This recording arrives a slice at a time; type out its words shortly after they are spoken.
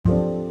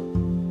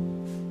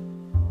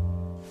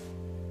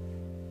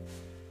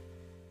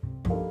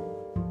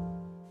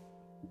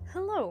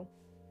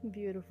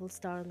beautiful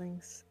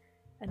starlings,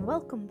 and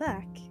welcome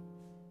back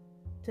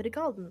to the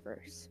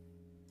Goldenverse.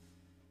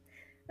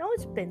 Now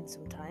it's been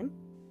some time,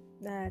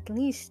 at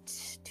least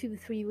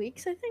 2-3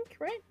 weeks, I think,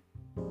 right?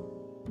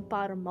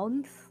 About a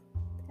month,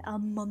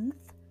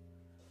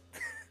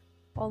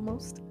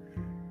 almost.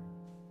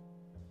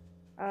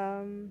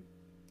 Um,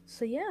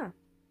 so yeah,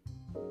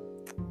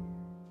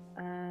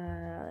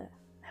 I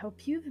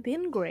hope you've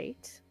been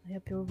great. I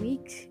hope your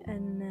week,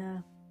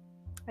 and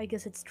I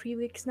guess it's 3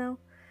 weeks now,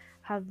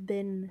 have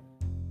been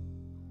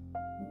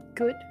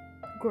good,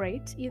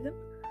 great, even.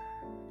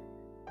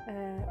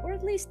 Or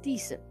at least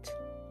decent,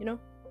 you know?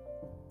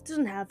 It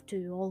doesn't have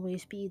to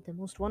always be the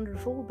most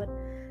wonderful, but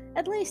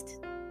at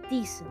least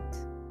decent.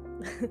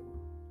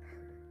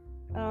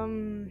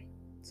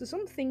 So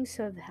some things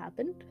have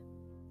happened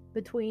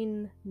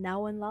between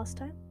now and last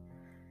time.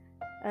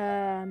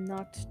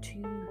 Not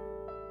too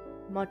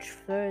much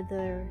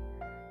further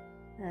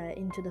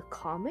into the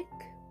comic.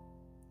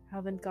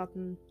 Haven't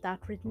gotten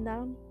that written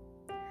down.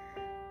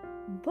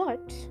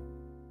 But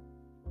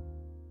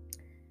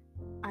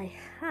I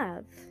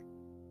have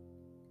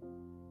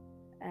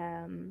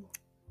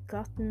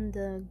gotten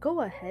the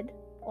go-ahead,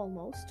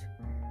 almost,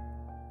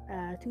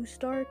 to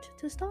start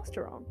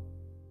testosterone.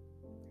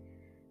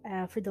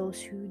 For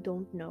those who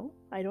don't know,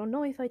 I don't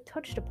know if I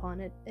touched upon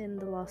it in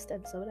the last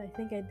episode, I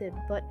think I did,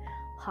 but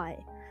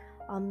hi,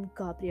 I'm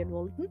Gabriel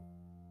Volden.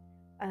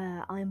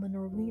 I'm a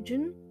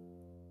Norwegian,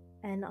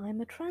 and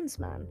I'm a trans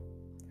man.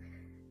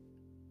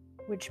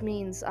 Which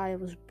means I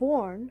was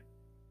born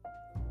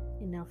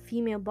in a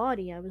female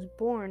body. I was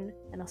born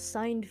and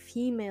assigned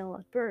female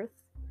at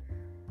birth,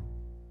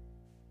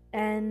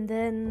 and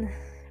then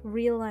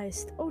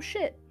realized, oh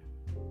shit,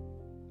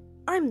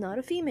 I'm not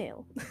a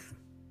female.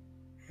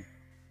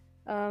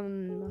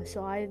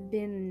 So I've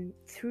been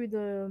through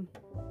the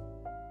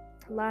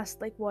last,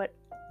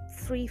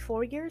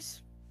 3-4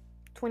 years?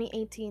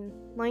 2018,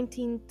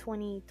 19,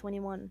 20,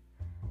 21.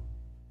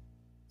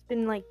 It's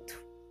been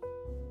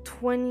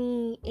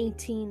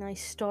 2018 I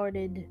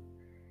started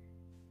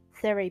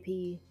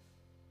therapy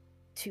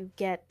to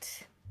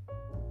get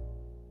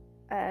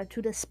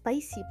to the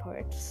spicy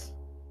parts.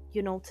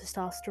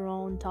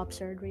 Testosterone, top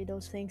surgery,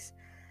 those things.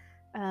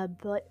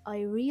 But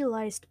I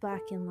realized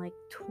back in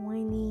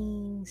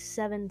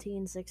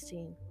 2017,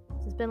 16.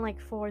 So it's been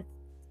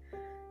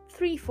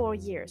 3-4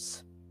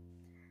 years.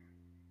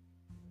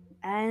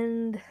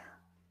 And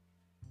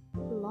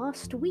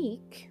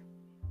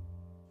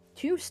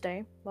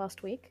Tuesday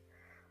last week,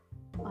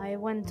 I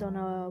went on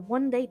a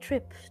one-day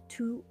trip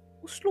to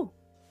Oslo.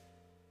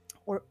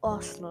 Or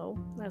Oslo,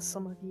 as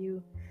some of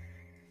you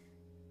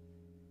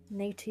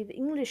native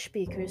English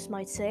speakers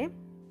might say.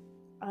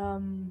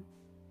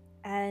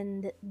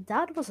 And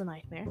that was a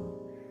nightmare.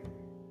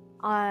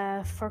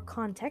 For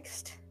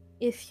context,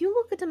 if you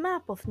look at the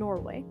map of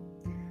Norway,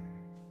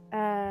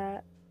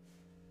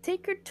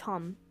 take your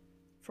thumb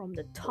from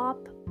the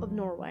top of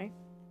Norway.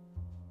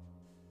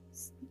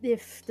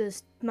 If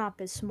this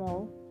map is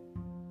small,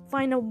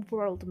 find a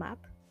world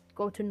map,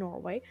 go to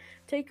Norway,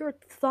 take your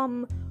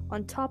thumb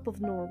on top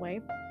of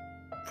Norway,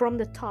 from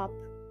the top,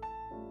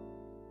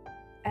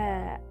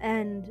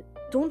 and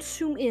don't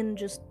zoom in,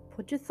 just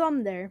put your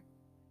thumb there,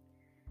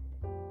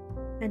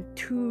 and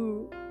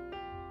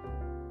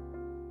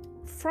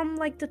from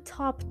the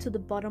top to the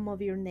bottom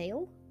of your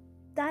nail,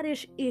 that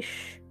is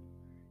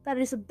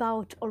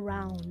about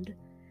around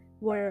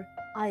where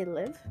I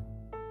live.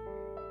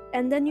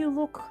 And then you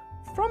look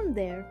from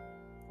there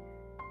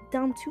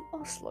down to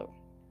Oslo.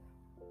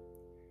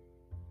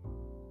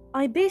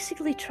 I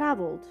basically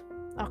traveled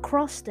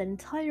across the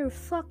entire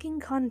fucking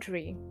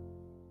country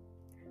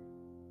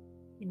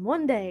in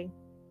one day,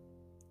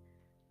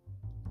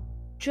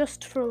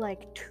 just for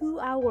 2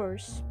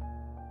 hours.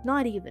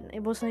 Not even,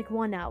 it was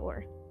 1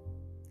 hour.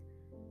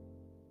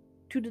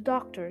 To the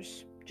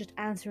doctors, just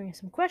answering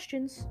some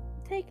questions,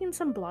 taking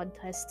some blood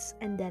tests,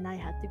 and then I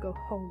had to go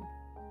home.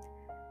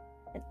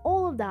 And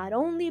all of that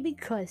only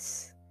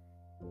because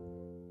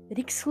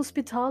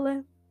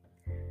Rikshospitalet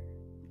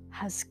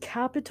has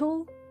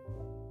capital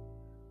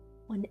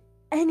on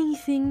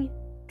anything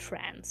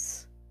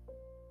trans.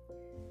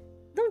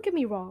 Don't get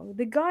me wrong,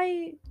 the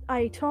guy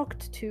I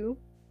talked to,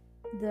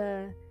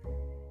 the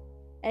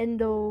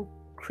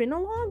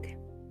endocrinologue,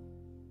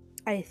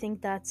 I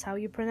think that's how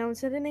you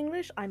pronounce it in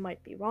English, I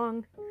might be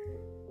wrong,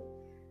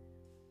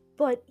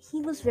 but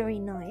he was very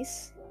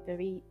nice,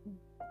 very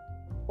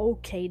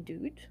okay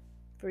dude,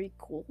 very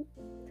cool.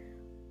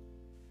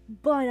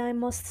 But I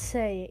must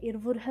say, it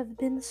would have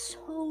been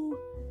so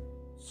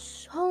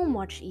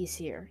much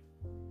easier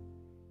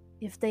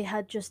if they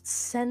had just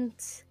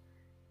sent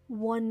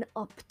one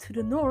up to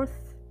the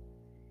north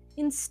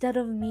instead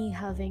of me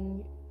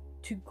having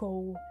to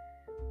go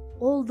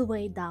all the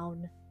way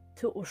down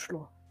to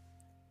Oslo.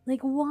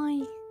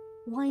 Why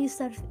is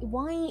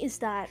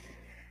that?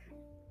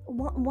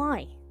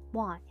 Why?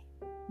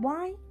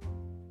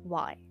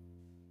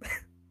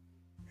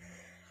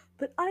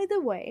 But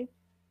either way,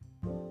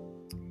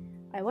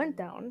 I went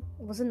down.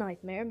 It was a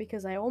nightmare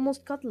because I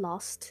almost got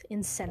lost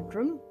in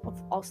centrum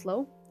of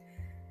Oslo.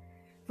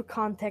 For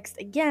context,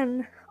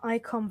 again, I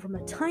come from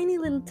a tiny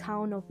little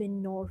town up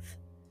in North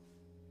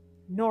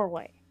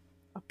Norway,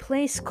 a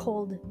place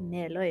called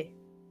Meløy.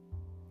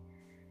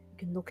 You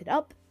can look it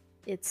up.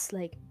 It's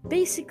like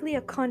basically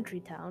a country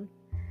town.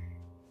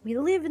 We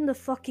live in the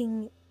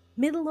fucking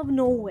middle of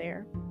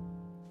nowhere.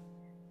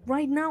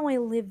 Right now, I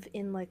live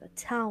in like a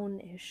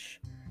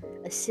town-ish,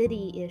 a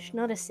city-ish,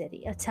 not a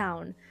city, a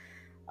town.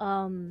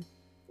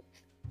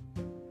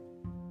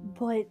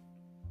 But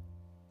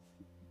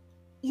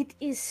it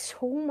is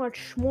so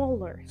much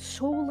smaller,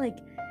 so like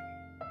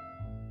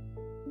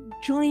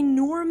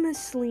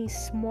ginormously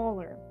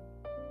smaller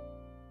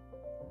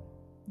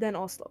than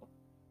Oslo.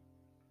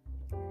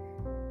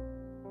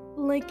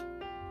 Like,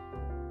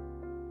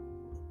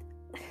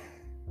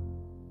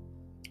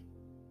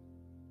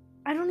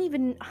 I don't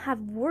even have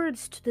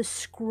words to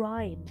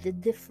describe the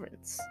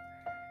difference.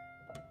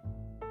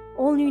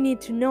 All you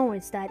need to know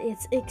is that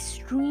it's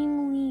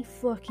extremely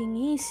fucking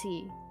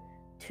easy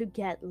to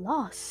get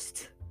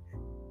lost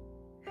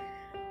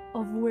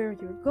of where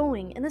you're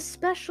going, and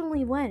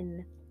especially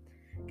when,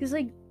 because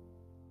like,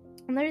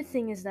 another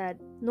thing is that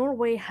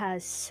Norway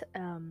has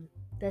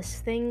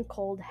this thing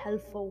called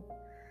Helfo,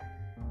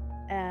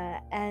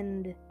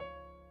 and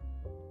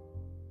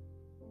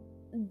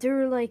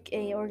they're like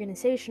a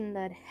organization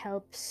that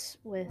helps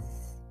with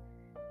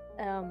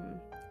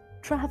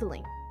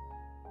traveling.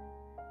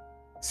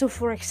 So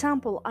for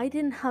example, I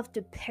didn't have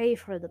to pay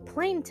for the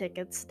plane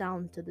tickets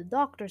down to the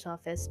doctor's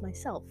office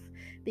myself,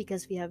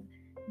 because we have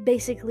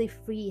basically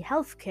free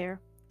healthcare,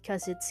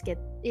 because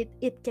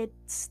it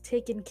gets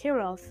taken care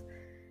of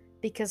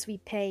because we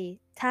pay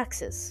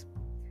taxes.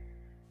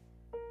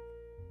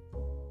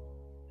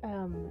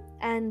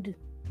 And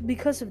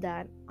because of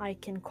that, I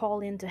can call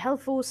into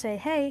Helfo, say,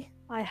 hey,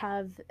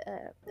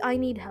 I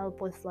need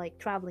help with like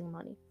traveling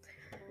money,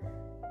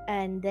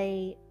 and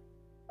they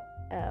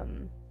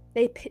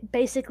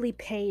basically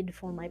paid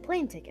for my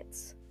plane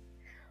tickets.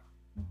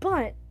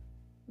 But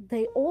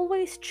they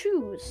always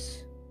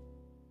choose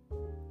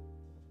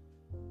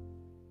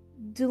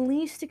the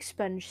least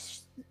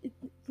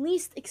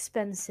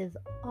expensive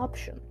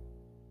option.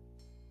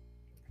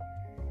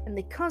 And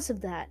because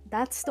of that,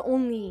 that's the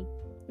only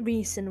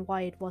reason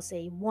why it was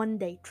a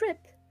 1-day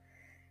trip,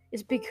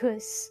 is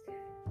because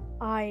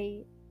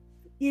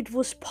it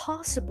was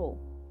possible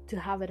to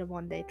have it a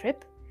 1-day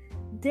trip.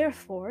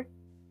 Therefore,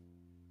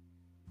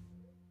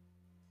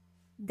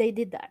 they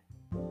did that.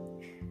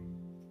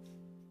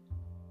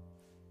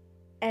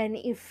 And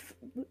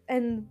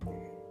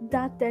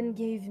that then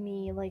gave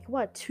me like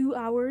 2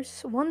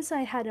 hours once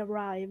I had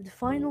arrived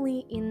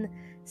finally in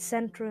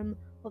centrum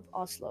of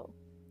Oslo.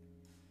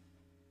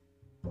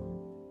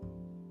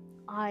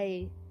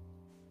 I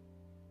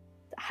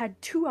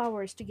had 2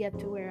 hours to get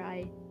to where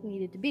I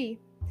needed to be,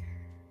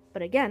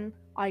 but again,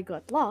 I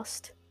got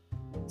lost,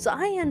 so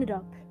I ended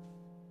up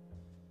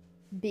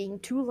being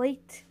too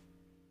late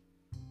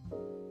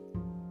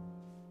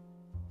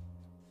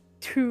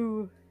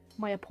to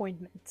my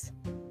appointment,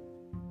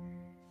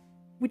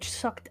 which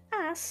sucked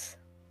ass.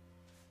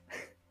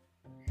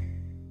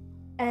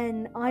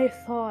 And I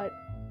thought,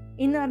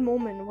 in that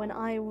moment when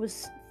I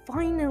was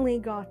finally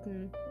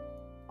gotten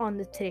on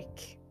the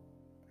tick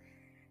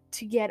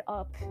to get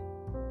up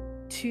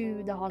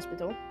to the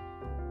hospital,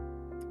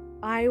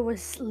 I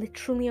was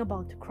literally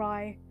about to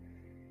cry,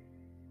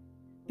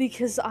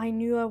 because I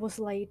knew I was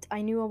late,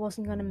 I knew I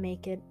wasn't gonna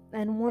make it.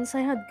 And once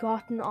I had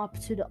gotten up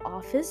to the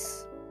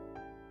office,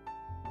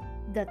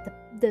 that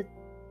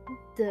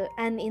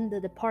and in the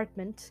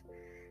department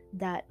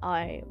that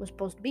I was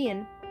supposed to be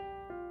in,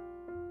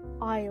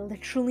 I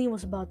literally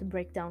was about to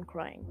break down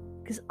crying,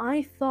 because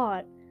I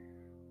thought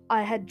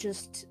I had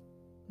just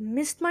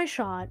missed my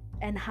shot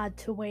and had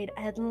to wait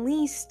at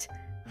least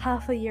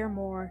half a year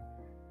more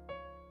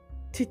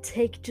to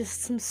take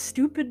just some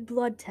stupid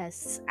blood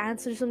tests,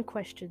 answer some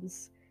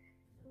questions,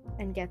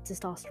 and get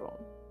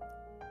testosterone.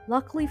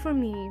 Luckily for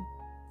me,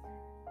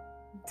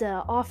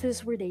 the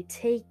office where they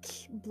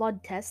take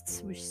blood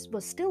tests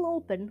was still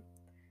open,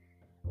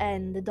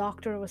 and the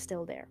doctor was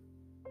still there,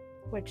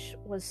 which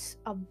was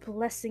a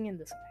blessing in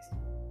disguise.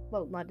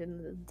 Well, not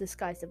in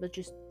disguise, it was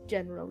just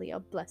generally a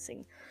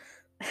blessing.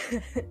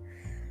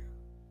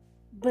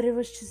 But it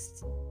was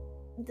just,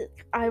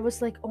 I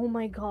was like, oh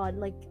my god,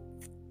 like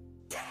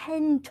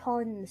 10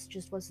 tons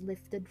just was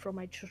lifted from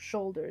my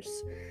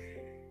shoulders.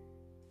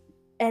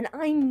 And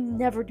I'm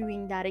never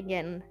doing that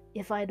again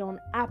if I don't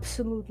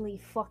absolutely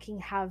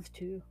fucking have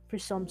to for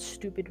some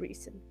stupid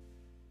reason.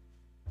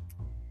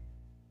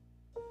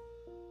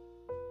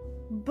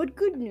 But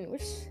good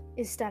news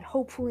is that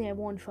hopefully I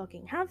won't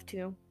fucking have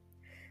to,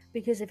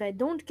 because if I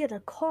don't get a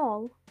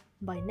call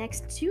by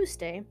next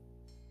Tuesday,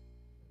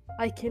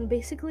 I can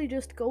basically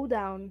just go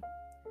down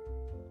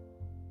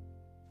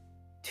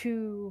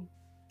to,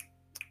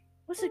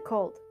 what's it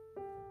called?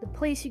 The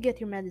place you get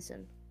your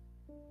medicine.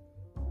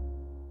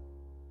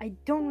 I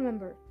don't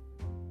remember.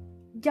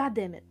 God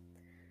damn it.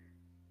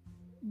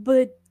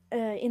 But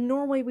in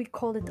Norway we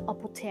call it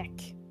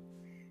apotek.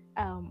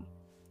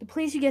 The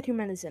place you get your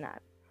medicine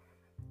at.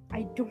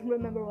 I don't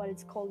remember what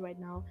it's called right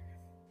now,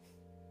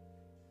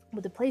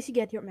 but the place you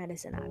get your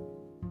medicine at.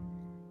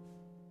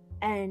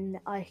 And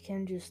I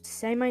can just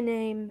say my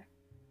name,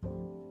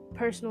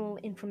 personal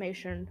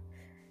information,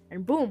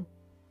 and boom,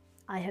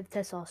 I have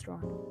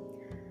testosterone.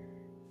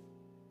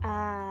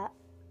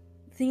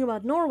 Thing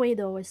about Norway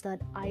though is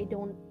that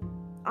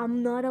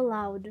I'm not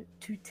allowed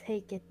to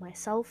take it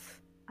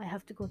myself. I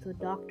have to go to a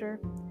doctor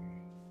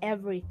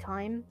every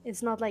time.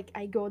 It's not like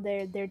I go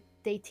there,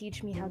 they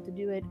teach me how to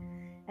do it,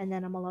 and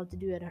then I'm allowed to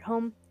do it at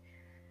home.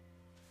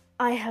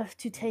 I have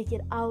to take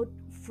it out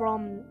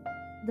from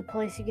the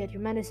place you get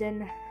your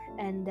medicine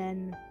and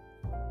then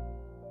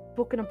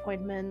book an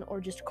appointment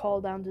or just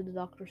call down to the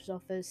doctor's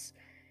office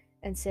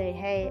and say,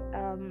 hey,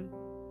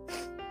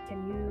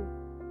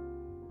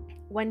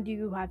 when do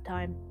you have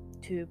time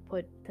to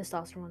put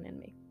testosterone in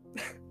me?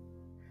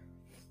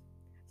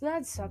 So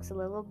that sucks a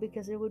little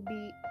because it would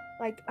be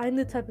like, I'm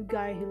the type of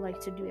guy who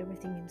likes to do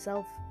everything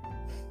himself.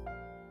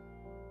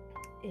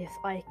 If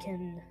I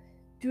can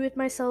do it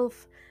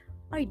myself,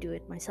 I do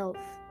it myself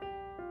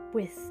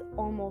with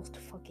almost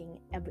fucking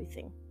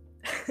everything.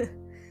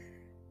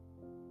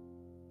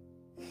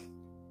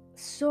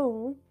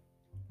 So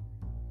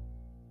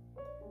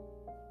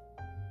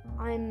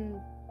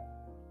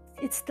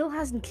it still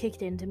hasn't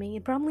kicked into me.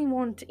 It probably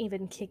won't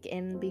even kick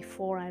in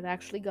before I've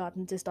actually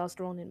gotten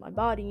testosterone in my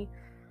body.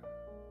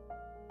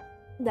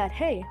 That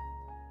hey,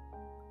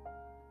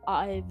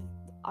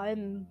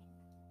 I'm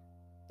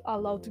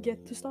allowed to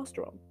get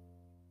testosterone.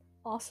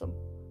 Awesome.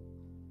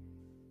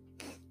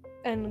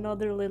 And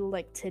another little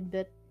like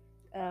tidbit,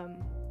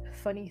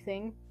 funny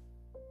thing.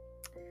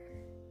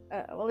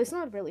 Well, it's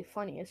not really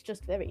funny. It's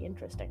just very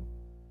interesting.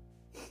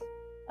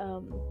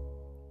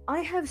 I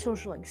have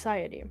social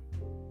anxiety,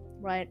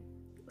 right?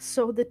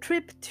 So the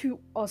trip to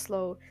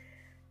Oslo,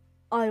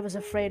 I was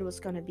afraid was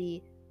gonna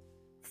be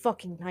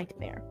fucking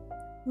nightmare.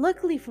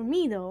 Luckily for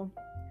me though,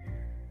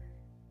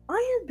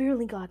 I had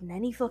barely gotten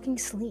any fucking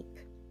sleep.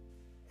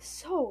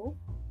 So,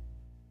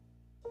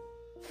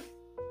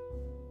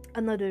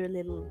 another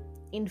little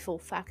info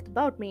fact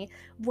about me,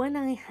 when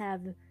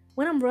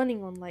I'm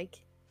running on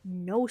like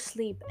no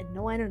sleep and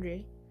no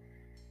energy,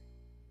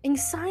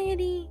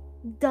 anxiety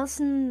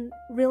doesn't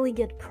really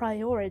get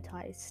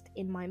prioritized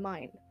in my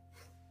mind.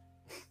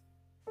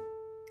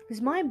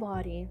 Because my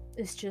body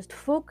is just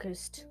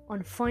focused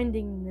on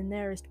finding the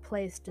nearest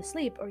place to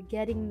sleep or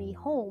getting me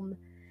home,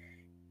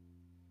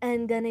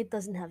 and then it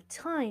doesn't have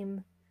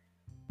time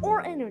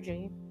or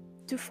energy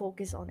to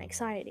focus on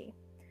anxiety.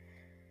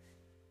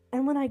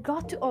 And when I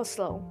got to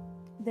Oslo,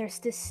 there's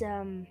this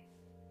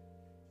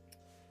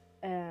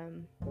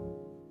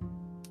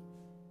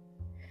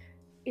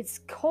it's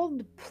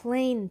called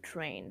plane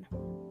train.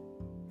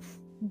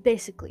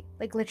 Basically,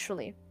 like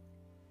literally.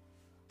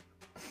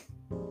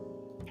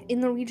 In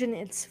Norwegian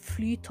it's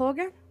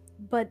flytoget,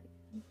 but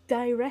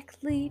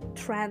directly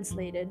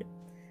translated,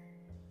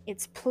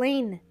 it's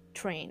plane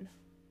train.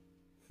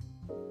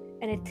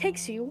 And it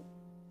takes you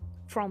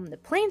from the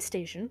plane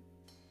station,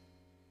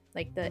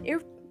 like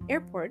the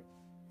airport,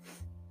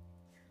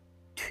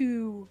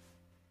 to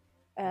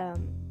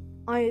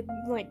I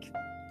like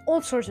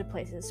all sorts of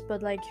places,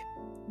 but like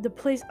the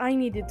place I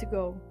needed to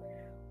go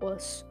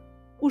was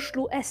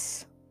Oslo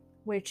S,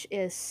 which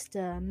is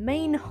the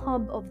main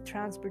hub of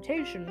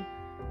transportation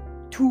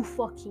to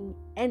fucking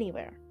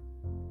anywhere.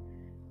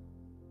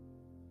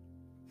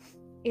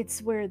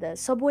 It's where the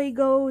subway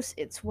goes,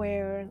 it's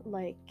where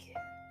like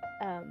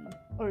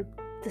or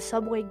the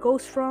subway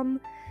goes from,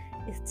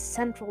 it's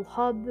central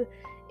hub,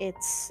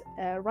 it's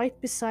right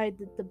beside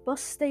the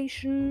bus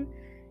station,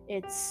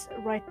 it's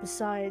right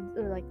beside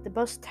like the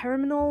bus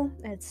terminal,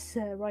 it's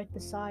right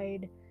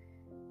beside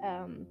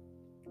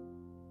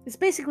it's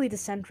basically the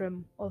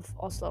centrum of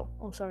Oslo.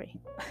 Oh sorry,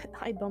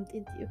 I bumped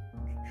into you.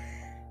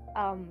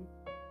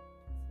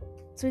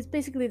 So it's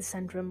basically the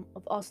centrum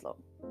of Oslo.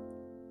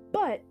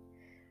 But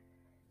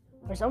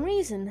for some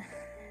reason,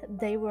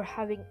 they were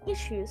having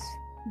issues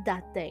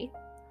that day.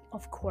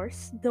 Of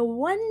course, the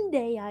one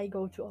day I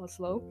go to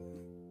Oslo,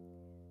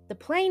 the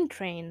plane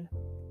train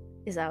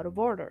is out of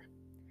order.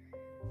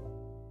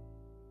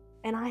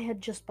 And I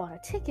had just bought a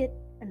ticket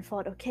and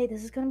thought, okay,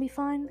 this is gonna be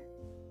fine.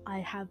 I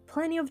have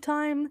plenty of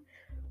time.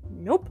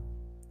 Nope.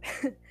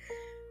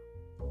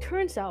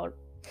 Turns out,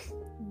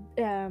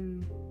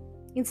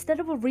 instead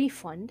of a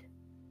refund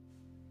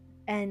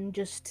and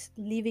just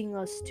leaving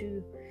us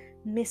to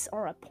miss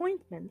our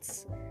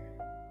appointments,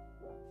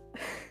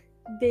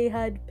 they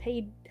had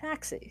paid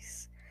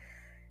taxis.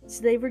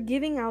 So they were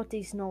giving out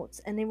these notes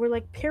and they were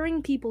like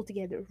pairing people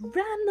together.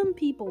 Random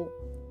people.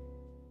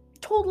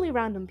 Totally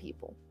random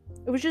people.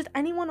 It was just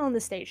anyone on the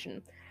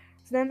station.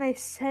 So then they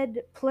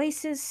said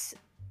places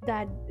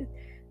that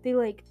they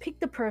like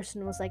picked the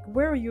person, was like,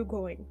 where are you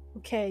going?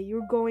 Okay,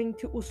 you're going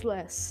to Oslo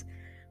S.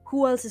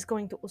 Who else is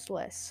going to Oslo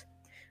S?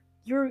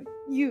 Where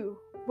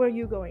are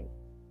you going?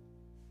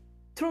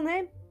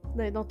 Trondheim?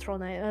 No, not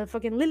Trondheim.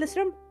 Fucking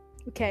Lillestrøm?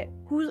 Okay,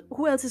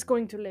 who else is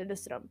going to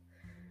Lillestrøm?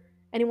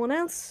 Anyone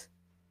else?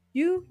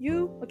 You?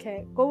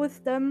 Okay, go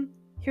with them.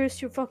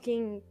 Here's your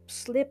fucking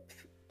slip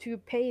to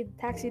pay the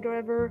taxi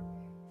driver.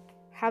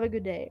 Have a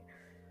good day.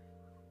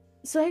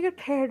 So I got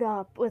paired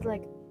up with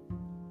like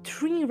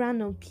 3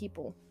 random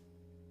people.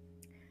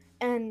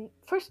 And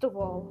first of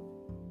all,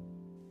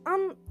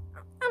 I'm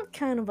I'm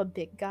kind of a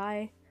big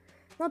guy.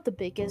 Not the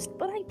biggest,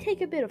 but I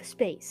take a bit of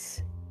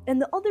space.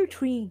 And the other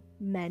 3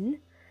 men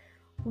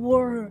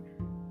were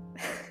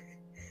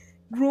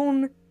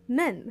grown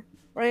men,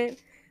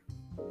 right?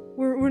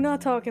 We're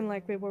not talking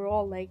like we were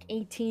all like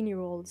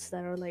 18-year-olds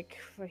that are like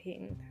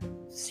fucking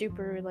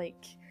super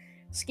like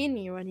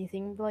skinny or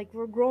anything. Like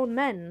we're grown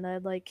men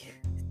that like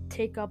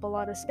take up a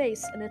lot of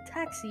space, and a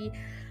taxi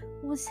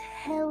was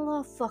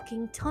hella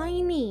fucking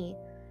tiny.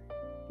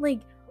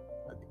 Like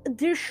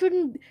there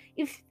shouldn't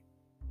if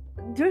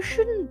there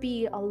shouldn't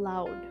be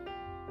allowed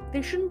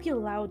they shouldn't be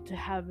allowed to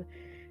have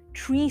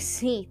 3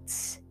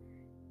 seats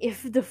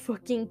if the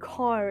fucking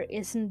car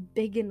isn't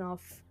big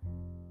enough,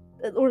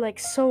 or like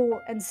so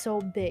and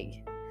so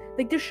big.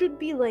 Like there should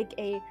be a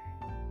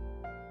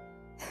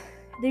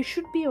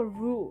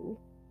rule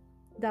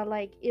that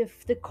like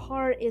if the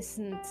car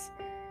isn't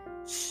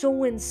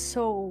so and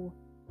so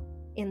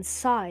in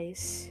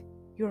size,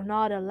 you're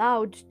not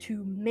allowed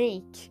to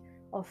make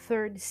a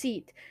third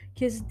seat,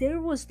 because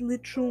there was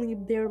literally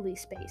barely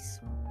space.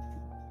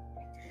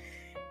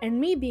 And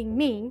me being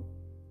me,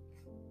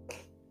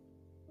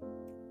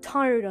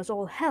 tired as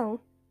all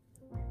hell,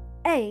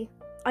 I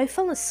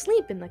fell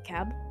asleep in the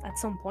cab at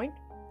some point.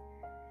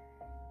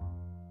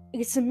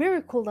 It's a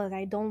miracle that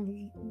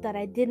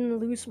I didn't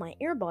lose my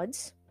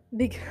earbuds,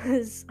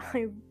 because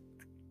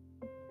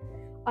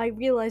I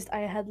realized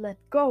I had let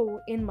go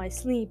in my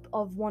sleep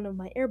of one of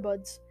my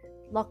earbuds.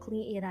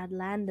 Luckily, it had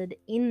landed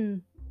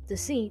in the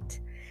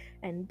seat.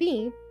 And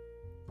B,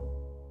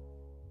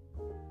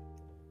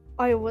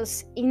 I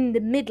was in the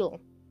middle,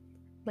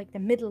 like the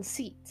middle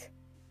seat.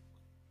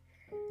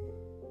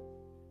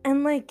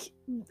 And like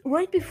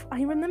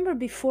I remember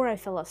before I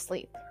fell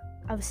asleep,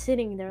 I was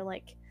sitting there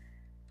like,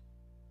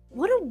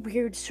 what a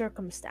weird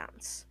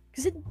circumstance.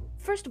 Because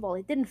first of all,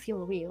 it didn't feel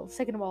real.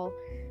 Second of all,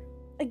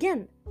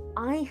 again,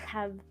 I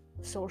have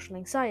social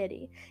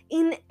anxiety.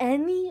 In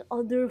any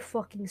other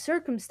fucking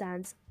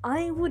circumstance,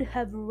 I would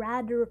have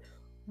rather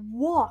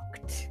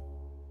walked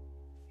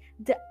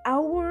the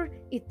hour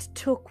it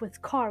took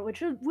with car,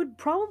 which would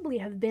probably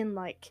have been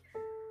like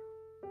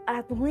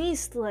at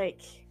least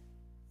like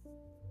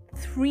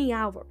 3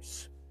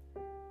 hours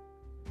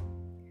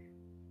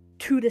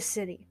to the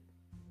city.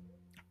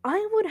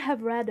 I would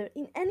have rather,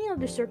 in any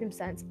other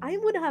circumstance, I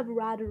would have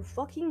rather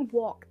fucking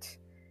walked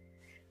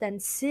than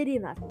sit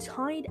in a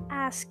tight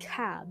ass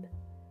cab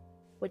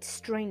with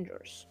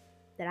strangers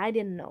that I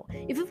didn't know.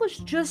 If it was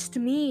just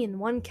me in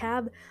one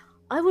cab,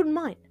 I wouldn't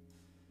mind.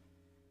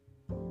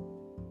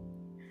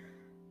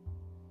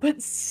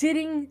 But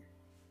sitting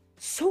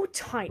so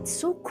tight,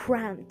 so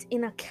cramped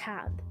in a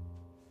cab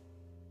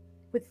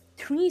with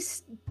three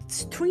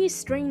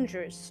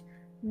strangers,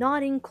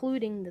 not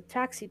including the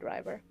taxi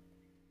driver,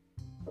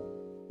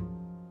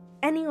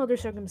 any other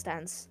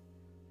circumstance,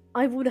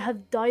 I would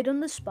have died on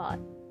the spot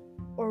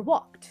or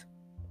walked.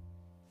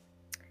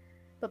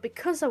 But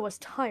because I was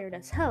tired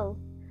as hell,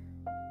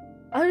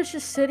 I was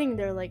just sitting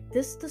there like,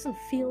 this doesn't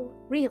feel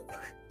real.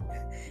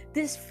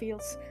 This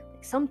feels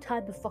like some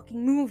type of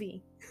fucking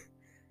movie.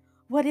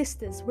 What is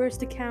this? Where's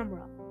the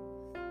camera?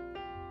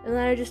 And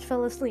then I just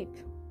fell asleep,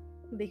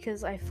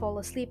 because I fall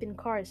asleep in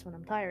cars when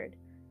I'm tired.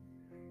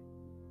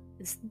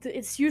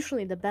 It's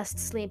usually the best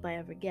sleep I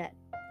ever get.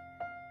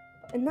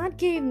 And that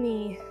gave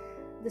me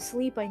the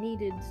sleep I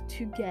needed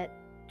to get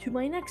to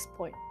my next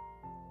point,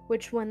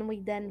 which when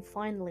we then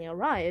finally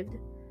arrived,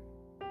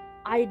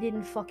 I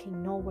didn't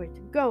fucking know where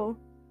to go,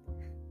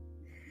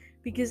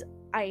 because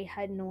I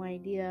had no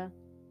idea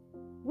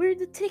where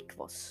the tick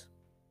was.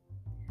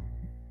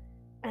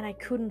 And I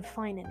couldn't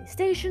find any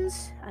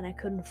stations, and I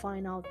couldn't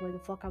find out where the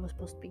fuck I was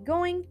supposed to be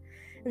going.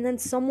 And then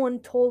someone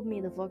told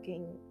me the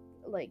fucking,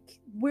 like,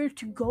 where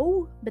to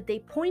go, but they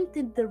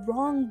pointed the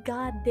wrong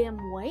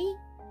goddamn way.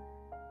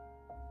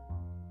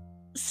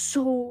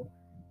 So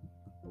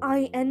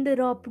I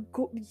ended up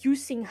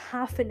using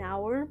half an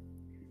hour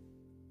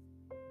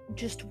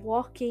just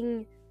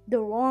walking the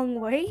wrong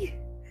way.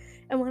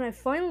 And when I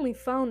finally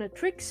found a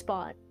trick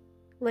spot,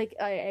 like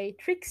a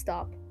trick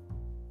stop,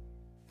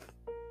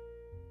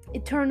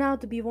 it turned out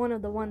to be one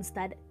of the ones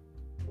that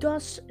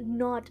does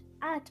not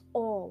at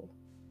all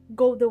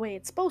go the way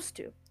it's supposed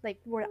to, like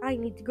where I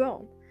need to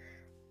go.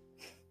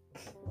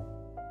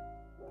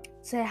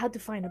 So I had to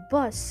find a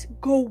bus,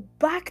 go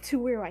back to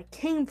where I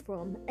came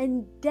from,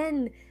 and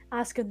then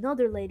ask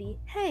another lady,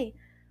 hey,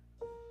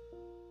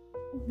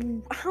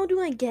 how do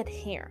I get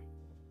here?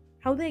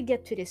 How do I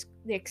get to this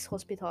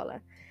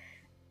Rikshospitalet?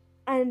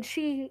 And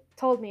she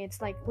told me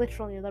it's like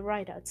literally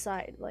right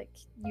outside, like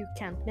you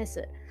can't miss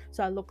it.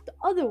 So I looked the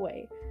other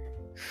way.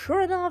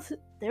 Sure enough,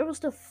 there was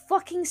the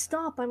fucking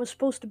stop I was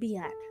supposed to be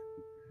at.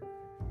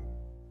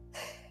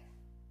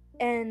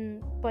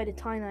 And by the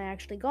time I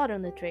actually got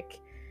on the trick,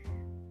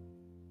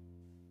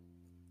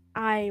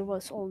 I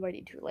was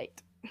already too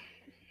late.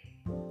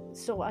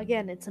 So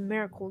again, it's a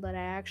miracle that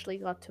I actually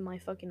got to my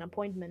fucking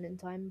appointment in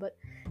time. But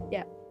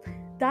yeah,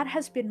 that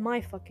has been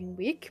my fucking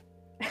week.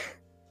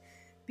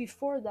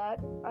 Before that,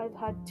 I've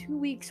had 2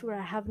 weeks where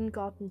I haven't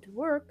gotten to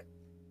work.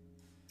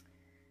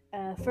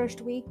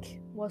 First week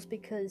was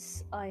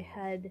because I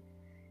had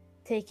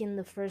taken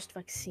the first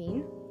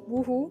vaccine.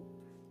 Woohoo!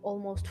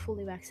 Almost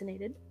fully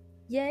vaccinated.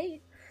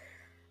 Yay!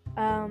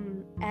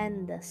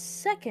 And the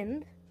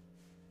second,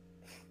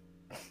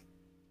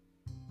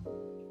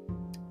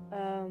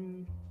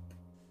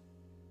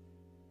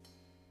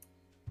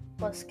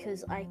 was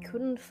because I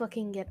couldn't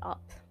fucking get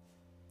up.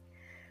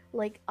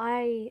 Like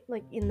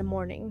in the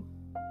morning.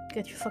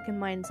 Get your fucking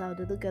minds out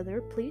of the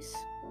gutter, please.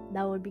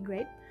 That would be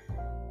great.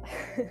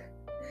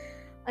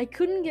 I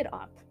couldn't get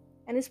up.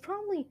 And it's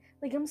probably,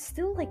 I'm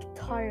still,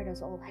 tired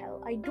as all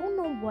hell. I don't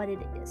know what it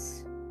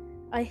is.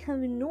 I have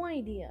no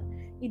idea.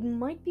 It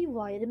might be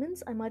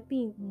vitamins. I might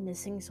be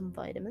missing some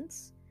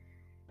vitamins.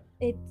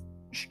 It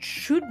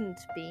shouldn't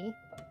be.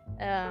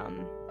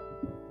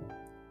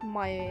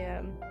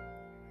 My,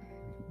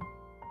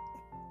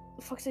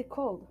 the fuck's it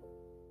called?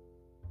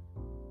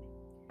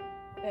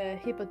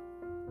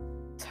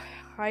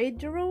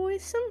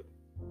 Hypothyroidism?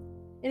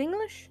 In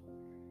English?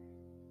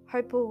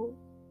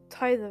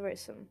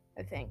 Hypothyroidism,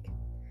 I think.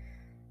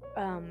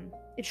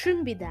 It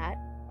shouldn't be that.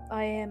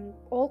 I am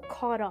all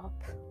caught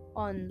up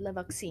on the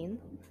vaccine,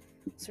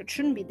 so it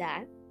shouldn't be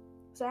that.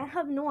 So I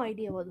have no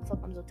idea what the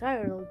fuck I'm so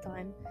tired all the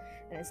time,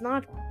 and it's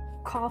not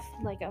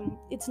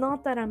it's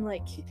not that I'm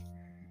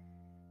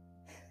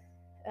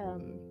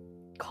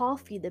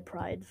coffee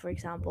deprived, for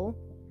example.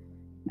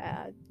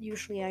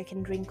 Usually I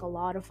can drink a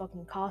lot of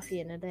fucking coffee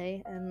in a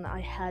day, and I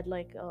had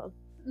a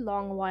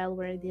long while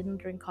where I didn't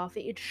drink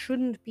coffee. It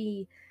shouldn't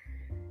be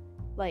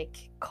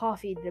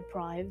coffee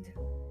deprived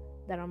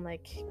that I'm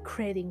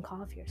craving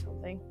coffee or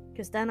something,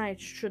 because then I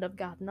should have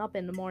gotten up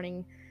in the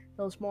morning.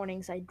 Those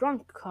mornings I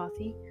drank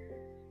coffee.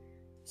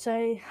 So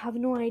I have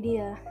no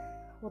idea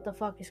what the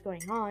fuck is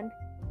going on,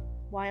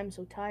 why I'm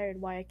so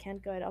tired, why I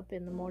can't get up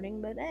in the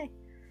morning, but hey,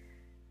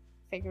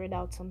 figure it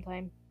out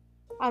sometime.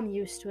 I'm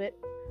used to it.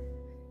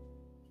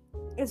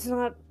 It's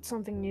not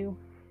something new.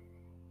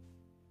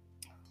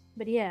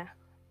 But yeah,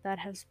 that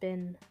has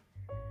been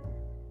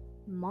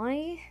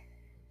my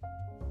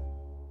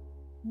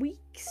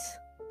weeks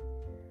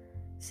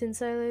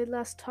since I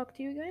last talked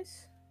to you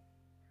guys.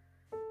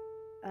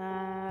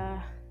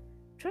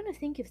 Trying to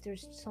think if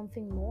there's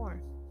something more.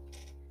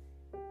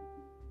 I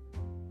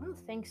don't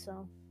think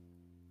so.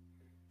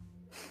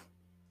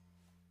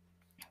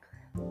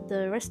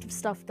 The rest of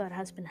stuff that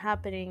has been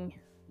happening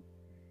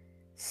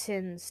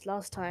since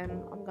last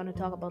time I'm gonna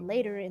talk about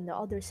later in the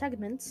other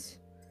segments.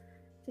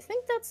 I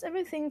think that's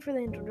everything for the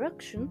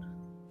introduction.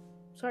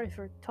 Sorry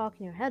for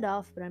talking your head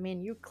off, but I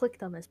mean, you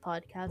clicked on this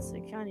podcast, so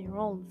kind of your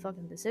own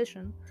fucking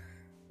decision.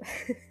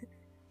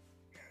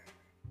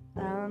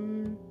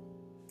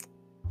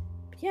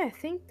 Yeah, I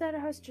think that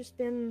has just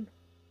been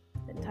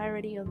the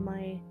entirety of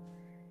my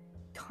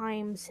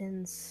time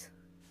since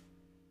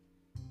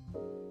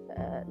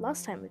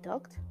last time we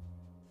talked.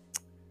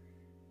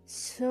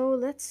 So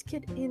let's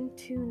get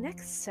into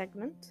next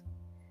segment,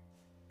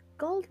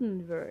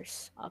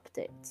 Goldenverse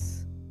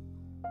updates.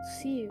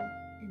 See you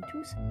in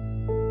 2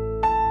 seconds.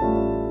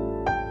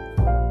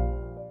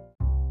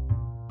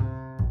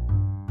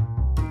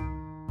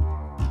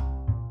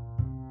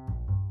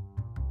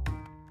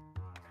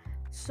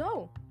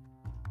 So,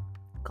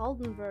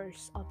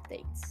 Goldenverse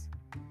updates.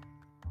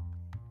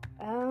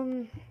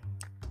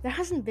 There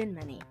hasn't been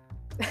many,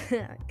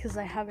 because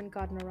I haven't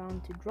gotten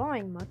around to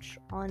drawing much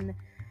on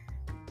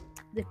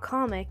the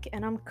comic,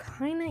 and I'm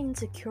kinda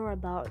insecure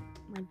about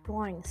my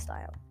drawing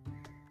style.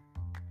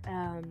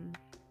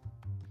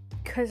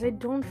 Because I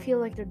don't feel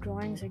like the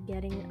drawings are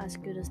getting as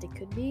good as they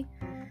could be,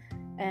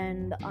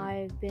 and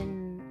I've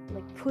been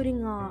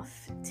putting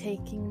off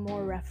taking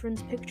more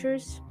reference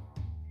pictures,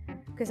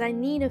 because I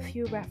need a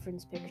few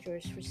reference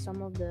pictures for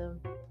some of the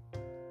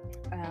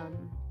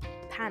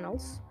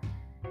panels,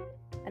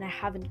 and I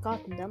haven't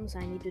gotten them, so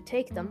I need to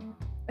take them.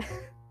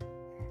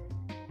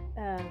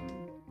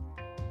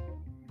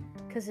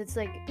 Because it's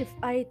if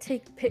I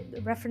take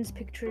reference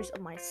pictures of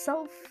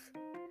myself,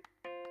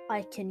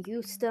 I can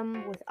use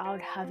them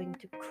without having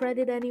to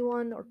credit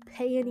anyone or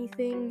pay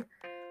anything,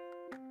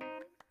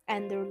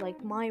 and they're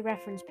my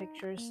reference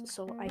pictures,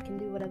 so I can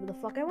do whatever the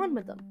fuck I want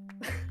with them.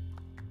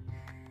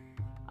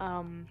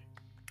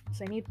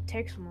 So I need to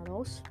take some of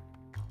those,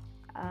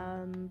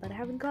 but I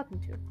haven't gotten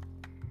to.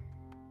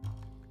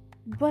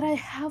 But I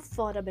have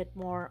thought a bit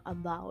more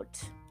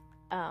about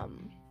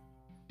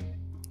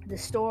the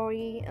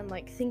story and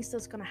things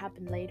that's gonna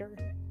happen later.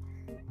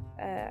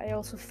 I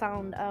also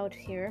found out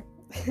here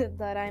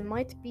that I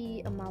might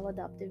be a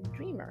maladaptive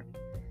dreamer.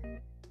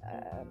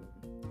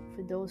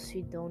 For those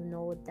who don't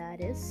know what that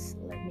is,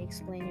 let me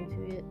explain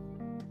it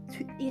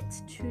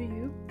to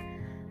you.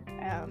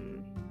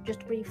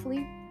 Just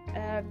briefly.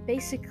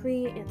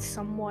 Basically, it's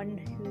someone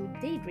who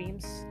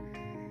daydreams,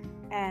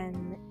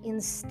 and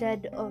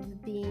instead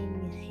of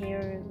being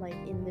here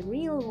in the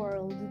real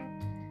world,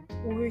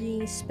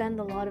 we spend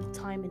a lot of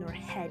time in our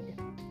head.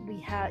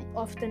 We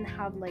often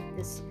have like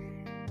this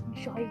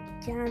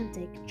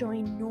gigantic,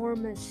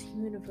 ginormous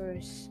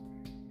universe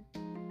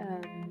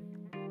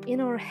in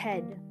our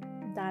head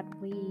that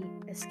we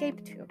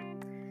escape to.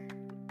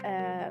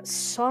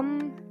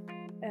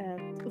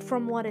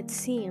 From what it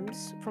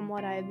seems, from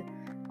what I've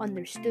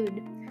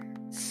understood,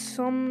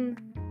 some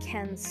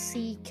can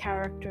see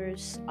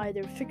characters,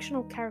 either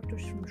fictional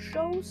characters from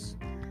shows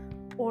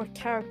or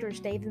characters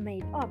they've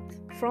made up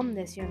from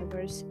this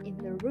universe in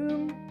the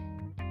room.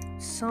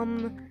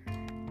 Some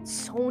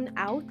zone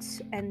out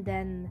and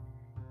then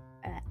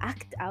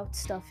act out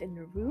stuff in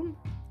the room.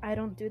 I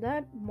don't do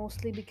that,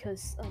 mostly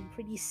because I'm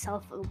pretty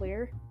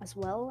self-aware as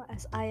well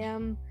as I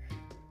am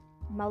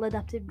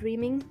maladaptive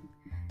dreaming.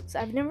 So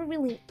I've never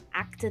really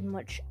acted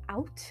much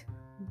out,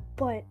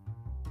 but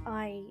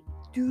I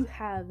do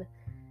have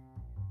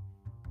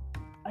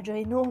a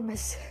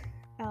ginormous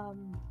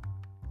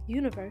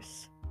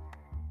universe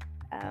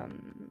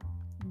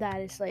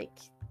that is like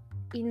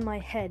in my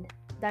head.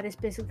 That is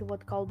basically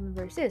what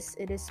Goldenverse is.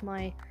 It is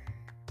my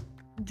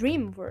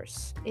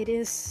dreamverse. It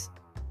is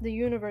the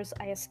universe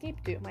I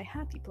escape to, my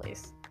happy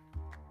place.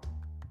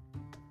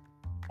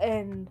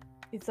 And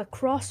it's a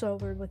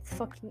crossover with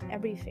fucking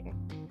everything.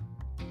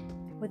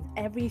 With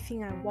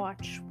everything I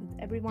watch, with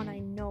everyone I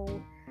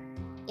know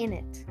in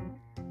it.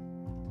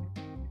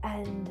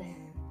 And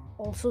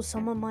also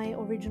some of my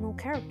original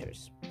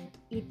characters.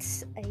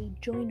 It's a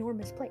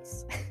ginormous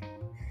place.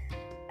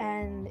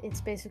 And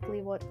it's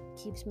basically what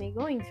keeps me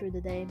going through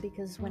the day,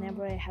 because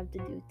whenever I have to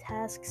do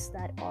tasks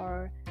that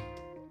are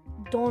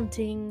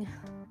daunting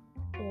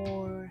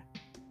or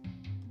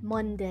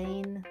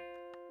mundane,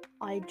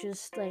 I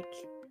just like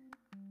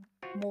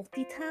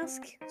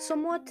multitask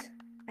somewhat.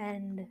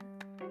 And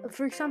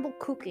for example,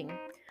 cooking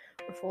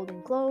or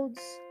folding clothes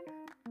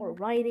or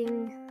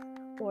writing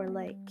or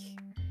like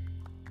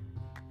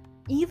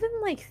even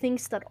like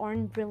things that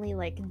aren't really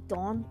like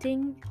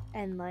daunting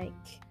and like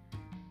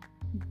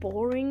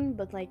boring,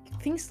 but like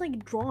things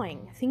like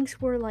drawing, things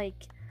where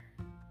like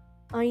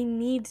I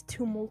need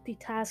to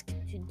multitask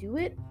to do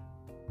it.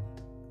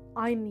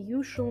 I'm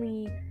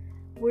usually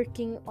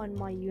working on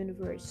my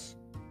universe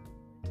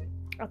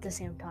at the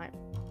same time.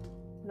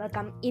 Like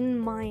I'm in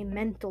my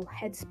mental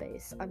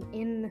headspace. I'm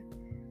in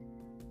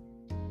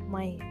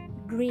my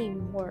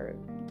dream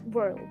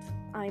world.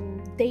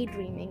 I'm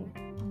daydreaming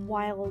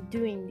while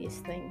doing these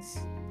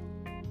things.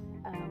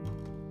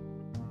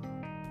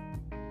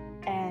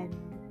 And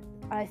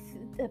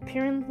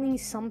apparently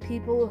some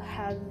people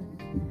have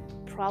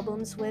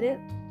problems with it.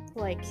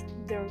 Like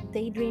they're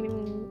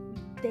daydreaming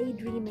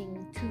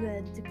to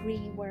a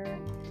degree where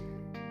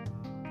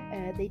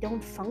they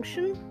don't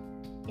function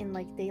in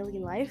like daily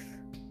life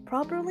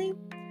properly.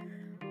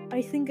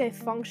 I think I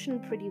function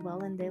pretty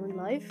well in daily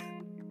life.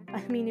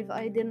 I mean, if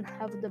I didn't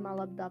have the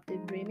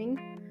maladaptive dreaming,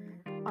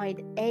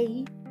 I'd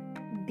A,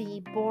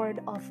 be bored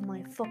of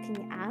my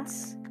fucking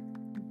ass,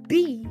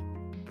 B,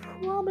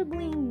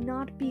 probably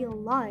not be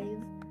alive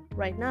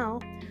right now,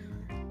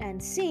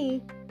 and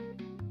C,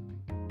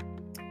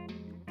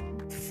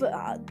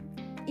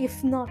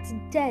 if not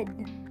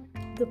dead,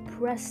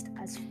 depressed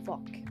as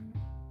fuck.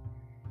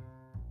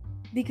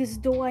 Because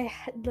though I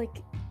had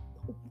like,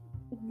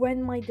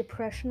 when my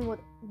depression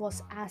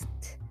was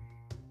at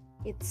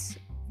its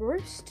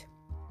worst,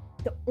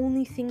 the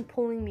only thing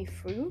pulling me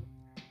through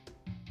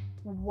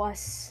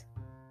was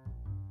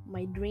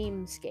my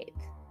dreamscape.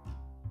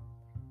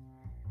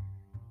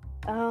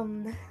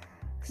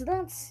 So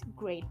that's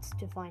great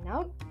to find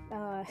out.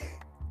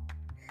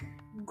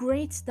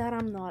 Great that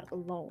I'm not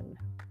alone.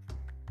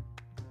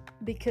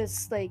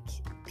 Because like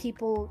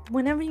people,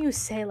 whenever you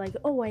say like,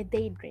 oh, I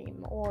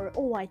daydream, or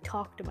oh, I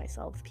talk to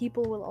myself,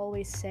 people will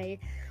always say,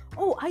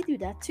 oh, I do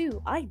that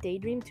too, I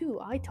daydream too,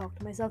 I talk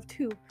to myself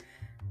too.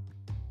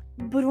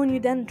 But when you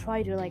then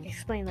try to like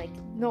explain, like,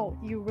 no,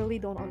 you really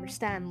don't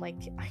understand,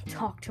 like I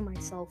talk to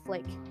myself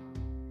like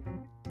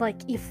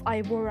if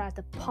I were at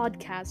a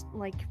podcast,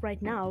 like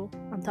right now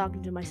I'm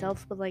talking to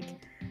myself, but like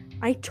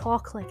I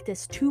talk like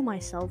this to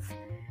myself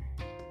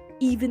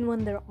even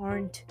when there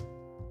aren't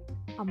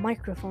a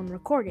microphone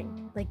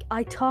recording. Like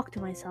I talk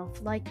to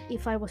myself like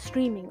if I was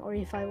streaming, or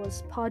if I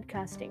was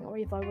podcasting, or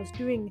if I was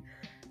doing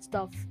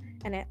stuff,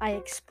 and I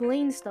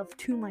explain stuff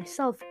to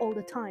myself all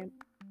the time.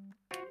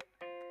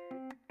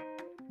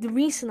 The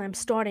reason I'm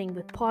starting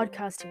with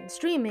podcasting and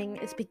streaming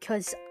is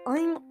because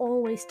I'm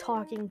always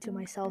talking to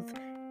myself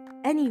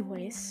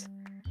anyways,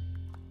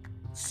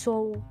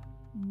 so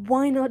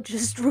why not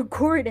just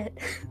record it?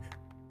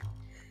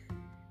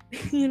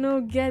 You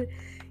know, get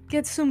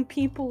some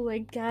people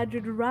like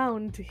gathered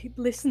around to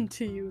listen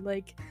to you.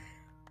 Like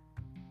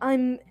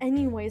I'm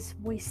anyways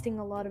wasting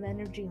a lot of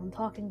energy on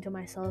talking to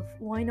myself.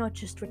 Why not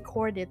just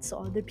record it so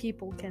other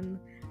people can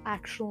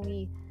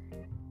actually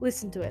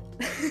listen to it?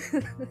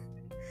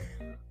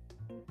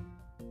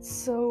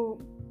 So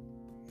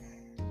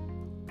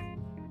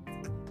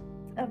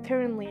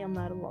apparently I'm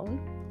not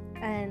alone,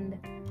 and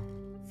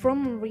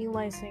from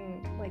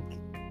realizing like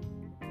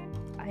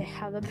I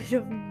have a bit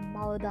of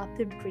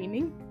maladaptive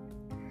dreaming,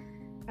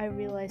 I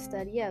realized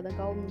that yeah, the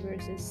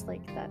Goldenverse is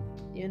like that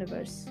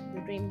universe, the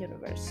dream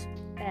universe,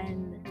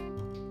 and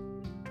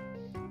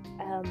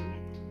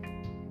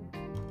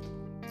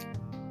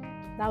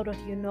now that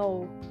you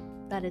know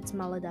that it's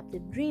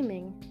maladaptive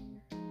dreaming,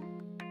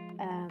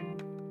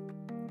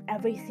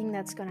 everything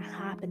that's gonna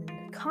happen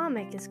in the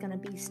comic is gonna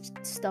be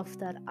stuff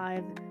that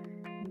I've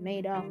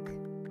made up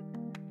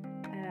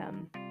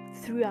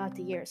throughout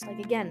the years. Like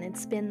again,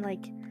 it's been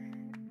like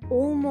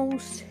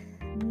almost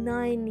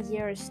 9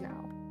 years now.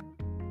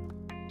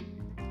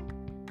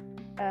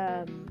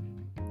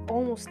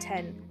 Almost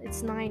 10.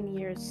 It's 9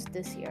 years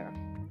this year.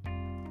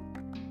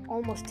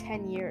 Almost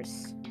 10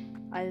 years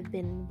I've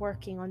been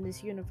working on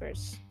this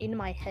universe in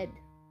my head.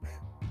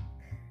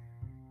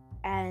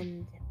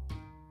 And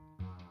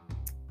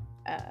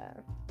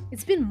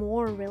it's been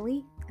more,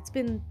 really. It's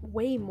been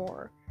way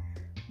more.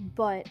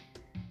 But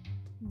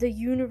the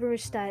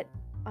universe that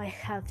I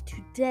have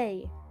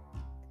today,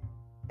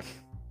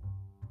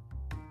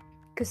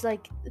 because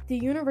like the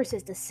universe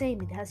is the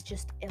same, it has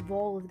just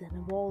evolved and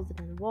evolved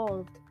and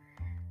evolved.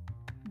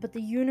 But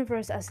the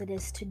universe as it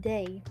is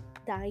today,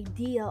 the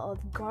idea of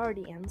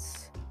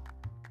guardians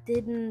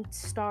didn't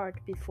start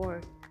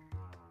before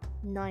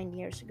 9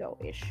 years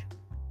ago-ish.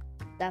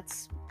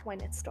 That's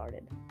when it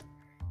started.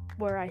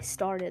 Where I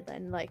started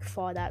and like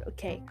thought that,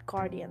 okay,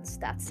 guardians,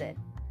 that's it.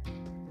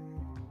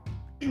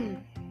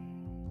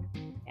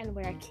 And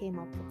where I came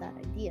up with that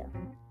idea.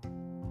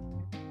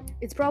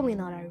 It's probably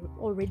not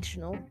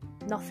original.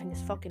 Nothing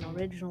is fucking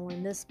original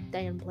in this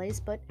day and place,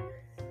 but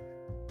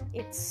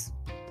it's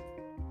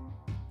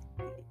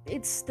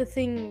the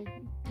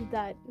thing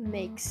that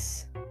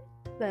makes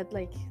that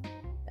like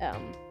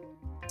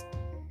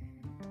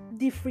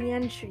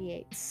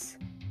differentiates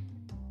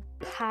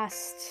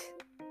past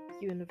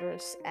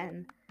universe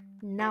and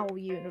now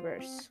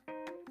universe.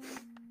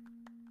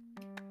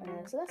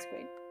 So that's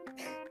great.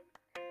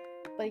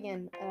 But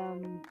again,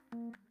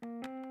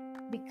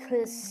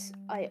 because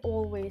I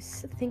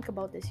always think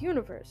about this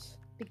universe,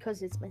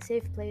 because it's my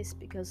safe place,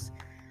 because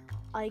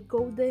I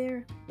go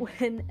there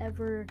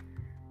whenever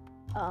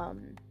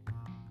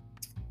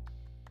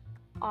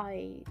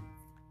I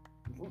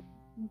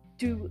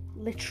do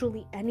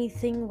literally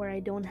anything where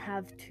I don't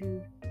have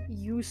to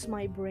use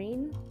my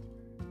brain.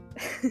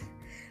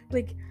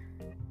 Like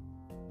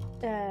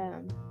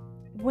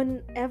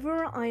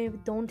whenever I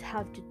don't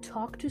have to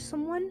talk to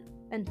someone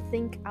and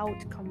think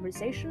out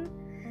conversation,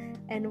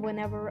 and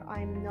whenever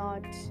I'm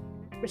not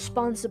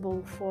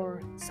responsible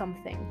for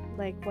something,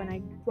 like when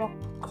I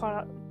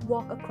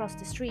walk across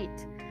the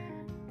street,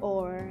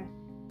 or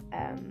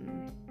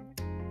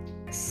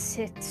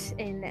sit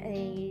in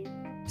a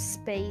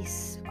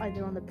space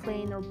either on the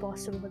plane or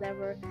bus or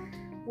whatever,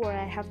 where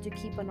I have to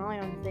keep an eye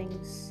on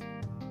things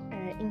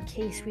in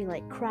case we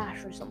like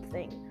crash or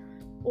something,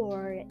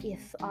 or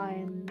if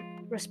I'm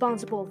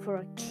responsible for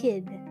a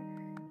kid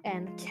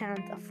and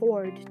can't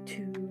afford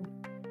to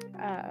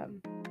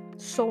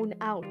zone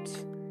out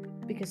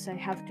because I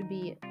have to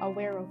be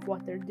aware of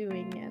what they're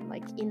doing and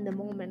like in the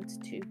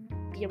moment to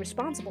be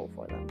responsible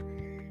for them.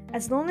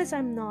 As long as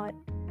I'm not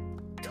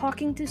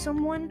talking to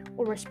someone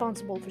or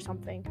responsible for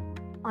something,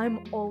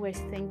 I'm always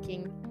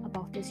thinking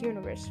about this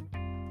universe.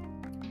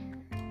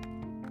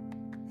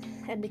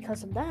 And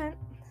because of that,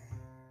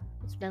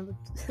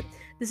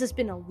 this has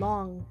been a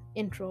long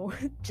intro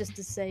just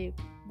to say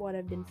what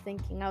I've been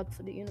thinking out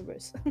for the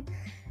universe.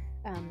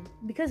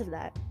 Because of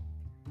that,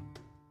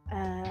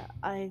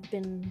 I've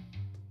been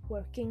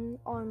working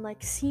on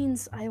like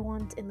scenes I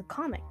want in the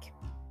comic,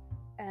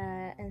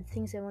 and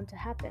things I want to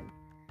happen.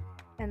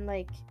 And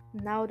like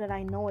now that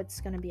I know it's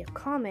gonna be a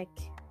comic,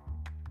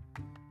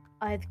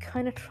 I've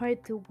kind of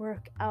tried to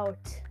work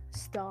out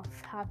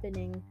stuff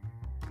happening,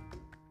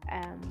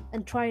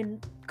 and try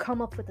and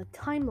come up with a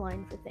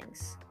timeline for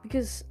things.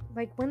 Because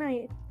like when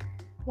I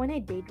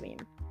daydream,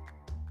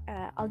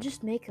 I'll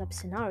just make up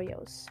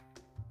scenarios.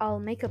 I'll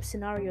make up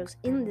scenarios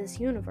in this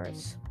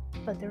universe,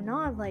 but they're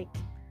not like,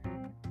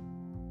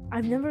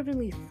 I've never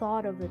really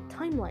thought of a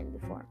timeline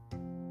before.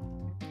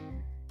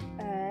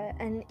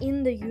 And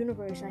in the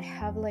universe, I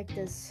have like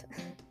this.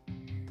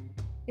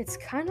 It's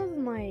kind of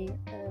my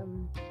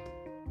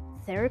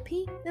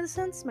therapy in a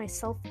sense, my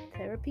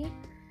self-therapy.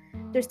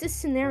 There's this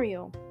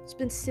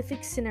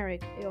specific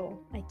scenario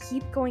I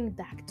keep going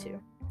back to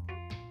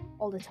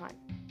all the time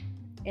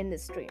in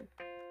this dream,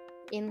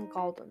 in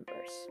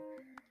Goldenverse.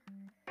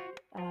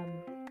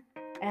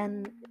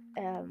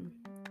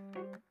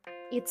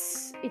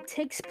 It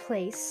takes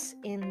place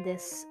in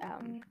this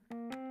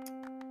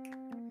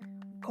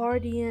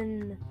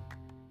Guardian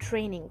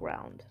training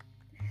ground.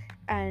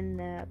 And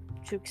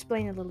to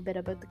explain a little bit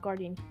about the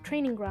Guardian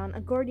training ground,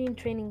 a Guardian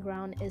training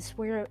ground is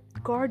where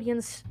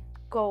Guardians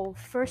go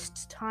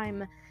first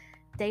time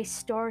they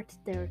start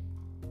their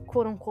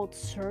quote-unquote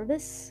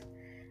service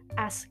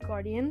as a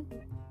Guardian,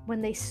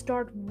 when they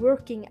start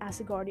working as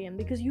a Guardian,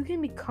 because you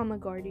can become a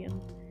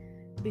Guardian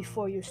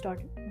before you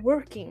start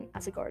working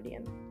as a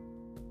Guardian.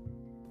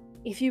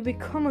 If you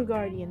become a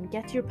Guardian,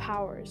 get your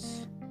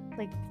powers.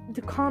 Like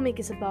the comic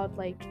is about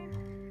like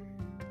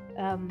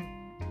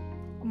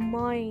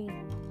my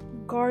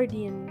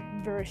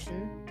guardian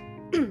version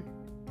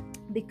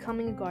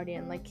becoming a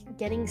guardian, like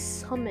getting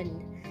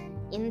summoned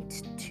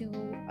into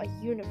a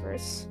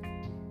universe,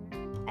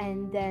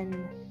 and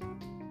then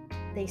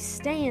they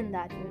stay in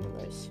that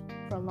universe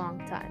for a long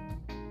time.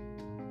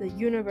 The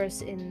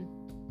universe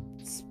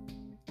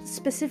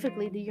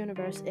specifically the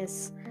universe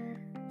is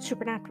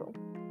Supernatural.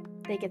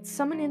 They get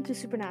summoned into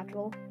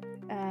Supernatural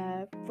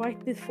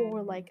right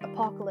before like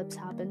apocalypse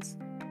happens,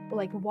 or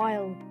like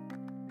while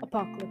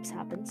apocalypse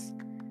happens,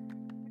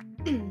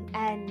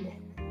 and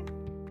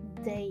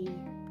they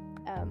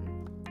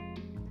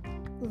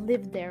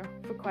live there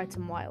for quite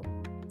some while.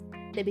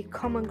 They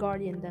become a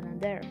guardian then and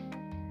there.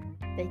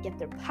 They get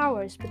their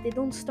powers, but they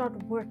don't start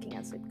working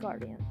as a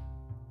guardian.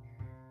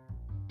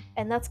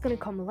 And that's gonna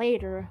come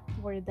later,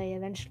 where they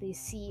eventually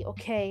see,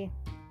 okay,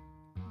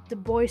 the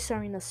boys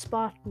are in a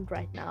spot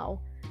right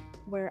now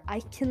where I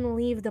can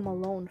leave them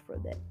alone for a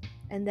bit.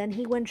 And then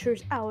he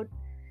ventures out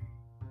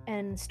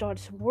and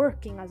starts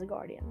working as a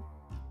guardian.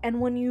 And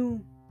when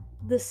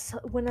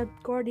a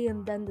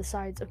guardian then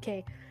decides,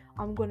 okay,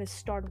 I'm gonna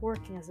start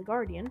working as a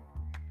guardian,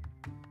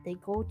 they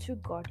go to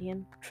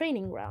Guardian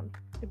Training Ground.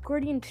 The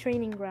Guardian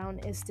Training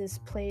Ground is this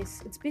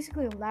place, it's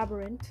basically a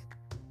labyrinth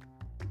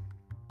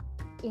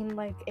in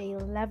like a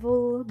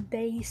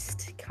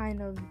level-based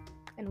kind of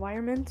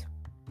environment.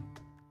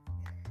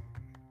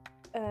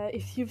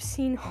 If you've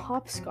seen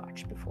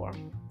hopscotch before,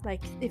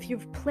 like if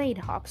you've played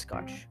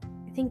hopscotch,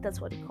 I think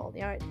that's what it's called,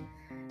 yeah,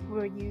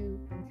 where you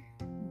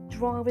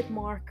draw with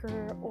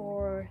marker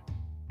or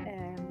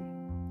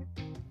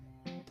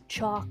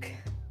chalk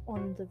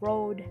on the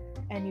road,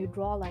 and you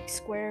draw like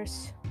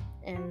squares,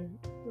 and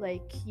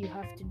like you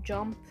have to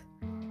jump.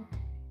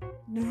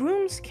 The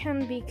rooms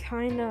can be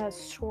kinda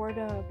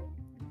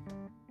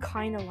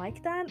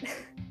like that.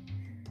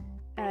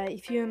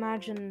 If you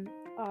imagine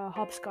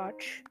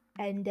hopscotch,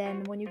 and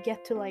then when you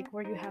get to like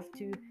where you have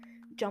to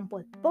jump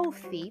with both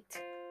feet,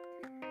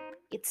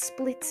 it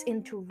splits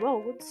into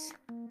roads,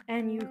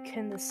 and you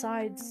can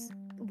decide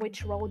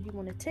which road you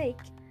want to take.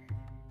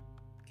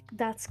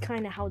 That's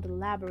kind of how the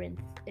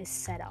labyrinth is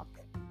set up.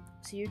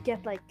 So you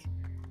get like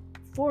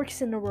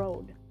forks in the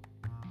road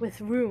with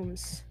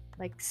rooms,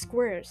 like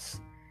squares,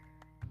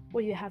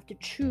 where you have to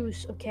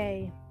choose,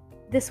 okay,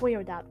 this way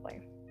or that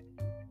way.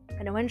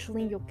 And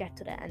eventually you'll get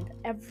to the end.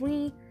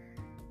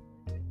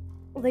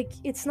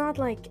 It's not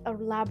like a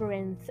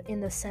labyrinth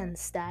in the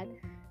sense that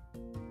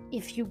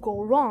if you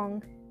go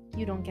wrong,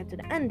 you don't get to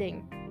the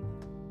ending.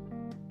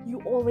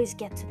 You always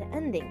get to the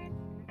ending.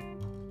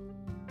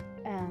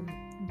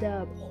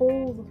 The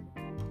whole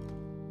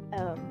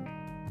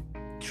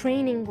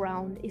training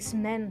ground is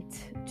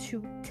meant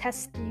to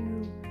test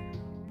you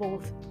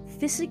both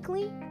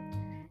physically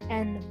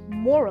and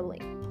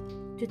morally,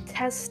 to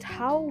test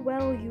how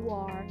well you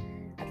are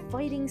at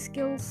fighting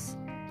skills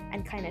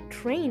and kind of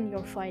train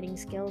your fighting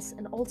skills,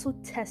 and also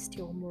test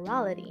your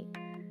morality.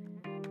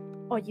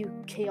 Are you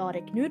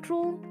chaotic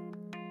neutral?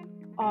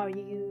 Are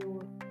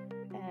you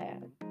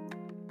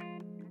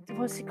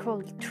what's it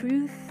called?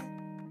 Truth?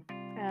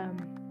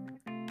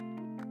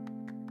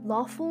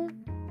 Lawful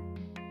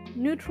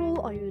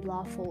neutral? Are you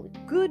lawful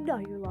good?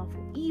 Are you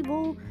lawful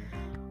evil?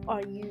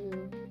 Are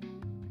you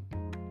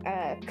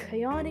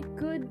chaotic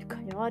good,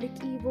 chaotic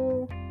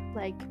evil?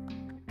 Like,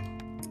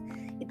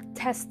 it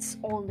tests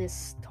all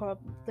this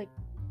like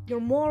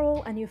your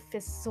moral and your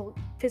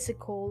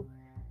physical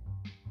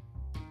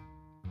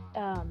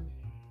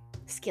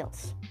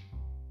skills.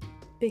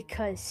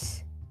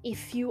 Because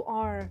if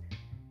your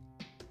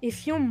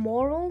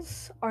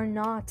morals are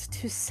not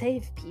to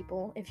save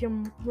people, if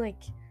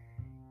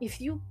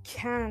you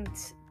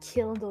can't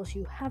kill those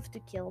you have to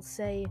kill,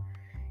 say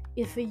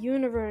if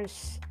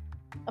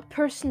a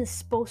person is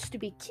supposed to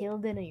be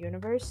killed in a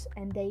universe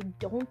and they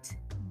don't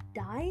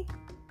die,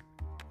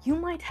 you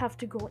might have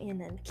to go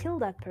in and kill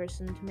that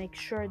person to make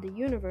sure the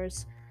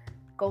universe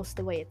goes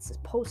the way it's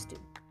supposed to,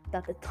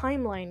 that the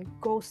timeline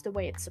goes the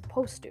way it's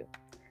supposed to.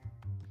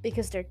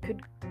 Because there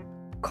could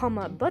come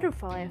a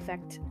butterfly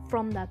effect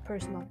from that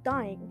person not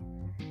dying.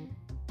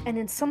 And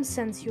in some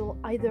sense, you'll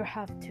either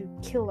have to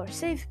kill or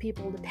save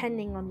people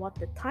depending on what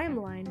the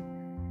timeline,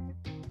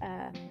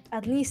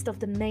 at least of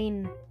the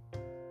main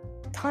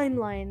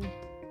timeline,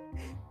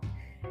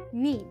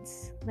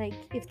 needs. Like,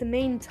 if the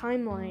main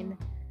timeline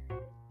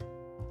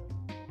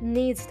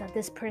needs that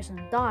this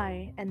person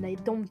die and they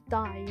don't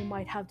die, you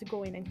might have to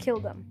go in and kill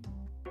them.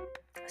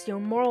 So your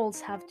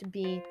morals have to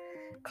be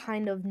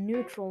kind of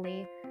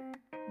neutrally,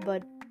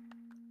 but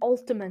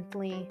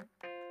ultimately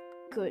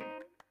good.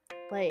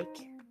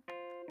 Like,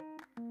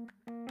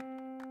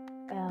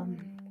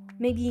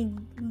 maybe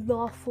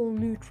lawful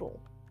neutral,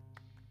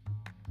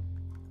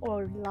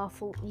 or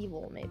lawful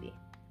evil, maybe.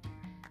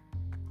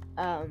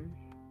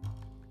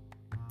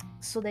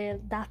 So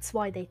that's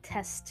why they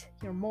test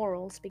your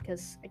morals,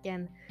 because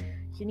again,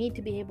 you need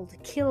to be able to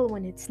kill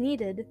when it's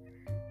needed,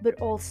 but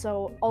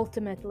also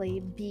ultimately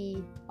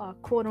be a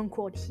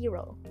quote-unquote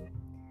hero.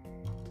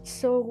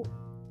 So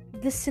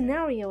the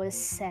scenario is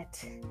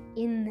set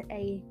in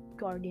a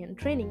Guardian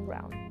training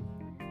ground,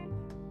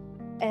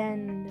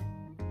 and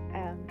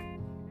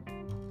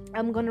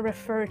I'm gonna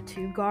refer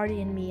to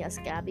Guardian Me as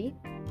Gabby,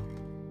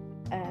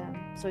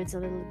 so it's a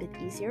little bit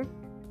easier.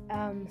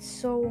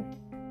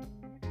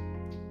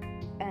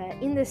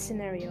 In this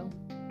scenario,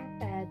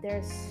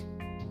 there's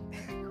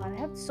God, I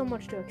have so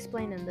much to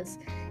explain in this.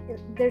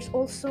 There's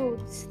also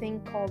this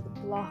thing called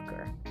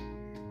blocker.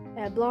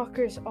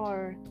 Blockers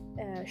are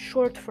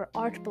short for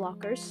art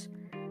blockers,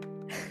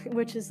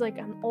 which is like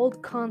an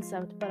old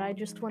concept, but I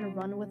just want to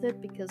run with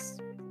it because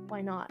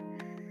why not?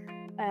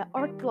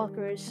 Art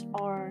blockers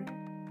are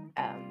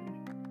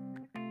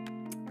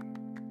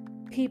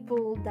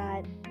people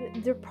that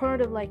they're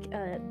part of like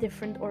a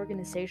different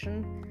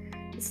organization.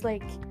 It's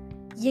like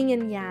yin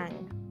and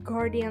yang,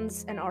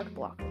 guardians and art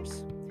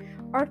blockers.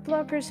 Art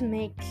blockers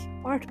make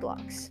art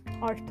blocks.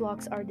 Art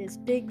blocks are this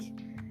big,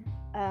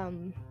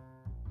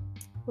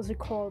 what's it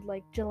called?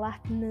 Like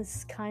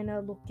gelatinous kind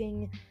of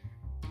looking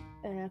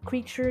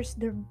creatures.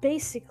 They're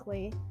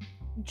basically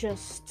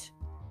just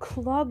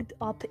clogged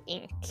up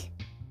ink.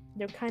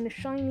 They're kind of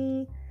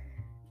shiny.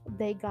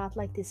 They got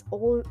like this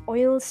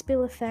oil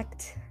spill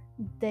effect.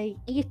 They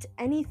eat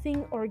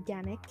anything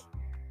organic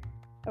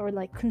or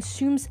like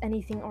consumes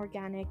anything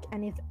organic,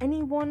 and if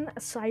anyone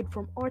aside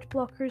from art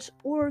blockers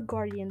or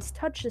guardians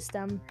touches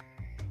them,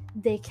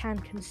 they can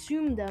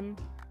consume them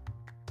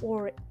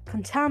or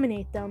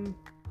contaminate them.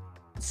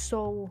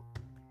 So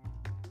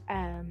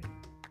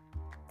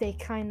they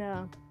kind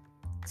of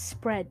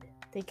spread,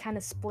 they kind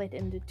of split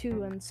into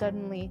two, and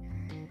suddenly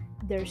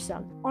there's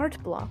an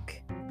art block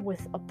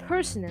with a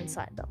person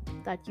inside them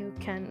that you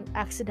can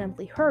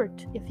accidentally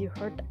hurt if you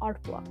hurt the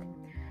art block.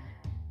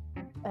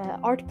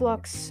 Art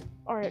blocks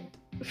are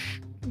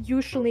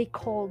usually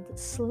called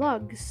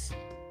slugs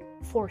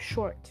for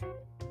short.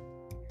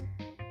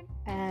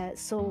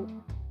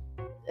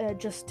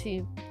 Just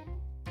to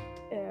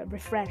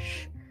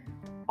refresh,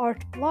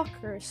 art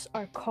blockers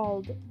are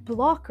called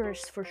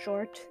blockers for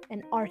short,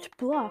 and art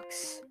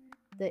blocks,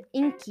 the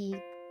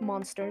inky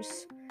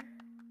monsters,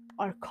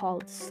 are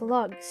called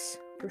slugs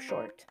for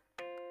short.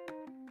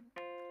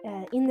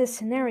 In this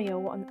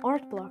scenario, an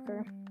art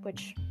blocker,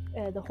 which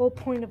the whole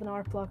point of an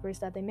art blocker is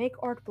that they make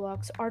art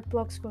blocks. Art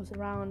blocks goes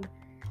around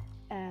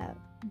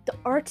the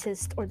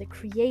artist or the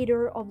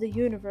creator of the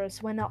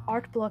universe. When an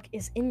art block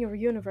is in your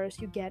universe,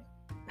 you get,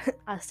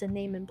 as the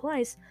name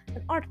implies,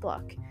 an art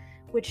block,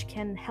 which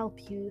can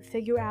help you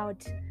figure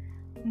out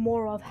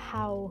more of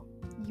how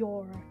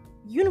your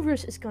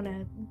universe is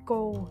gonna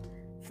go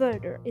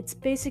further. It's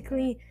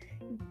basically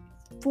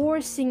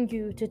forcing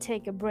you to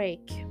take a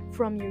break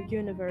from your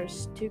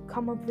universe to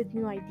come up with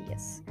new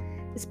ideas.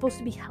 It's supposed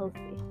to be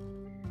healthy.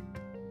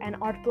 And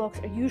art blocks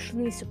are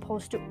usually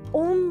supposed to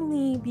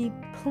only be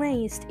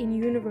placed in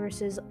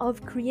universes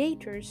of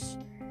creators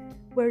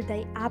where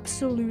they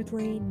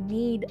absolutely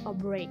need a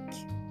break.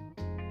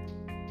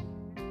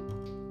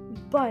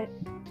 But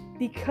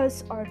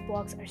because art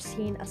blocks are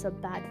seen as a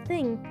bad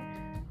thing,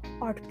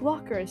 art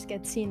blockers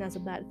get seen as a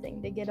bad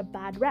thing. They get a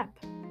bad rep.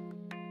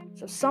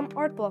 So some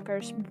art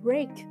blockers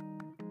break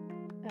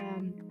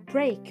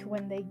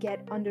when they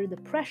get under the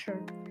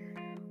pressure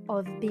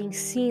of being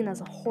seen as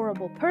a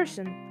horrible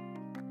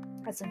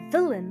person, as a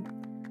villain,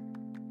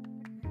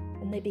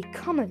 and they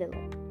become a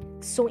villain.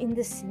 So in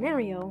this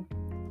scenario,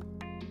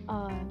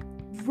 a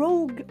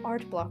rogue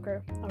art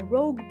blocker, a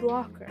rogue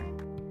blocker,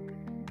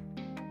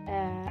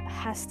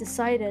 has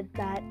decided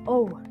that,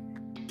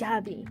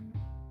 Gabby,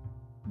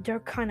 they're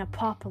kind of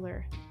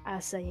popular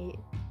as a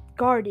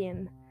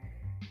guardian.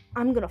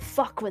 I'm gonna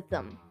fuck with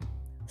them.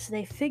 So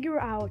they figure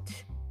out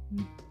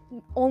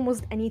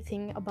almost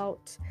anything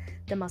about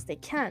them as they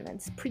can, and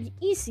it's pretty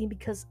easy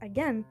because,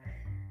 again,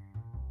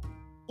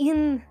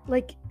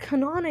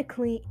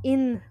 canonically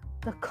in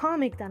the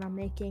comic that I'm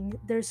making,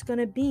 there's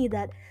gonna be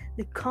that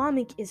the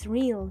comic is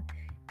real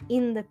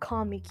in the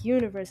comic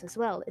universe as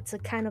well. It's a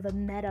kind of a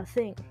meta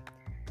thing.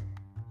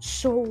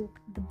 So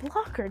the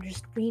blocker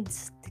just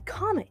reads the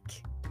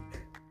comic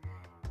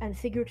and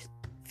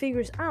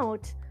figures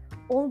out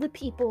all the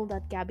people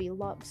that Gabby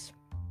loves.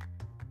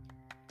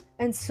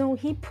 And so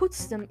he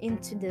puts them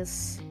into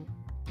this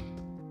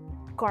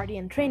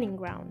guardian training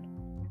ground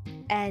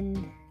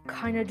and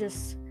kind of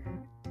just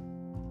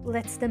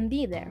lets them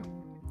be there.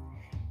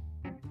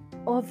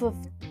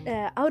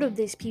 Out of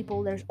these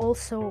people, there's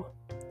also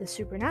the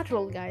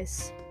supernatural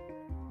guys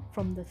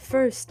from the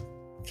first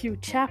few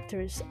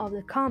chapters of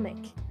the comic.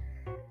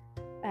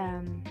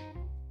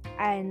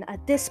 And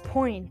at this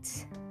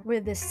point, where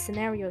this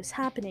scenario is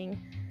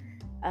happening,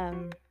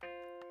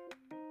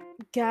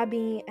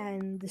 Gabby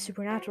and the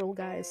supernatural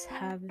guys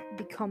have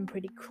become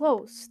pretty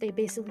close. They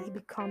basically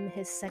become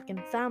his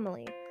second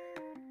family.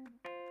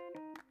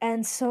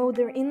 And so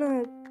they're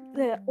in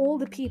all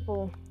the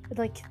people,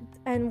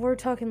 and we're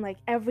talking like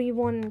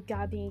everyone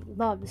Gabby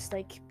loves,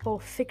 like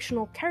both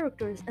fictional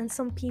characters and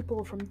some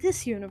people from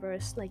this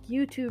universe, like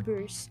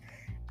YouTubers,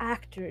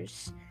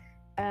 actors,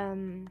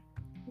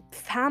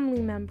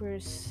 family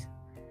members,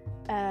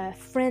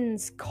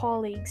 friends,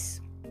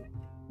 colleagues,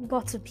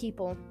 lots of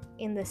people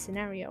in this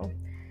scenario.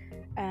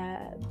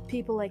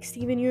 people like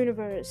Steven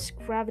Universe,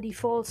 Gravity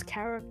Falls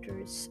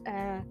characters,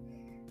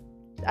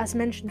 as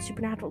mentioned,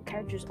 supernatural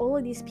characters. All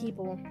of these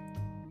people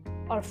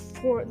are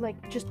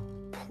just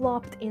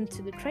plopped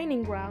into the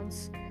training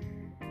grounds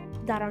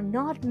that are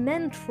not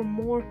meant for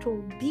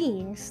mortal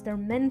beings. They're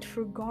meant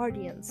for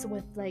guardians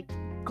with like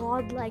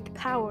godlike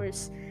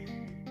powers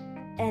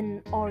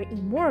and are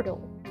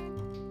immortal.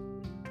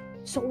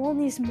 So all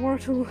these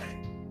mortal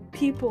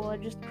people are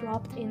just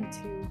dropped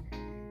into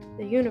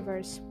the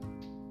universe,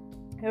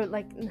 or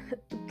like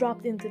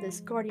dropped into this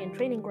guardian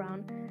training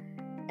ground,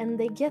 and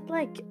they get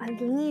like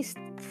at least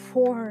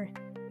four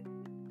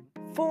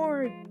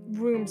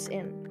rooms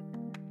in,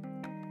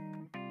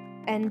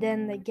 and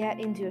then they get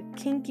into a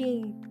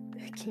chinky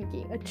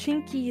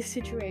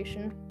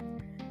situation,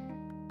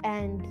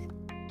 and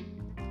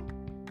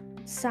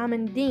Sam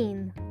and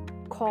Dean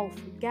call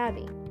for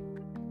Gabby.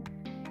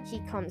 He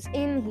comes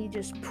in, he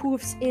just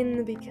poofs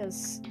in,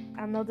 because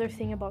another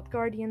thing about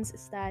Guardians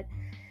is that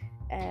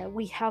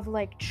we have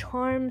like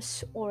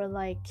charms or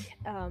like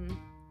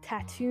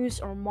tattoos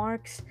or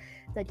marks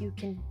that you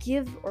can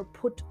give or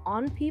put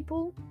on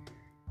people,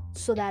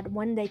 so that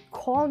when they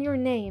call your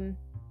name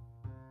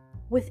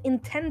with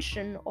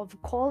intention of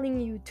calling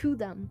you to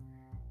them,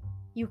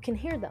 you can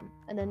hear them,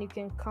 and then you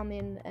can come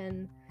in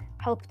and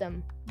help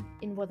them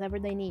in whatever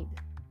they need.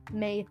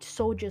 May it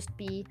so just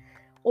be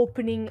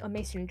opening a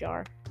mason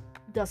jar,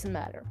 doesn't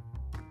matter.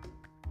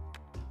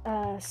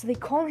 So they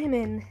call him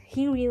in,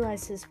 he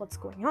realizes what's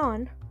going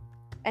on,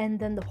 and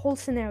then the whole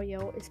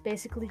scenario is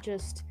basically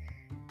just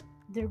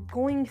they're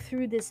going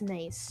through this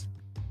maze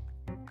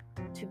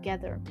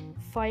together,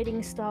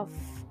 fighting stuff,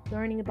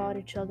 learning about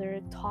each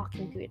other,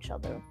 talking to each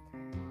other.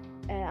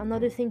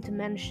 Another thing to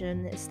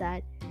mention is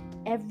that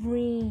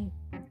every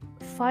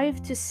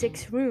 5 to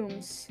 6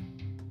 rooms,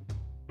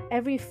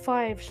 every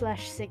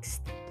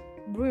 5/6th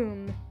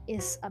room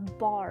is a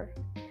bar.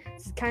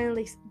 It's kind of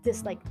like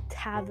this like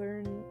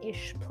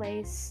tavern-ish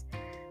place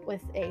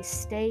with a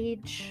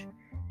stage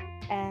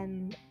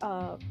and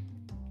a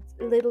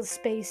little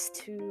space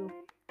to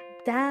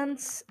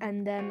dance,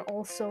 and then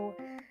also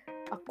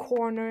a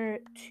corner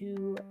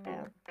to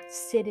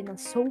sit in a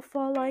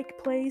sofa-like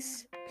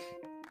place,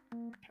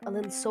 a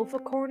little sofa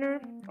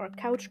corner or a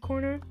couch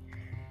corner.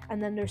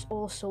 And then there's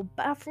also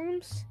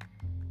bathrooms,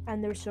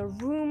 and there's a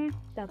room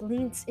that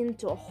leads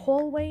into a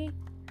hallway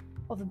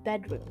of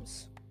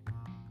bedrooms.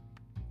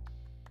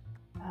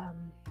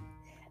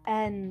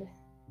 And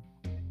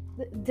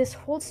this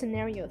whole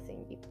scenario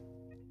thing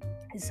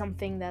is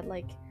something that,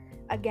 like,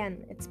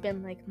 again, it's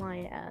been like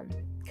my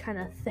kind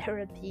of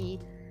therapy,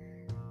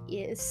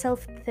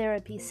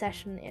 self-therapy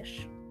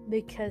session-ish,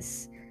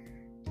 because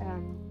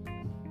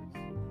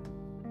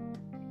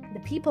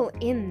the people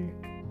in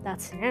that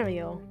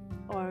scenario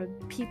are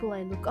people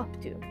I look up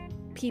to,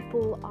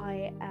 people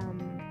I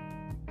am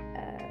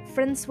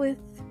friends with,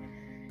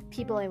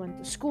 people I went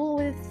to school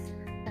with,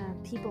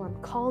 people I'm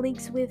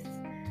colleagues with,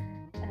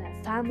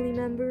 family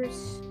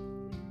members.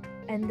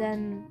 And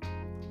then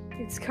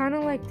it's kind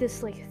of like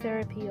this like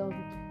therapy of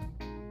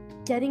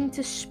getting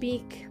to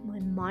speak my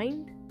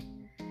mind,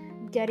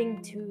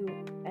 getting to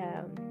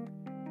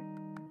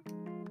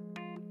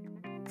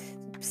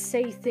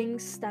say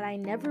things that I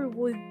never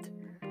would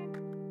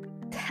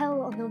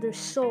tell another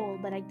soul,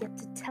 but I get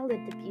to tell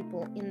it to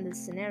people in this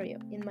scenario,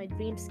 in my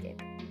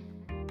dreamscape.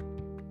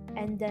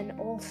 And then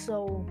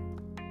also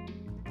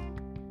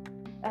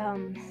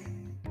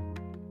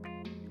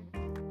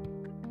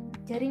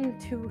getting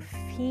to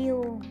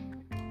feel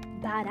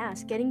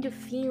badass, getting to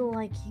feel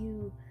like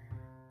you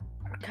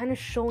are kind of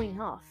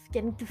showing off,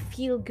 getting to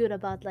feel good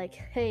about like,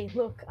 hey,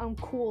 look, I'm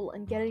cool,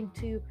 and getting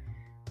to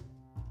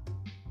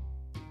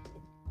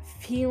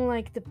feel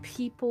like the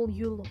people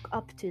you look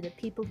up to, the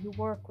people you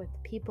work with,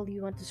 the people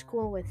you went to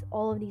school with,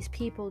 all of these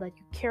people that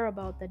you care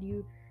about, that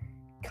you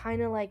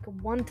kind of like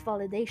want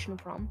validation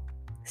from.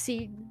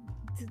 See,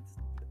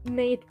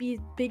 may it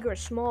be big or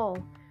small,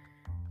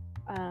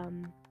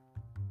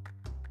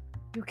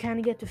 you kind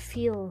of get to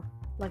feel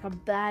like a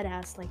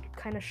badass, like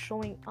kind of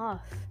showing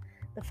off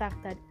the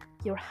fact that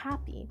you're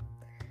happy,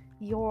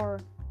 you're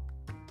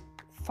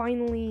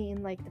finally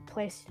in like the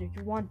place that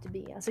you want to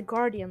be as a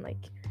guardian.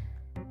 Like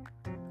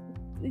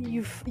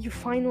you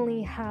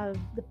finally have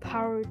the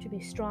power to be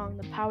strong,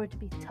 the power to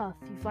be tough.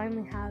 You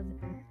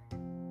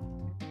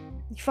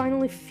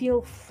finally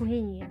feel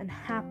free and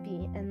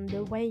happy and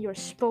the way you're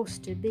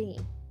supposed to be.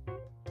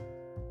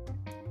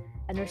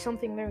 And there's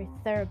something very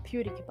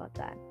therapeutic about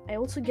that. I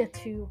also get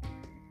to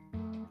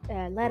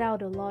let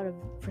out a lot of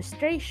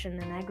frustration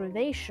and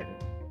aggravation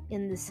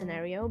in this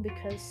scenario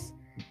because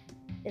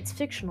it's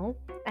fictional.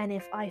 And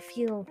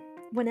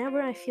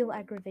whenever I feel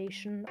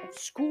aggravation of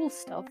school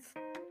stuff,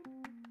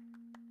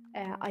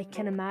 I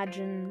can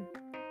imagine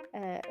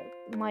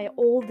my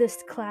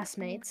oldest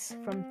classmates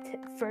from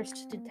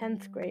 1st to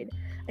 10th grade.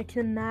 I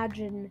can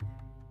imagine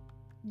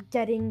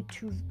getting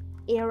to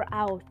air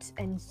out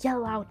and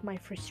yell out my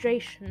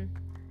frustration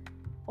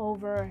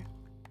over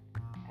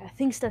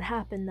things that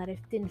happened that I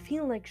didn't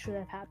feel like should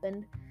have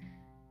happened,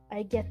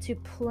 I get to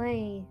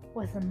play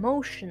with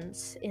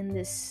emotions in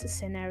this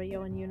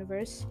scenario and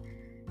universe.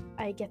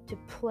 I get to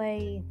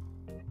play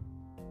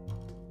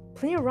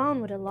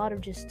around with a lot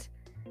of just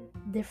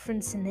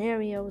different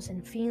scenarios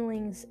and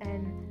feelings,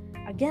 and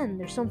again,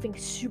 there's something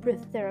super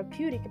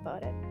therapeutic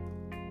about it.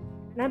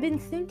 And I've been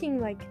thinking,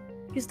 like,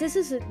 because this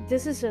is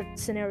a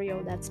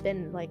scenario that's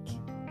been like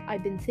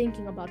I've been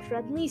thinking about for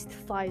at least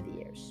 5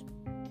 years.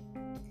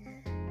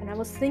 And I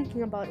was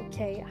thinking about,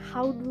 okay,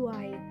 how do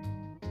I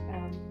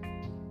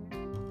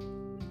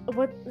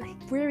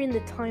where in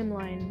the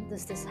timeline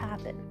does this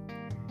happen?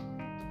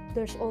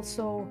 There's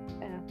also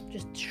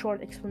just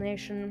short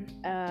explanation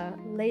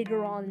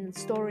later on in the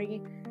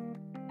story.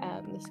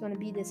 There's going to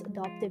be this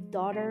adoptive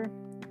daughter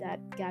that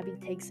Gabby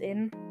takes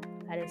in.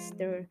 That is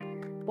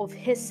both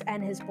his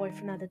and his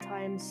boyfriend at the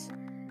time's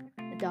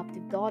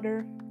adoptive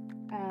daughter,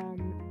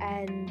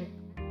 and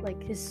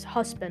like his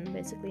husband,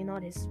 basically,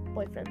 not his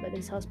boyfriend but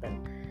his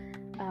husband,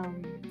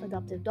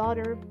 adoptive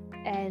daughter.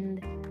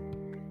 And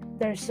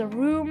there's a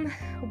room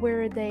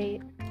where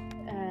they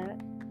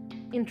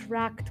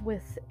interact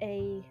with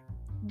a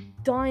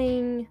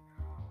dying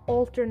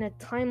alternate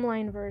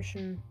timeline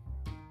version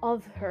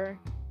of her,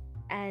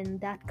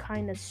 and that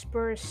kind of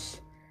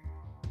spurs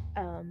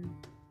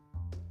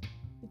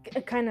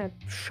kind of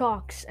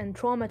shocks and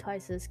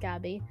traumatizes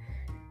Gabby.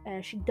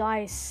 She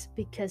dies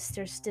because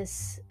there's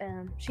this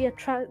she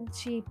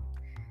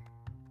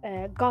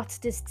got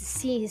this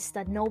disease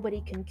that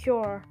nobody can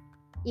cure.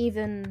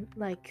 Even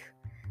like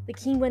the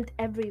king went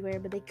everywhere,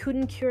 but they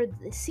couldn't cure the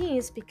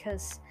disease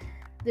because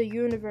the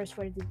universe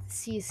where the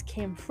disease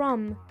came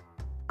from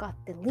got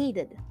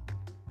deleted.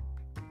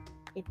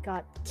 It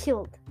got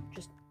killed,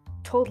 just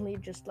totally,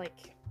 just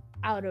like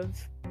out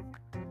of,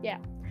 yeah.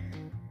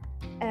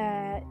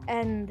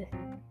 And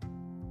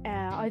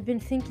I've been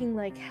thinking,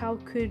 like,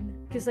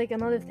 because like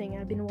another thing,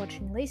 I've been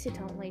watching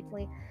LazyTown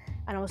lately,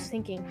 and I was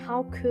thinking,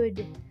 how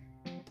could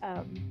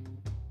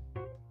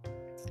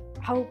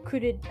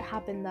it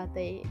happen that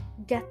they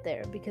get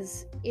there?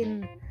 Because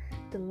in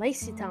the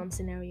LazyTown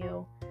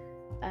scenario,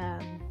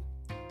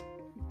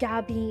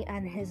 Gabby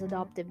and his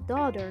adoptive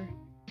daughter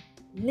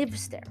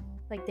lives there.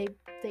 Like they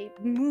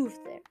moved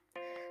there.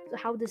 So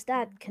how does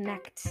that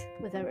connect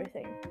with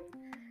everything?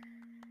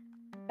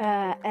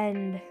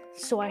 And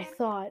so I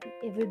thought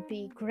it would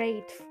be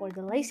great for the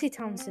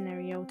LazyTown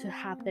scenario to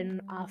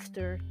happen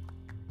after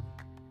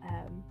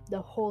the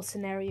whole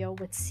scenario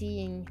with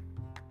seeing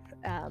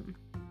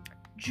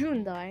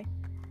June die,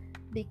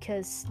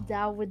 because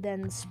that would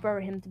then spur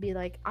him to be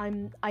like,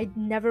 I'd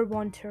never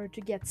want her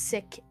to get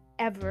sick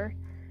ever.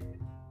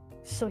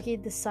 So he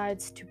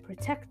decides to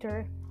protect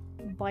her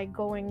by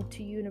going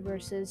to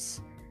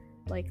universes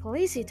like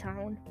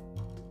LazyTown,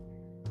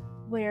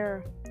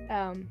 where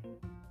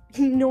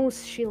he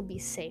knows she'll be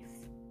safe.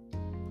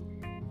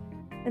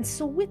 And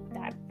so with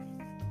that,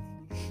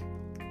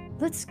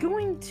 let's go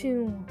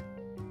into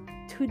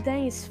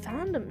today's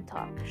fandom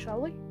talk,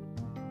 shall we?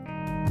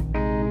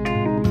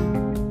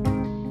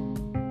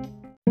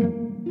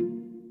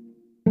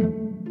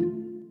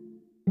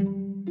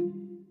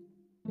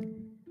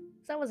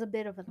 That was a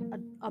bit of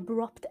an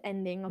abrupt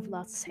ending of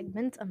last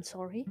segment. I'm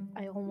sorry.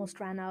 I almost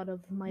ran out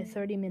of my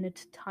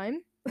 30-minute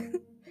time.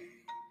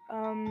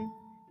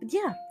 But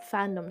yeah,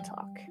 fandom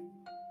talk.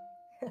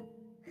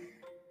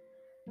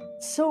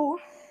 So,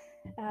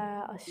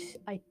 as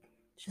I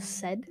just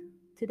said,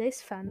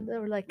 today's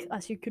or like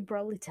as you could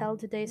probably tell,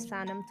 today's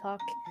fandom talk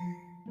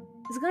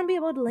is gonna be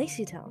about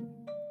LazyTown.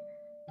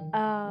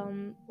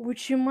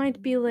 Which you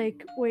might be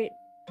like, wait,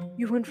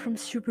 you went from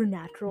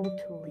Supernatural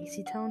to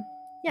LazyTown?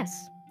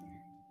 Yes,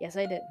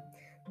 I did.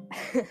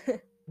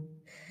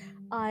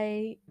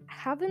 I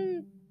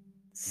haven't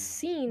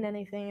seen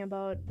anything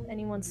about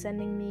anyone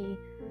sending me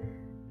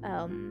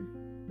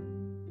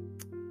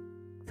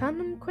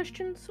fandom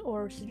questions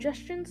or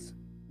suggestions,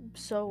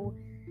 so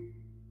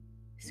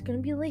it's gonna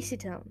be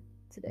LazyTown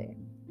today.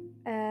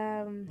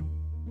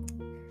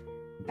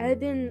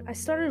 I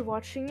started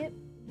watching it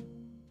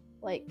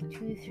like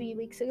 2-3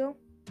 weeks ago,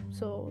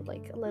 so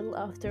like a little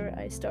after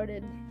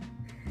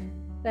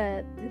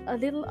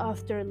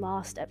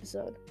last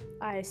episode,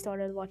 I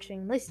started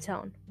watching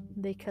LazyTown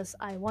because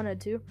I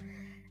wanted to,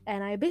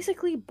 and I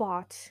basically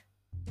bought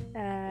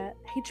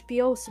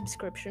HBO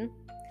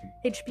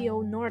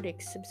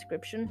Nordic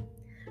subscription,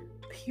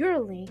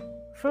 purely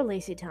for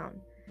LazyTown,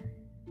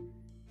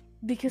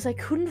 because I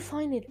couldn't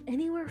find it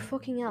anywhere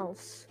fucking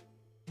else,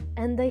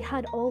 and they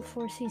had all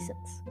 4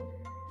 seasons.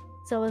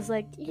 So I was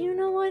like, you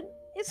know what?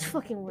 It's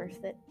fucking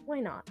worth it. Why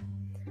not?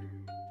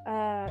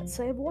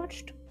 So I've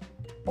watched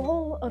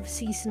all of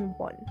season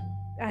 1.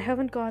 I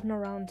haven't gotten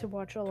around to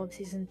watch all of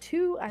season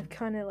 2. I've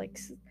kind of like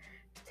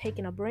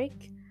taken a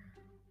break.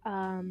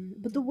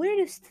 But the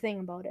weirdest thing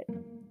about it,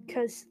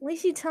 because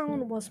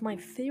LazyTown was my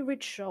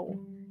favorite show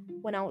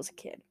when I was a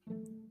kid,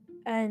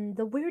 and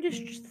the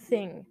weirdest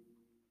thing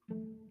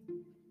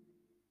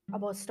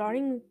about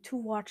starting to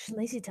watch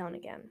LazyTown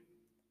again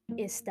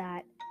is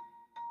that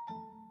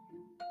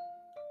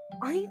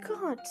I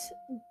got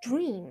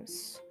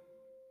dreams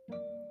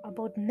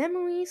about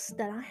memories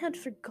that I had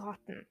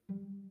forgotten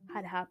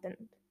had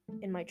happened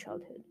in my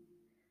childhood.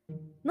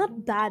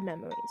 Not bad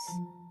memories,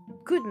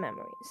 good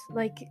memories.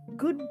 Like,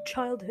 good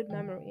childhood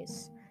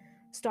memories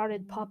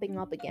started popping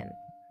up again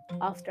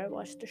after I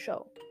watched the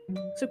show.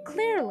 So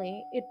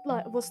clearly, it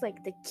was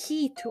like the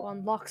key to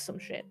unlock some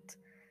shit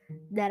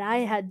that I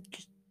had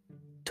just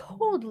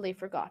totally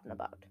forgotten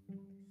about.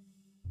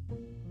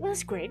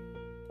 That's great.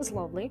 That's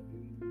lovely.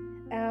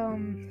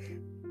 Um,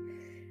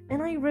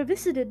 and I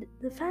revisited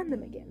the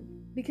fandom again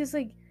because,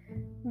 like,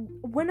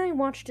 when I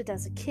watched it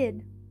as a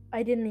kid,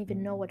 I didn't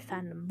even know what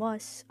fandom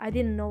was. I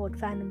didn't know what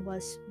fandom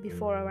was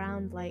before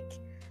around like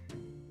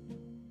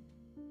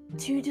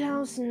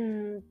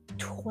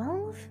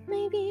 2012,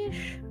 maybe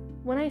ish.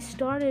 When I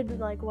started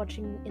like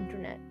watching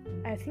internet,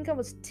 I think I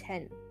was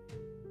 10,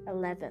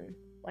 11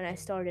 when I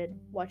started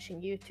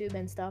watching YouTube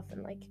and stuff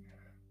and like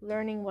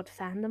learning what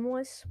fandom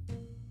was.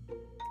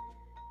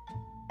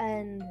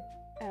 And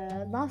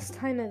last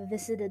time I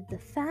visited the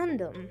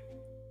fandom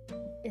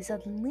is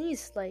at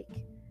least like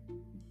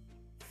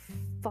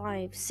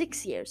 5,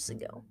 6 years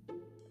ago.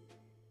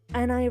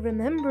 And I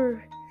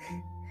remember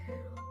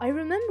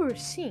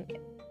seeing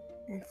it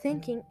and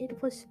thinking it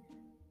was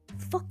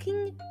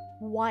fucking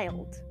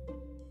wild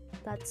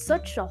that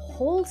such a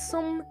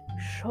wholesome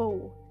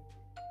show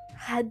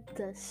had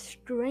the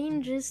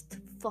strangest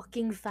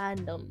fucking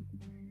fandom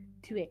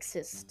to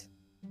exist.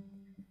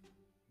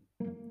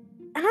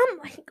 And I'm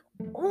like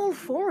all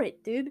for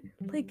it, dude.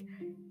 Like,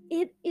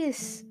 it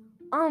is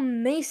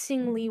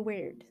amazingly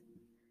weird.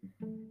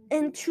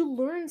 And to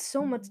learn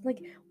so much,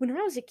 like, when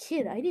I was a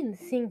kid, I didn't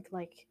think,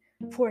 like,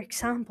 for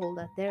example,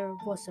 that there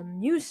was a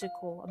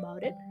musical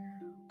about it,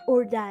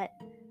 or that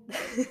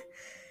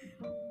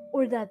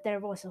or that there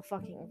was a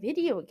fucking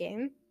video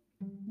game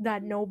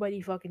that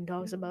nobody fucking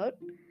talks about,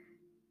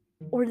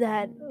 or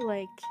that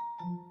like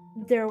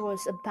there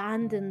was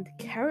abandoned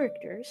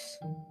characters.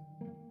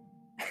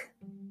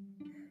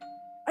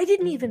 I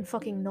didn't even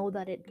fucking know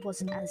that it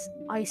was as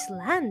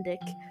Icelandic,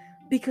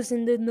 because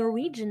in the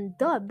Norwegian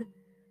dub,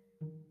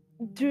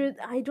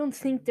 I don't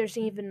think there's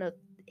even a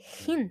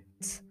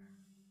hint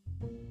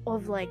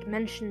of like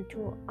mention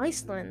to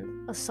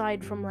Iceland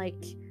aside from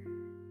like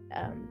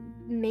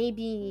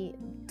maybe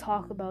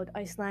talk about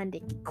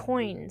Icelandic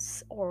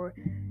coins, or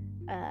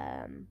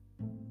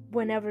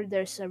whenever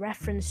there's a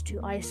reference to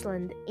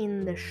Iceland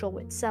in the show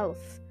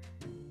itself.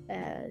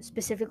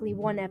 Specifically,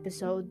 one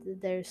episode,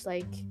 there's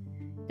like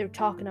they're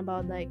talking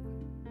about like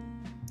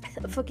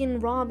fucking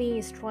Robbie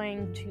is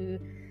trying to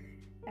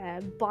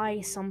buy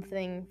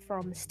something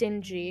from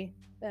Stingy,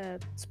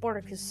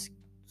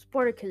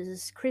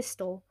 Spartacus's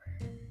crystal,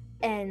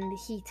 and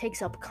he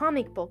takes up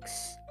comic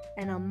books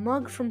and a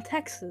mug from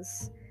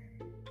Texas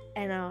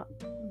and a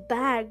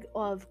bag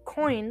of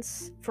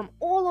coins from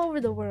all over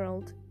the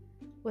world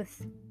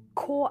with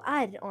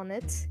KR on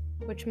it,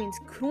 which means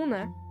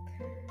krona,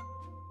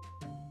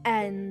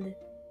 and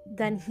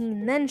then he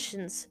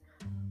mentions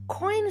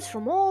coins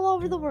from all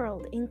over the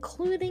world,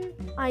 including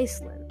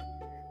Iceland.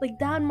 Like,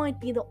 that might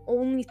be the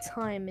only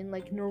time in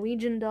like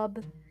Norwegian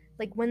dub,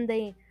 like when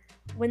they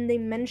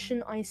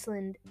mention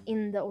Iceland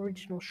in the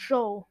original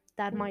show,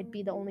 that might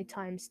be the only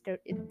times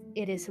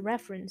it is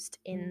referenced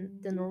in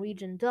the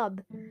Norwegian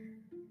dub.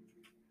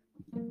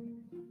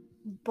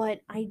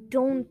 But I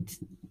don't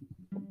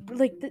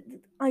like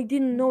I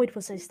didn't know it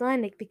was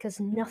Icelandic because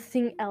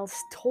nothing else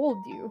told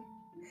you.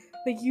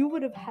 Like, you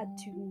would have had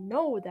to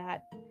know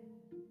that,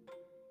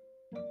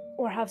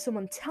 or have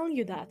someone tell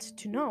you that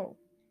to know.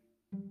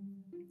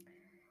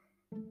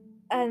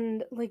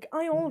 And like,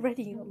 I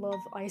already love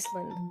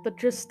Iceland, but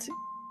just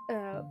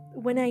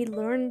when I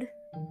learned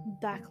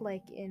back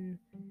like in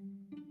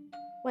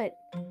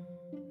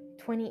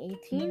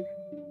 2018,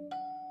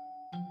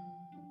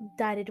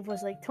 that it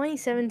was like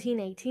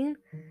 2017-18,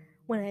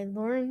 when I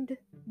learned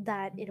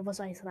that it was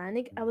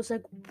Icelandic, I was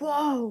like,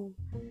 whoa,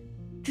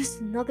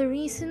 just another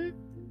reason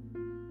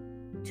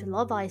to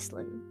love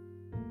Iceland.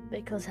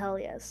 Because hell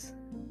yes,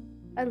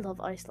 I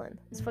love Iceland.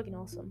 It's fucking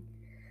awesome.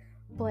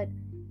 But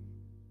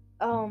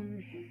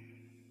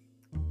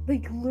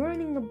like,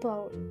 learning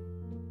about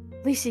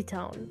Lizzie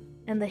Town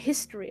and the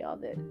history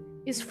of it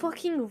is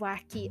fucking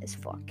wacky as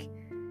fuck.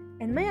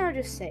 And may I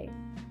just say,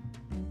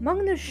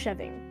 Magnus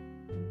Scheving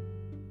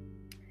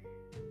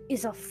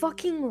is a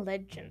fucking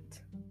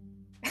legend.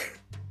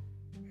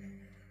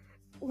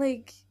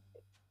 Like,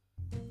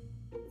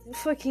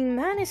 fucking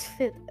man is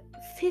fit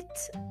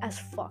as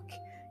fuck.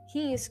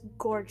 He is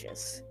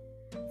gorgeous.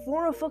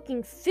 For a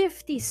fucking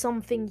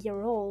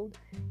 50-something-year-old,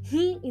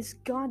 he is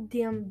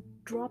goddamn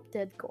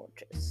drop-dead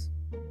gorgeous.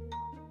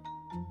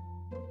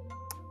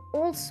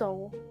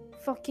 Also,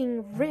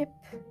 fucking rip,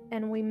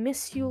 and we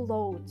miss you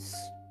loads,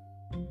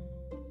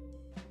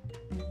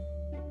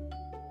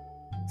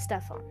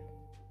 Stefan.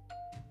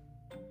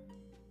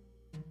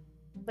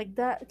 Like,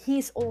 that,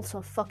 he's also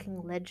a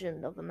fucking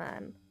legend of a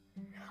man.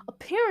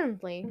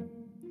 Apparently,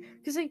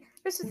 because like,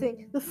 here's the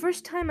thing, the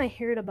first time I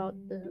heard about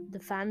the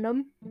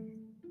fandom,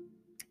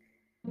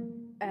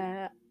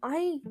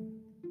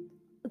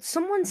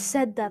 someone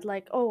said that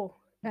like, oh,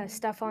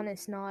 Stefan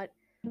is not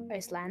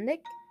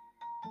Icelandic,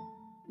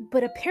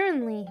 but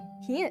apparently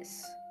he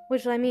is.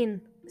 Which I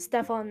mean,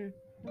 Stefansson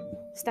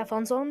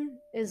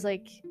is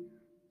like,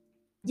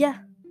 yeah,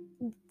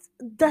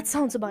 that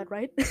sounds about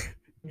right.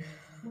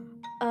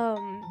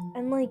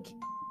 And like,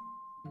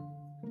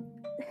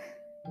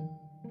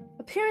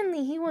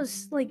 apparently he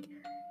was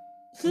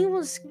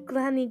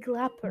Granny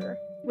Glapper,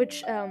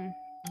 which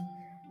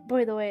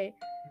by the way,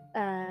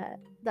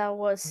 that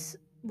was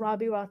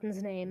Robbie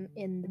Rotten's name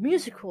in the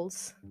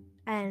musicals,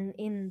 and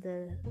in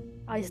the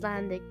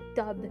Icelandic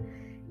dub,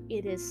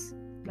 it is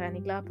Granny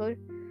Glapper.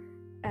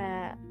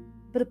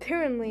 But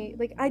apparently,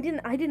 like I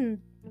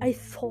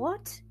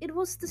thought it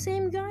was the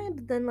same guy,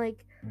 but then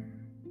like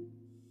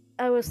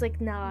I was like,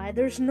 nah,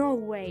 there's no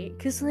way,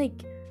 cause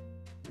like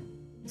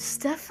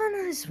Stefan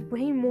has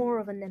way more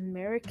of an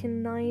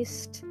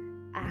Americanized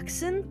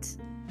accent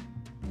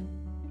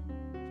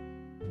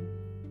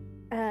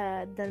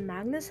than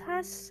Magnus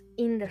has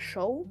in the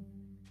show.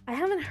 I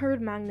haven't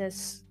heard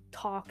Magnus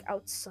talk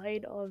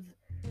outside of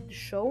the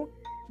show,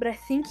 but I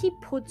think he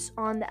puts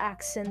on the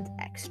accent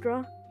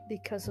extra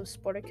because of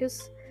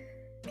Spartacus.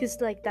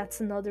 Because, like, that's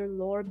another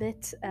lore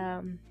bit.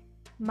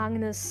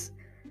 Magnus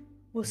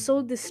was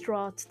so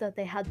distraught that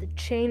they had to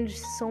change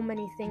so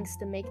many things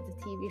to make the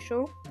TV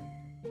show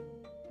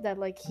that,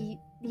 like, he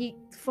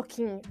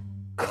fucking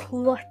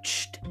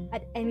clutched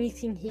at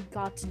anything he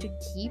got to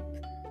keep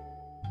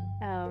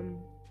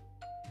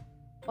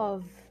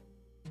of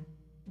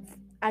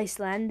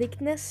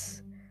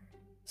Icelandicness.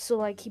 So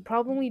like he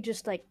probably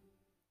just like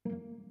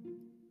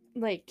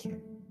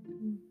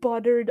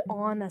buttered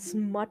on as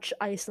much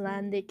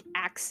Icelandic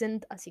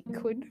accent as he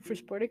could for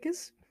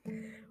Spartacus,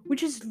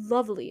 which is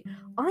lovely.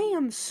 I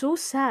am so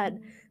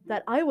sad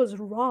that I was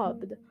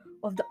robbed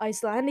of the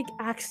Icelandic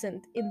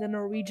accent in the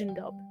Norwegian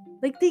dub.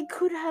 Like they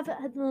could have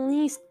at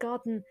least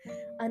gotten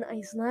an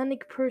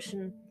Icelandic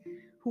person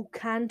who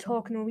can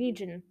talk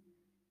Norwegian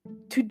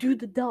to do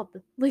the dub.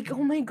 Like,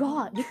 oh my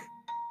god.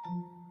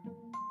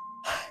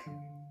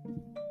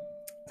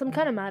 So I'm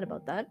kind of mad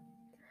about that.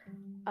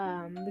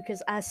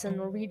 Because as a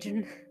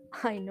Norwegian,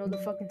 I know the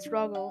fucking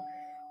struggle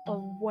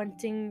of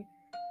wanting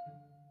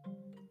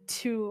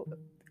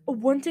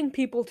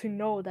people to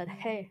know that,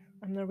 hey,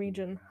 I'm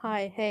Norwegian.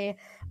 Hi, hey,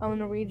 I'm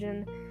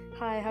Norwegian.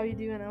 Hi, how you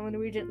doing? I'm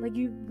Norwegian. Like,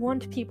 you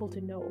want people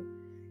to know.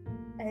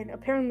 And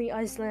apparently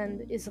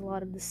Iceland is a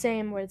lot of the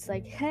same, where it's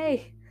like,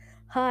 hey,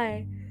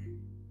 hi,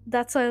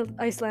 that's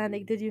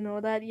Icelandic. Did you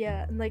know that?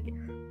 Yeah. And like,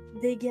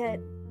 they get,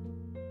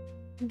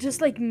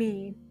 just like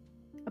me,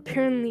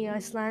 apparently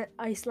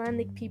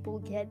Icelandic people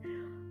get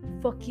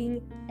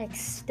fucking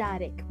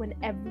ecstatic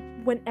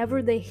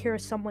whenever they hear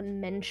someone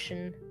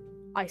mention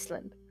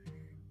Iceland.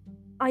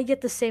 I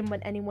get the same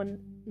when anyone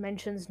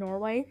mentions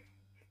Norway.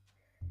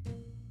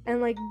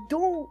 And like,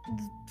 though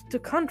the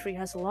country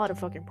has a lot of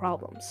fucking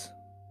problems.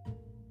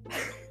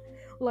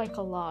 Like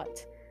a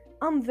lot.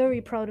 I'm very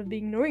proud of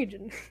being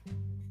Norwegian.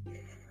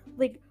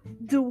 Like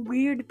the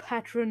weird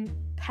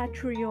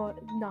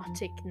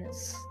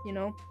patrioticness, you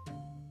know?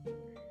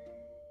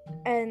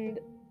 And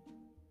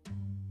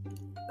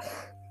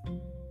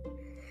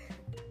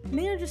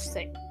may I just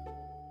say,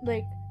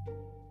 like,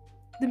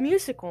 the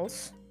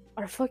musicals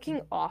are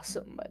fucking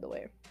awesome, by the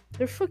way.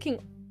 They're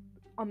fucking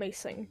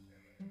amazing.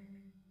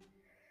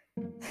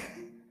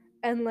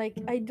 And like,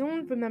 I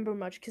don't remember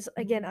much because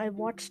again, I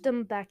watched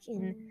them back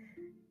in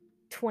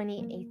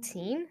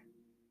 2018.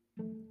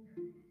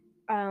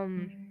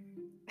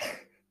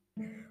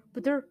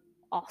 But they're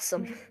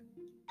awesome.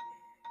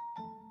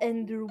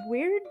 And they're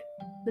weird,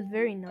 but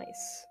very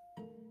nice.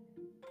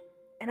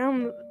 And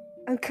I'm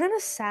kind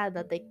of sad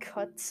that they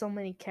cut so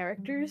many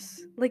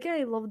characters. Like,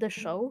 I love the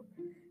show,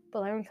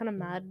 but I'm kind of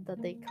mad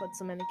that they cut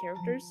so many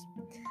characters.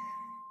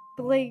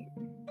 But like,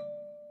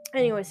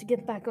 anyways, to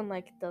get back on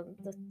like the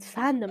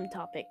fandom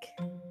topic,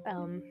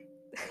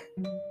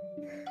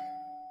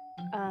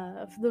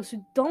 for those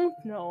who don't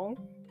know,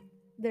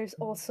 there's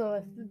also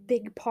a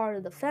big part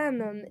of the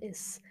fandom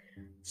is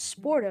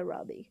Sporta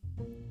Robbie,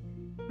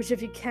 which,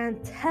 if you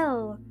can't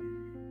tell,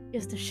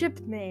 is the ship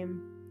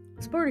name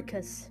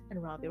Spartacus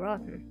and Robbie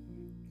Rotten.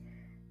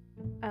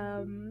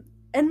 And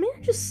may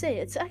I just say,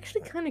 it's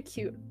actually kind of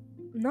cute.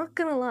 I'm not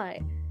gonna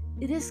lie,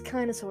 it is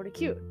kind of sort of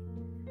cute.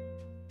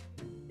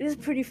 It is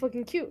pretty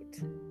fucking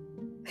cute.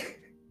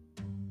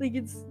 Like,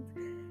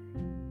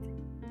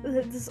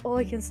 that's all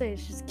I can say.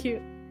 It's just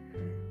cute.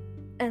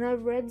 And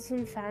I've read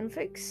some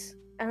fanfics,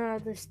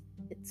 and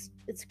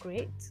it's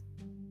great.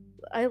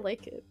 I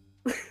like it.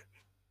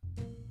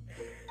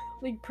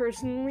 Like,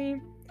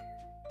 personally,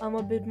 I'm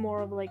a bit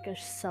more of like a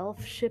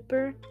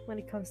self-shipper when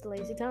it comes to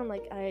Lazy Town.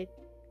 Like, I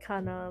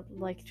kind of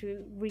like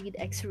to read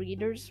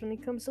ex-readers when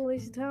it comes to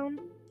Lazy Town.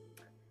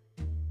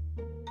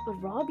 But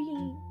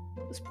Robbie,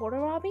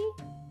 Sporta Robbie,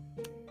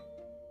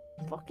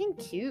 fucking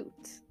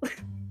cute.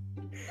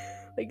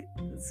 Like,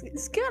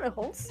 it's kind of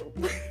wholesome.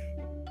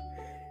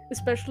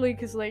 Especially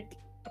because, like,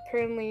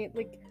 apparently,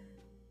 like,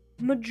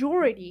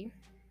 majority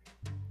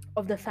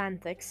of the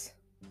fanfics,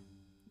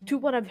 to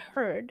what I've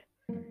heard,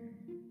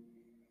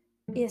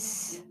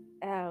 is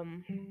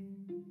um,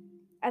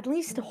 at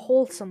least a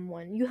wholesome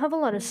one. You have a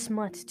lot of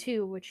smut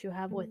too, which you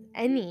have with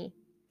any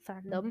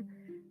fandom,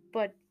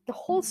 but the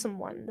wholesome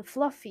one, the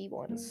fluffy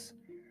ones,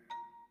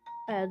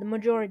 the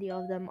majority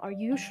of them are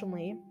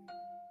usually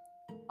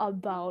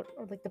about,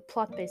 or like the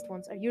plot based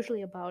ones are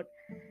usually about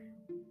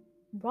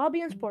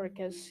Robbie and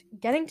Sportacus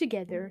getting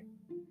together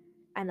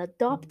and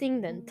adopting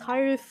the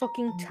entire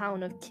fucking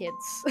town of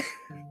kids.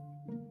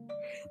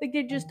 Like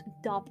they just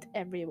adopt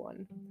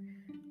everyone.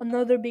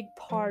 Another big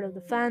part of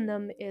the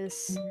fandom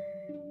is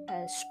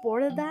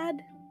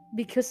Sportadad,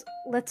 because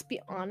let's be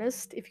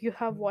honest, if you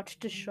have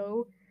watched the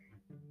show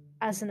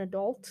as an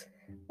adult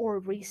or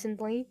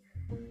recently,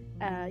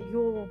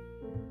 you'll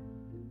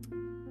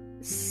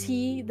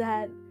see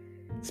that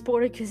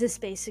Sportacus is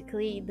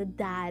basically the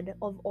dad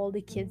of all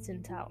the kids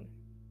in town.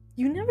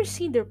 You never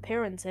see their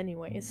parents,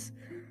 anyways.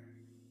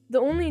 The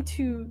only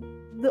two,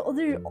 the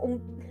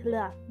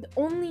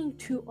only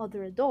two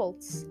other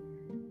adults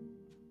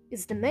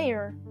is the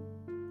mayor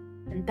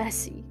and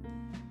Bessie,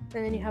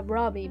 and then you have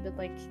Robbie, but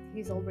like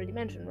he's already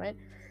mentioned, right?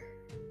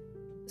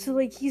 So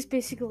like he's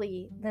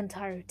basically the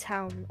entire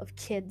town of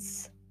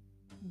kids'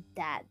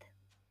 dad.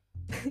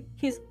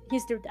 he's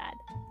their dad.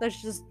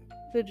 That's just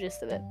the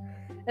gist of it.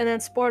 And then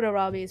Sparta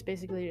Robbie is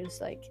basically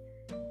just like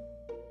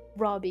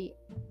Robbie,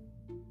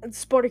 and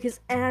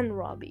Spartacus and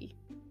Robbie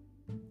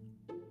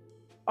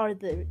are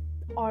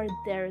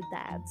their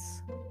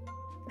dads,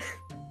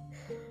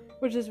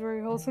 which is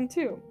very wholesome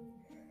too.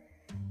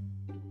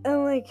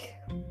 And like,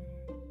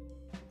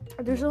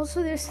 there's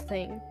also this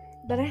thing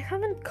that I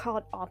haven't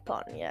caught up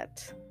on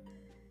yet.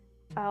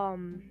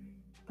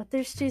 But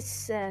there's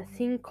this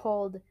thing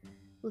called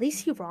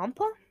Lacey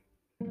Rampa,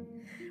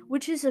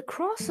 which is a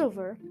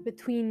crossover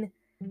between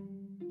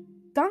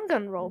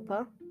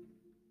Danganronpa,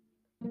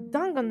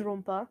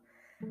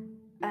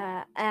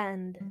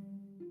 and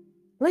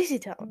Lazy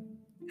Town.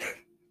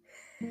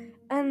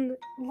 And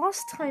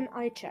last time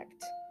I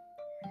checked,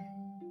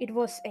 it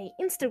was a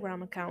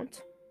Instagram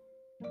account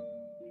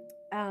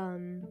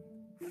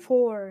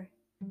for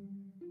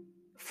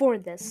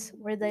this,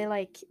 where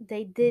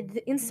they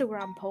did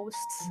Instagram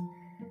posts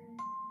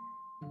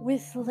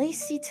with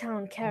Lazy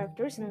Town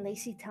characters and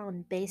Lazy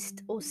Town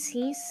based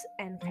OCs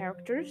and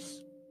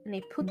characters, and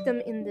they put them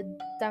in the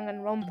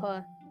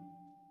Danganronpa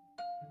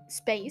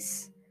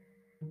space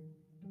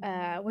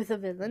with a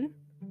villain,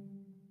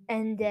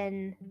 and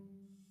then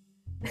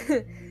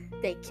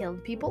they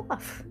killed people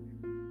off.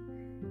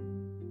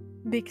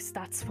 Because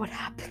that's what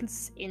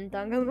happens in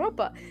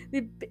Danganronpa.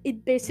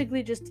 It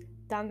basically just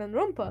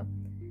Danganronpa,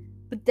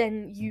 but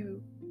then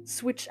you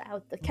switch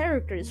out the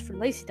characters for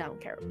Lazy Town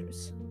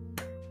characters.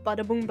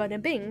 Bada boom,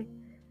 bada bing,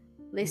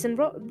 Lazy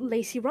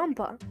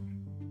Rampa.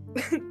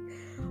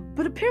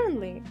 But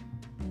apparently,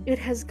 it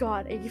has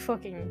got a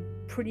fucking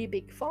pretty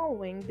big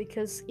following,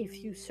 because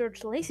if you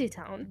search Lazy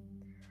Town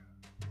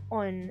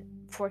on,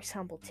 for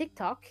example,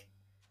 TikTok,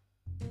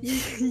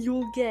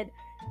 you'll get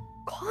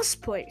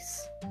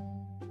cosplays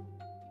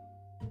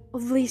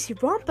of Lazy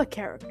Rampa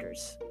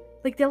characters.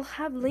 Like, they'll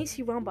have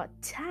Lazy Rampa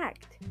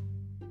tagged,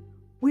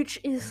 which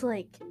is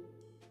like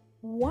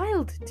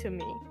wild to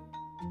me.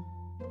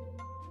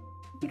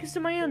 Because to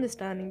my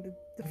understanding,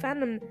 the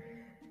fandom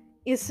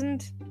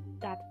isn't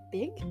that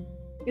big.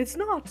 It's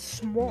not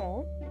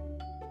small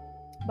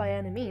by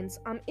any means.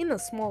 I'm in a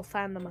small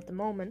fandom at the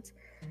moment.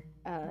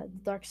 The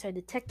Darkside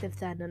Detective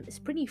fandom is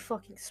pretty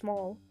fucking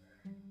small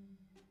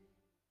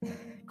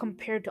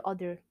compared to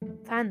other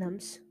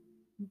fandoms,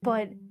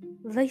 but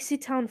Lazy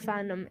Town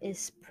fandom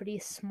is pretty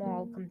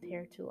small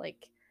compared to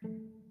like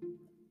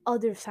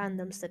other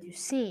fandoms that you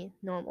see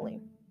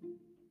normally.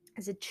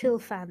 It's a chill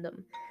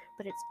fandom,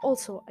 but it's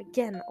also,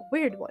 again, a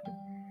weird one.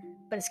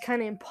 But it's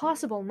kind of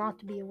impossible not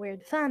to be a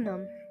weird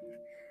fandom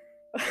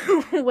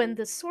when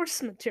the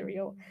source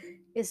material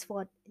is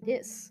what it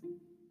is.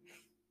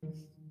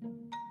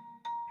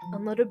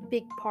 Another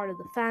big part of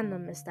the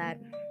fandom is that,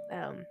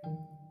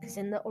 because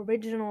in the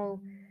original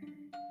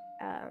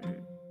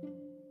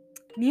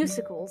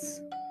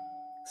musicals,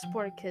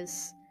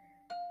 Sportacus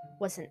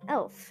was an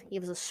elf. He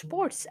was a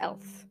sports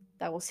elf.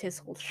 That was his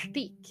whole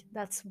shtick.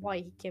 That's why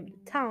he came to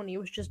town. He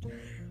was just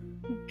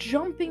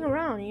jumping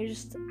around. He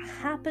just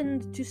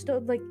happened to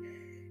stop. Like,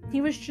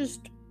 he was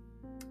just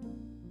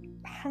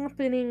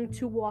happening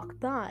to walk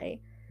by,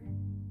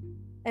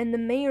 and the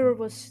mayor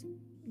was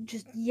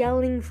just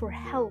yelling for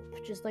help,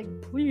 just like,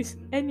 please,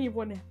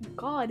 anyone,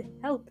 God,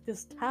 help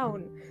this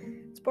town.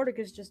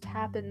 Spartacus just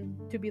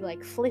happened to be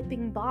like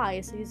flipping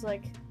by, so he's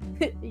like,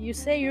 you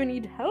say you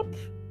need help,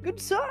 good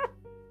sir?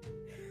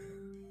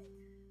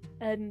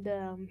 And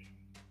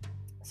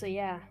so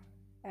yeah,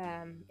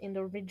 in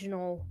the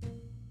original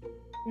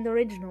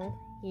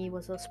he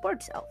was a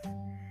sports elf,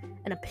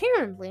 and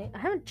apparently, I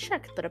haven't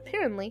checked, but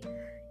apparently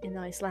in the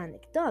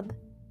Icelandic dub,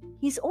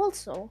 he's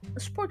also a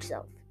sports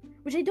elf.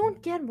 Which I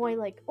don't get why,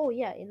 like, oh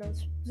yeah, in the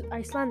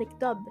Icelandic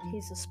dub,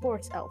 he's a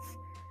sports elf.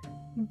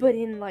 But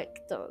in,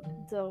 like, the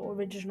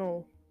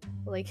original,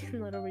 like,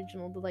 not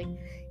original, but, like,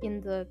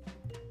 in the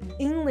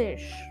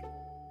English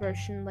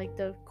version, like,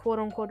 the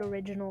quote-unquote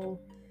original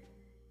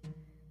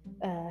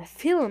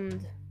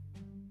filmed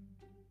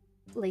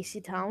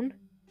Lazy Town,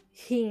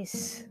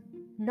 he's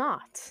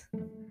not.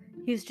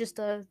 He's just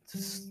a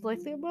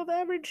slightly above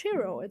average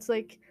hero. It's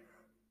like,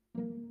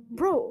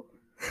 bro,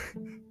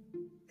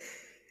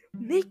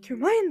 make your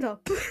mind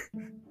up.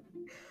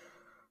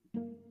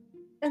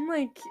 And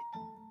like,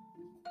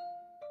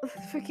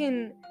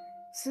 freaking.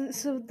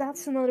 So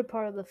that's another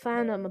part of the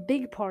fandom. A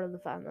big part of the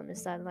fandom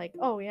is that, like,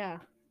 oh yeah,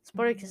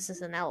 Spartacus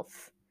is an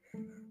elf.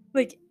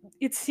 Like,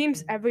 it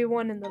seems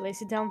everyone in the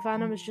Lazy Town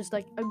fandom is just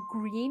like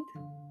agreed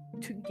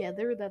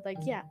together that, like,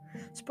 yeah,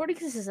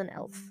 Spartacus is an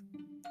elf.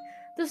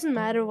 Doesn't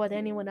matter what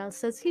anyone else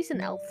says, he's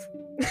an elf.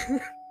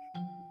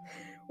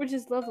 Which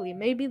is lovely.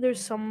 Maybe there's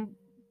some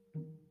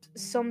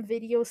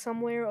video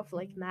somewhere of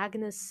like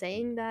Magnus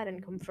saying that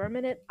and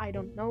confirming it. I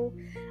don't know.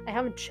 I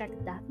haven't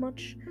checked that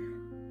much.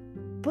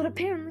 But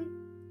apparently,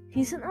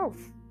 he's an elf.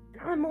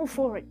 And I'm all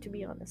for it, to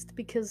be honest.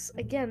 Because,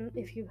 again,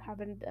 if you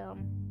haven't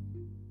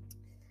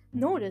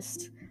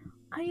noticed,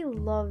 I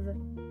love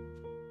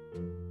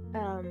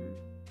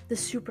the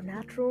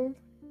supernatural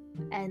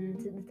and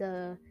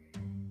the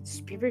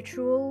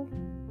spiritual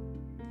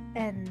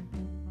and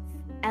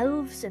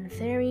elves and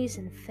fairies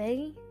and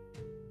fae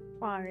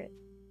are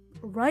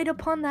right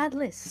upon that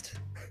list.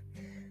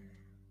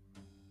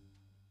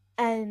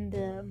 And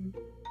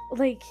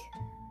like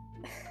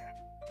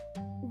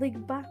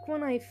back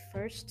when I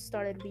first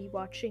started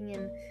rewatching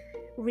and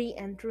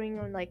re-entering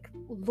or like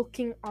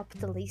looking up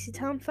the Lazy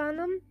Town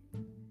fandom,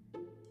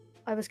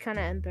 I was kind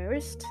of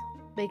embarrassed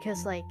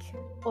because, like,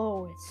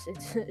 oh,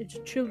 it's a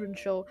children's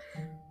show.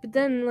 But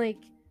then, like,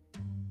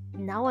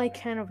 now I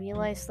kind of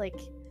realize, like,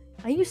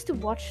 I used to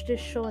watch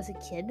this show as a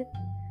kid,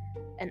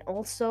 and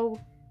also,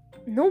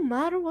 no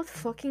matter what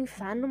fucking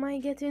fandom I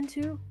get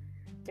into,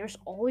 there's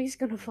always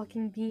gonna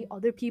fucking be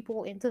other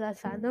people into that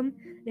fandom.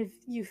 If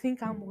you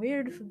think I'm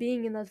weird for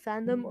being in that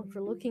fandom or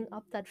for looking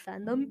up that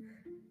fandom,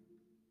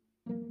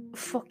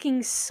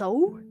 fucking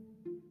so?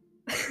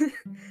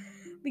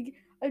 Like,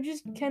 I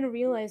just kind of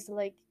realized,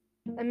 like,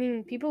 I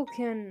mean, people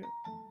can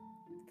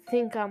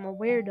think I'm a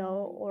weirdo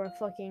or a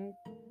fucking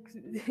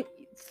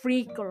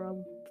freak or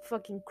a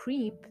fucking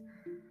creep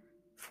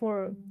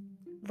for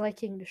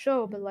liking the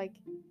show, but, like,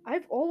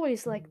 I've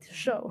always liked the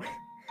show.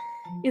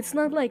 It's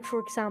not like, for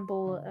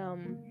example,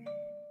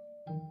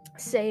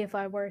 say if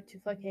I were to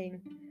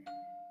fucking,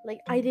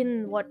 like, I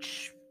didn't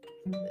watch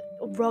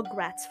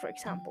Rugrats, for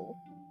example.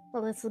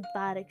 Well, that's a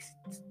bad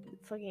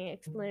fucking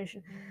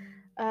explanation.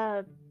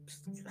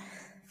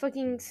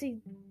 Fucking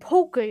see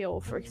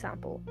Pocoyo, for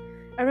example.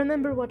 I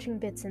remember watching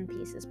bits and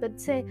pieces, but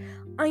say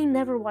I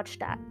never watched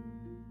that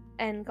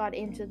and got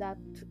into that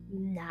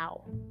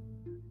now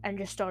and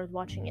just started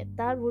watching it.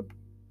 That would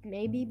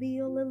maybe be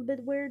a little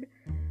bit weird.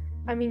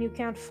 I mean, you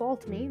can't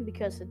fault me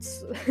because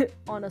it's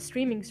on a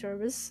streaming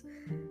service,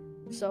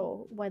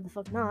 so why the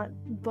fuck not?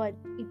 But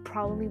it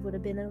probably would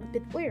have been a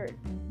bit weird.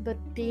 But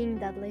being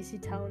that Lazy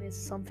Town is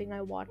something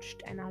I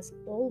watched and has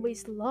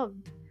always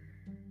loved,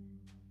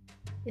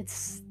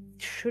 it's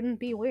shouldn't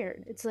be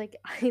weird. It's like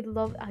I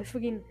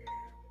fucking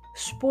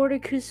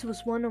Sporticus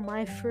was one of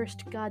my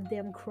first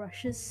goddamn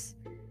crushes.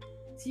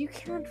 So you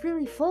can't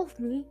really fault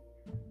me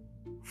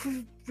for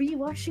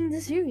rewatching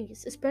the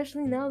series,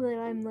 especially now that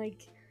I'm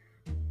like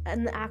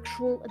an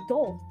actual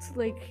adult.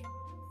 Like,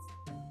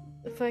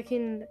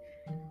 fucking,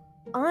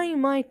 I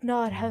might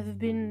not have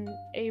been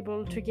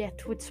able to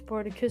get with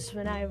Sporticus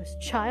when I was a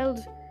child,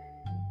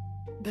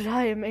 but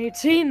I am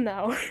 18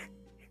 now.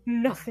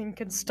 Nothing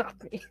can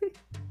stop me.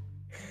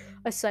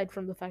 Aside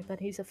from the fact that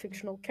he's a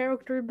fictional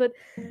character, but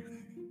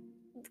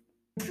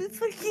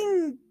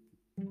fucking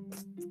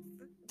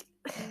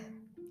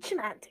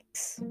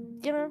semantics,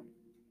 you know?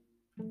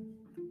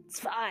 It's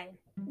fine.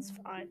 It's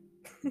fine.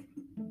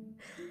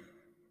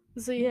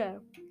 So yeah.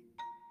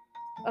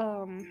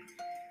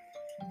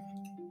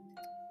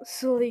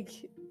 So like,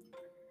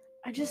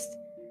 I just,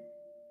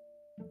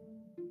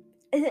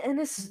 and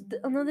it's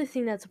another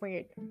thing that's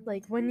weird.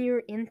 Like, when you're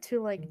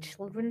into like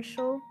children's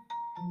show,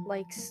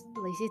 like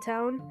Lazy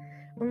Town,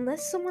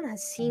 unless someone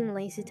has seen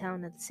Lazy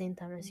Town at the same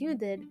time as you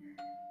did,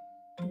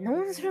 no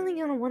one's really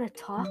gonna want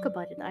to talk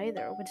about it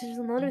either. Which is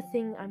another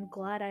thing I'm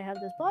glad I have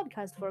this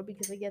podcast for,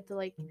 because I get to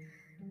like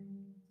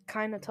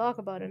kind of talk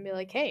about it and be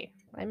like, hey,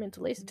 I'm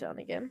into Lazy Town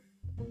again.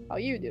 How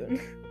you doing?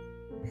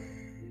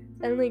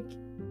 And like,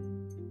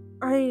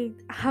 I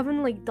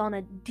haven't like done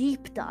a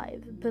deep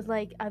dive, but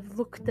like I've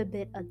looked a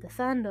bit at the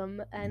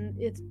fandom, and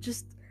it's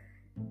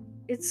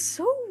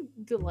so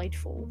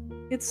delightful.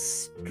 It's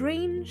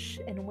strange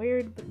and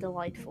weird, but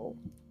delightful.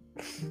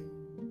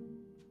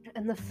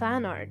 And the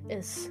fan art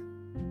is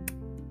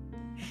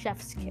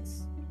chef's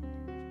kiss.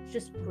 It's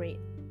just great.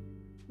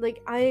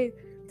 Like,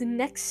 the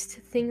next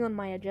thing on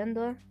my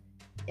agenda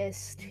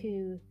is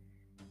to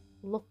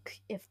look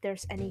if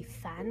there's any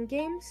fan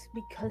games,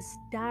 because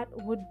that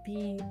would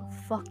be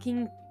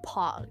fucking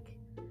pog.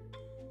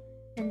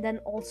 And then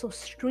also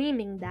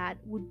streaming that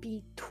would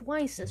be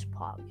twice as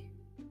pog.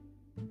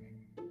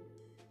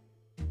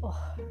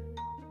 Oh,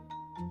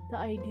 the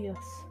ideas,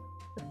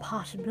 the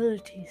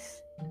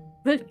possibilities.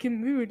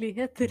 Vilken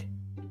möjligheter.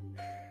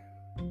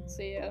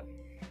 So yeah,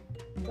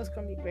 that's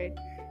gonna be great.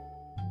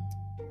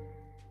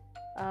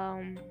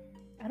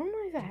 I don't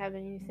know if I have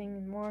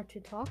anything more to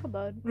talk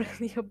about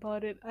really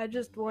about it. I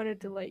just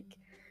wanted to like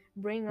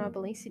bring up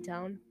Lazy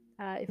Town.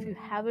 If you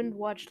haven't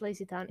watched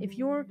Lazy Town, if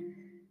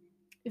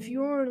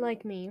you're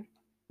like me,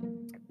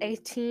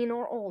 18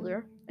 or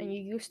older, and you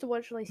used to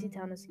watch Lazy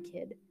Town as a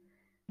kid,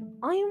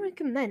 I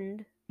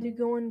recommend to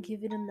go and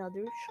give it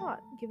another shot,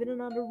 give it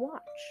another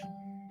watch,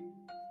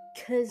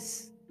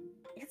 cause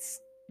it's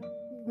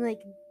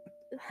like,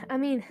 I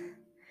mean,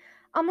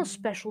 I'm a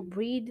special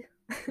breed.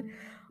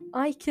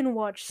 I can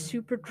watch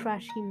super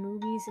trashy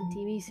movies and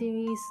TV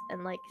series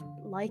and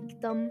like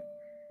them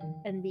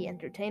and be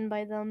entertained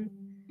by them.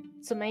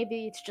 So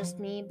maybe it's just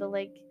me, but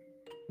I,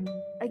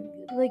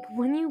 like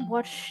when you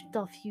watch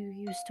stuff you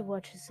used to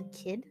watch as a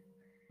kid,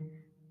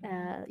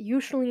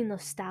 usually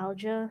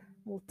nostalgia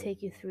will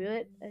take you through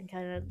it and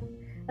kind of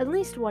at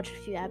least watch a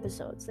few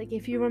episodes. Like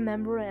if you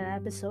remember an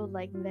episode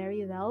like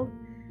very well,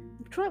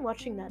 try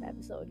watching that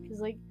episode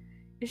because like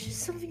it's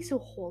just something so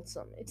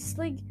wholesome. It's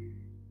like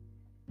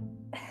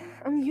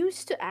I'm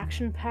used to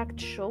action-packed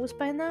shows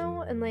by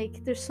now, and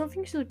like there's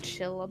something so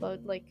chill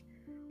about like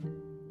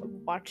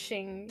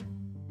watching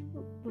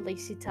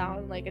Lazy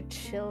Town, like a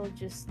chill,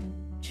 just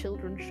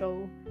children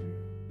show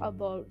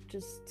about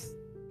just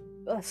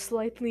a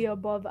slightly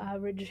above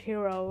average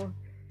hero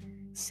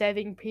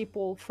saving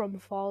people from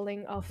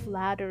falling off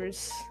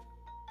ladders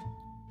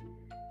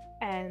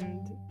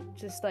and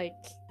just like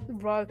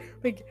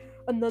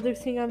another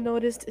thing I've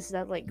noticed is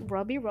that like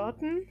Robbie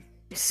Rotten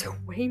is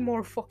way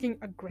more fucking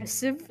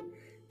aggressive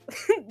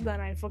than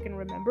I fucking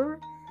remember.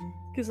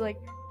 Cause like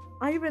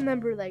I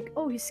remember like,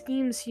 oh, his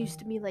schemes used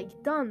to be like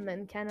dumb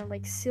and kind of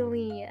like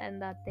silly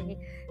and that they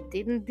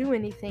didn't do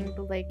anything,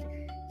 but like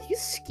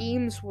his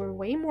schemes were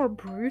way more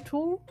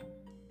brutal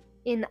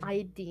in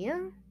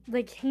idea.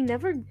 Like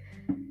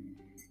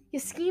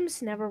his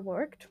schemes never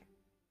worked,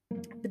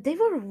 but they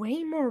were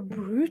way more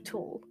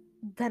brutal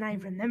than I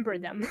remember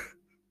them.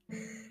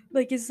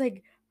 Like it's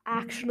like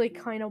actually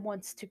kind of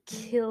wants to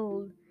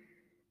kill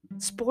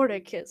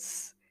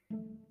Sportacus,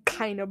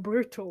 kind of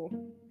brutal,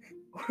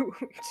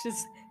 which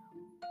is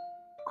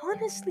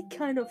honestly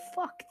kind of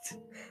fucked.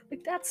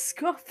 Like that's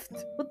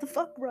scuffed. What the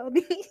fuck,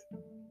 Robbie?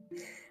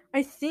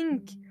 I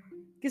think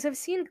because I've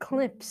seen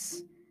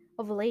clips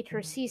of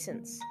later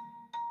seasons.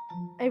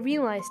 I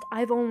realized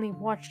I've only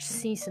watched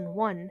season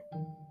 1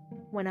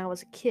 when I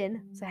was a kid,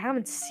 so I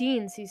haven't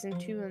seen season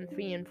 2 and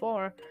 3 and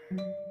 4,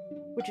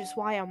 which is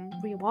why I'm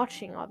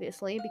rewatching,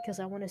 obviously, because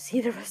I want to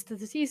see the rest of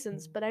the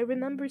seasons. But I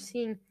remember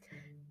seeing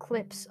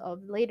clips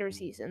of later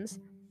seasons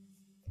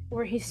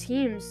where his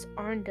schemes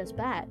aren't as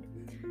bad.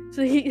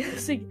 So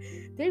it's like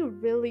they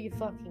really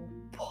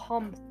fucking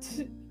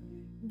pumped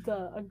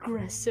the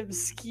aggressive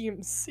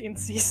schemes in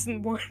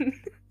season 1.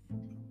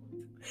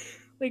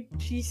 Like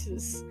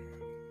Jesus.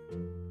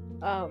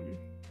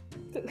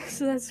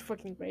 So that's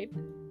fucking great.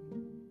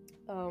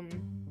 But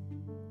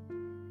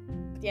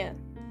yeah,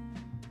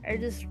 I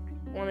just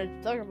wanted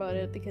to talk about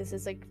it because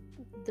it's like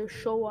the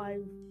show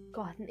I've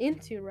gotten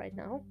into right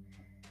now,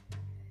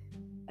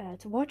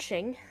 to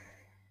watching,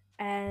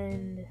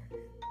 and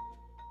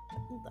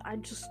I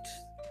just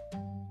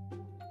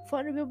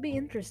thought it would be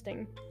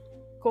interesting.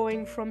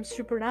 Going from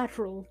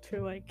Supernatural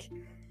to like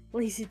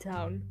Lazy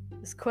Town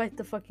is quite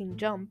the fucking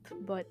jump,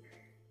 but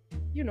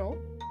you know,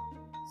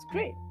 it's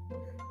great.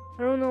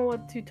 I don't know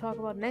what to talk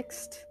about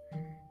next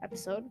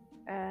episode.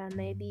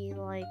 Maybe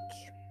like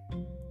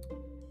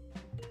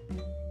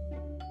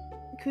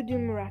could do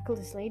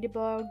Miraculous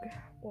Ladybug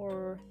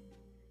or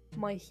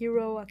My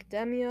Hero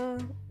Academia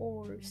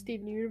or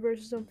Steven Universe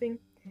or something.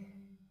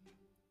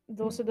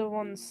 Those are the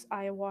ones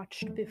I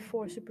watched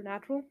before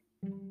Supernatural,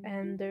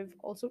 and they've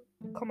also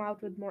come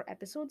out with more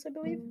episodes, I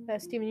believe.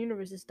 Steven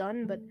Universe is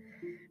done, but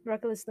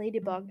Miraculous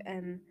Ladybug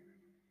and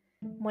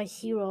My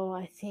Hero,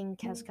 I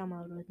think, has come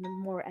out with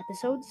more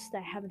episodes that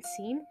I haven't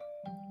seen.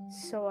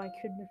 So I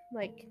could,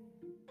 like,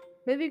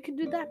 maybe you could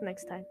do that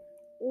next time.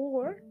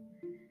 Or,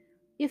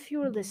 if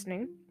you're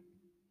listening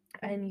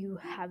and you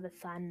have a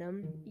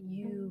fandom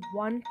you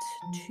want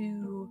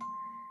to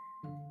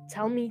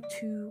tell me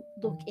to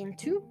look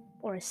into,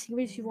 or a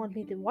series you want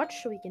me to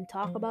watch so we can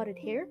talk about it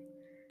here,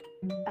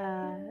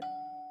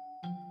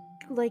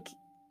 like,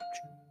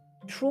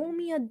 throw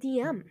me a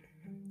DM.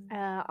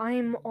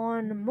 I'm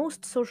on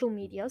most social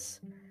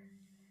medias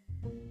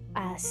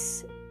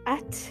as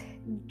at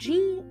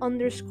G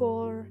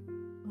underscore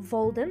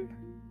Volden,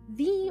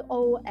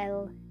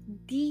 VOLDEN.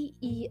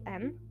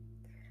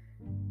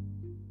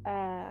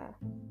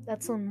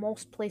 That's on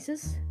most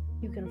places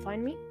you can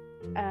find me.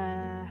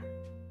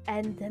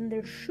 And then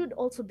there should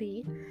also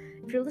be,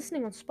 if you're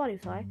listening on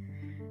Spotify,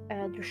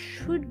 there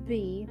should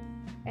be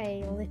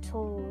a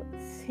little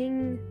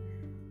thing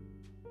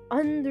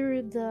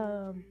under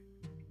the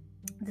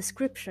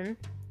description,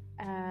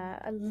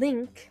 a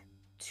link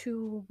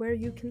to where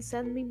you can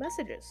send me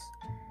messages.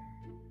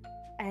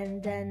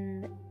 And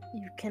then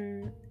you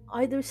can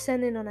either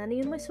send it on any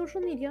of my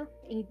social media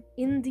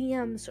in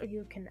DMs, or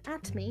you can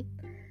at me,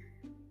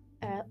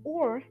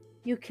 or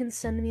you can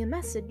send me a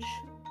message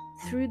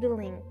through the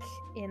link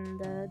in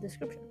the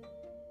description.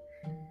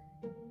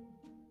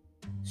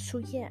 So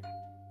yeah,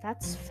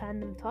 that's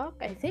fandom talk,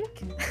 I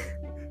think.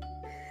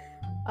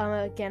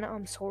 Again,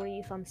 I'm sorry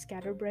if I'm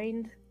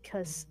scatterbrained,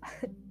 because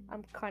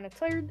I'm kind of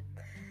tired,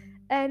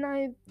 and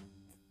I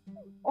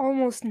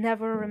almost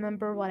never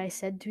remember what I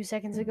said 2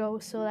 seconds ago,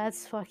 so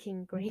that's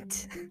fucking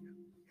great.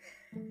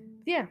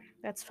 Yeah,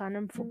 that's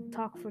fandom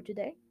talk for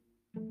today.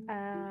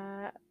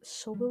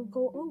 So we'll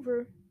go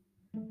over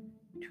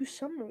to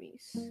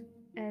summaries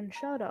and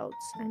shoutouts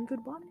and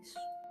goodbyes.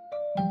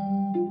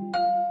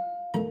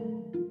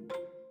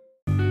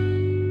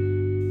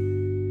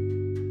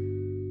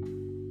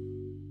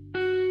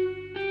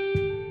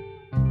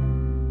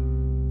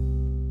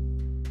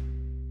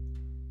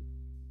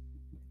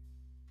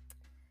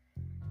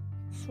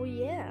 So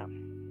yeah,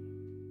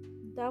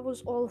 that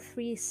was all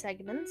 3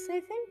 segments, I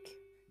think.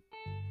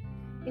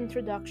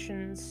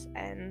 Introductions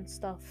and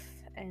stuff,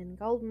 and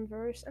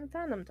Goldenverse and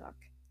fandom talk.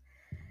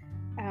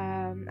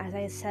 As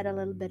I said a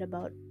little bit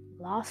about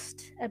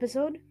last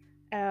episode,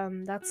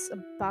 that's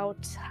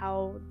about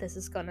how this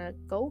is gonna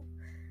go.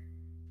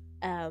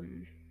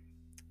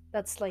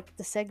 That's like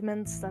the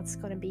segments that's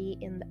gonna be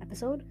in the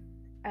episode.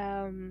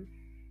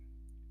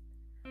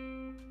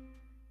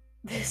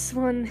 This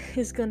one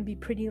is gonna be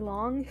pretty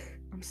long.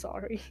 I'm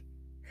sorry.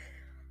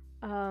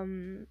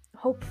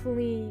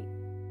 Hopefully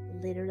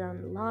later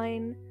down the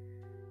line,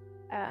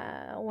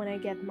 when I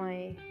get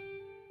my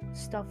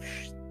stuff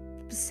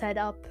set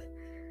up,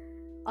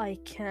 I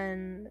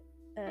can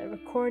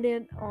record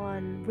it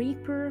on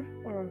Reaper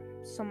or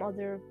some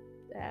other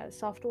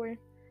software.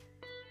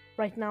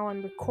 Right now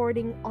I'm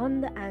recording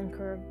on the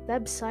Anchor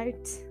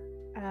website,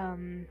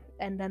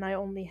 and then I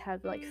only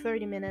have like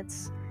 30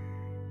 minutes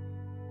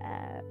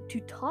to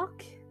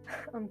talk.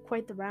 I'm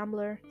quite the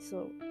rambler,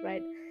 so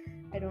right,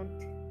 I don't,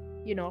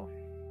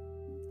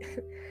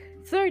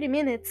 30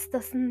 minutes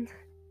doesn't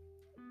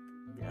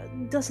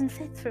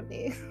fit for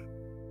me.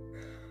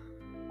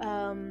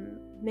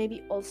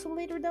 Maybe also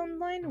later down the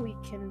line we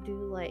can do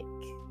like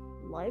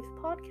live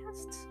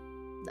podcasts.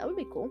 That would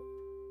be cool.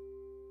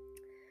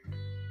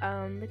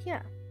 But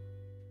yeah.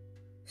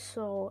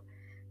 So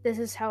this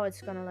is how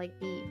it's gonna like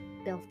be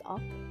built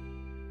up.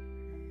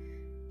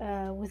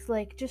 With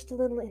like just a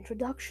little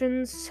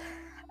introductions,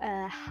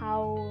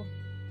 how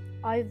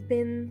I've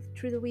been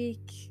through the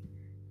week,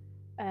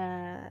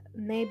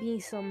 maybe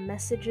some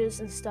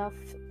messages and stuff,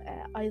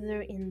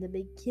 either in the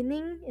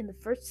beginning, in the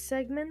first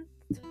segment,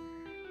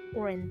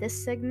 or in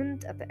this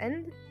segment at the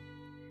end.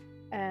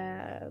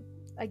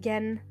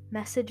 Again,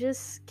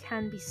 messages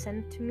can be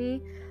sent to me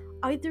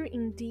either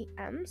in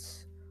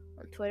DMs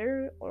on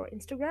Twitter or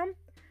Instagram,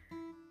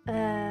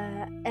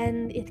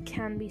 and it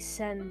can be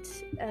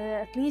sent,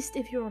 at least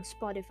if you're on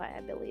Spotify,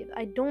 I believe.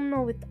 I don't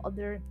know with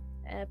other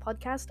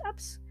podcast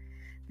apps,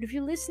 but if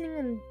you're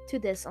listening to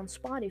this on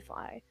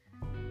Spotify,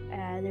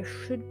 there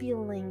should be a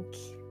link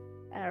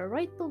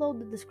right below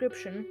the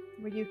description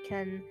where you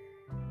can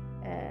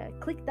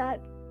click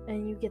that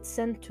and you get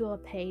sent to a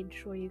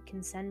page where you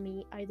can send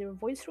me either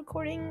voice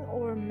recording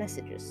or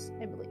messages,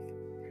 I believe.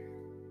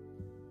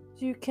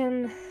 So you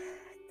can,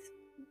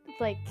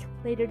 like,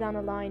 later down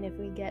the line, if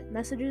we get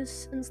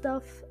messages and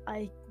stuff,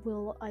 I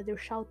will either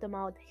shout them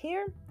out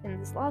here in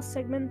this last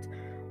segment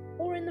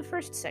or in the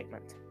first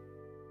segment.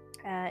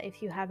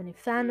 If you have any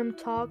fandom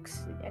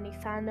talks, any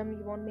fandom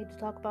you want me to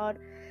talk about,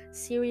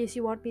 series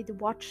you want me to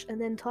watch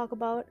and then talk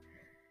about,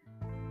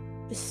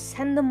 just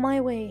send them my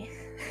way.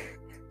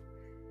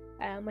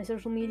 My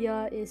social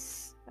media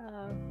is,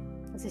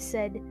 as I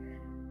said,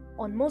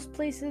 on most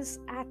places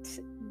at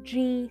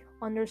G_VOLDEN.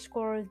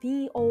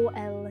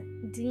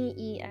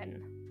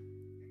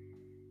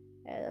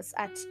 That's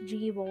at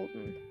G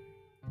Volden.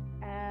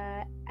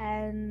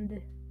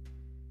 And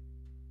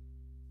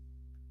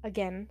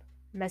again,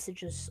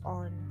 messages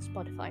on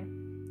Spotify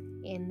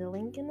in the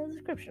link in the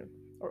description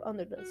or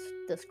under the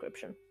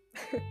description.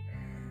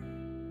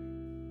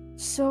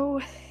 So,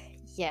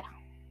 yeah.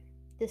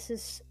 This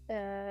is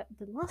the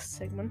last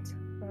segment.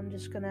 I'm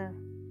just gonna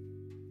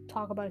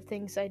talk about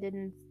things I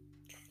didn't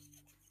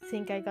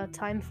think I got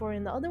time for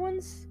in the other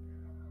ones,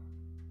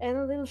 and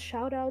a little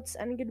shout outs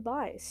and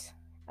goodbyes.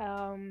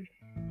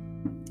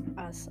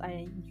 As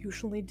I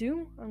usually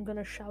do, I'm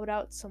gonna shout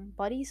out some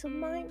buddies of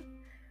mine.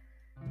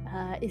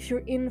 If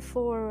you're in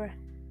for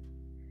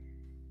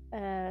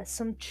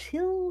some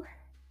chill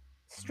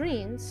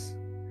streams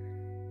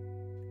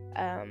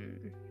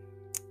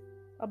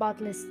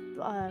about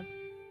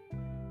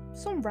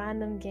some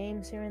random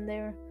games here and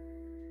there,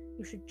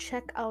 you should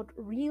check out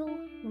Real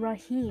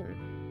Rahim.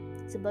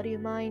 He's a buddy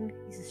of mine.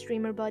 He's a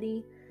streamer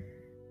buddy.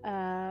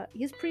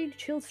 He has pretty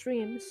chill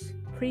streams.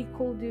 Pretty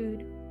cool dude.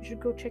 You should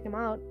go check him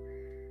out.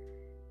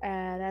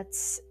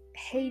 That's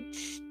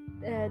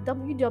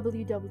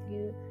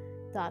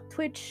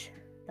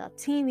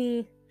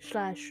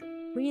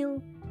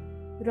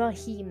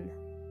www.twitch.tv/realrahim.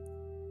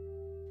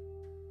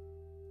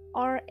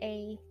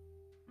 RAHEM.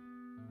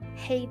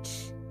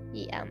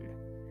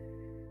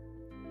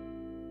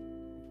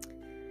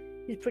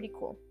 He's pretty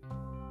cool.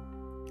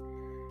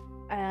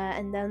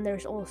 And then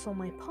there's also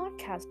my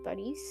podcast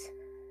buddies,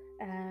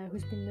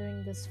 who's been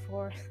doing this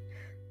for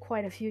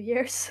quite a few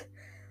years.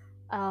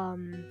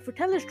 For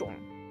Telestorm,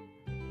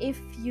 if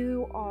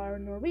you are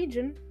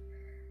Norwegian,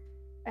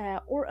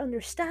 or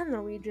understand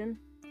Norwegian,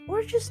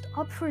 or just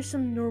up for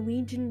some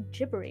Norwegian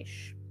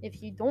gibberish,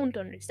 if you don't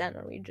understand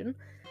Norwegian,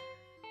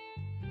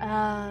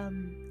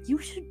 you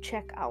should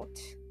check out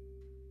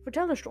for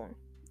Telestorm.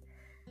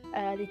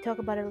 They talk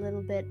about a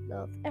little bit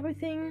of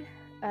everything.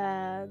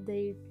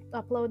 They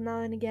upload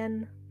now and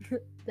again.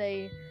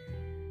 They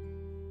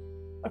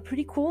are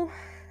pretty cool.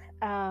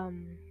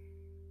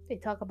 They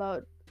talk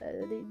about,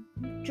 they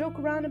joke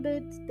around a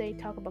bit. They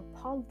talk about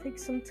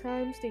politics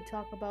sometimes. They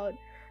talk about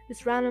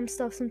just random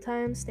stuff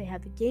sometimes. They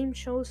have a game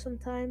show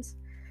sometimes.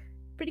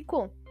 Pretty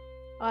cool.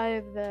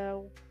 I've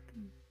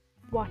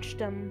watched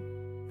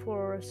them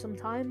for some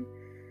time,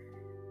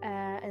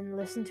 and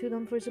listened to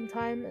them for some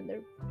time, and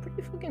they're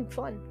pretty fucking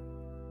fun.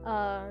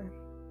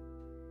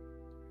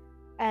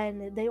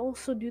 And they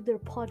also do their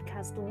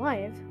podcast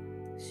live,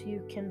 so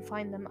you can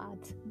find them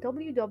at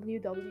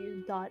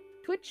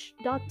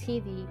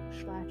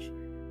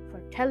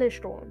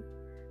www.twitch.tv/fortellestorm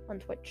on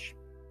Twitch.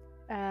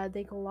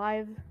 They go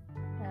live.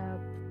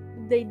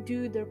 They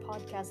do their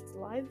podcasts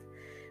live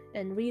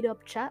and read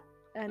up chat,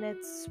 and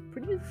it's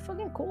pretty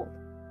fucking cool.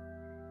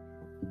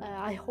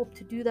 I hope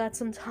to do that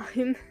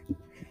sometime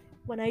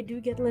when I do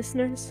get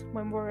listeners.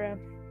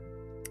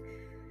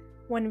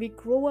 When we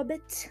grow a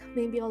bit,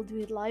 maybe I'll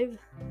do it live.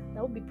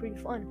 That would be pretty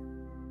fun.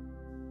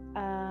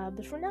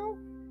 But for now,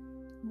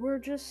 we're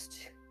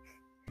just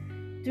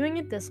doing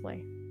it this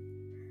way.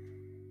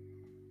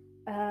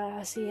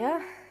 So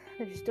yeah,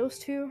 there's those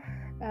two.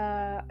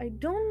 I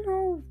don't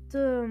know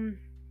the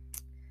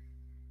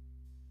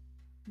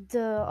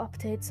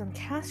updates on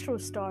Castro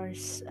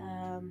Star's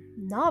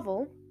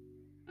novel.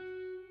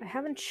 I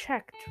haven't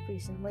checked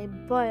recently,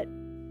 but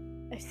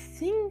I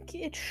think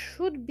it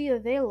should be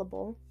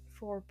available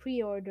for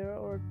pre-order,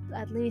 or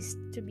at least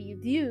to be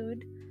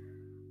viewed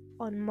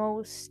on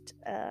most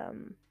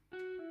on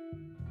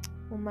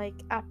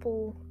like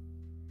Apple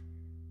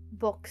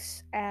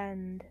Books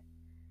and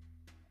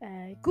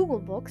Google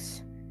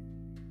Books.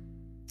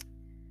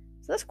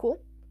 So that's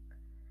cool.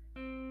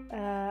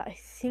 I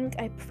think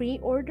I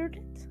pre-ordered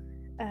it.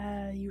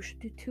 You should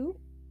do too.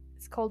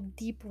 It's called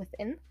Deep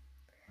Within.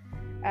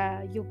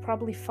 You'll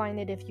probably find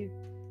it if you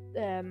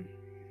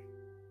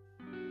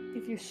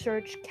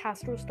search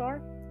Castro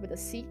Star with a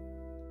C.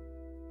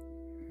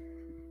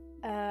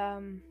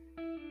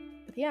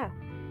 But yeah,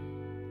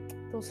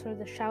 those are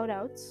the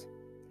shout-outs.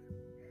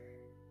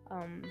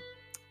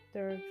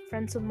 They're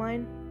friends of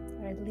mine,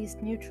 or at least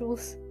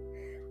mutuals.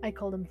 I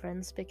call them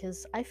friends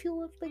because I feel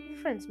like we're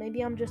friends.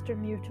 Maybe I'm just a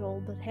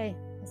mutual, but hey,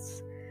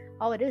 that's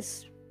how it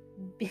is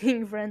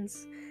being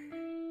friends.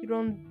 You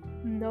don't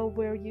know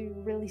where you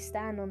really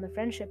stand on the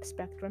friendship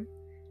spectrum.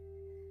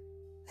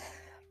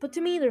 But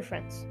to me, they're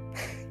friends.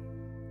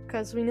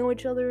 Because we know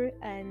each other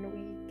and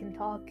we can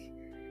talk,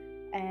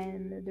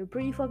 and they're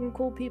pretty fucking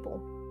cool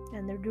people,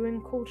 and they're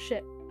doing cool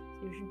shit.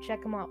 So you should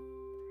check them out.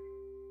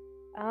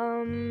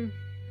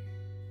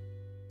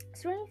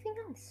 Is there anything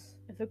else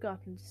I've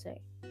forgotten to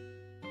say?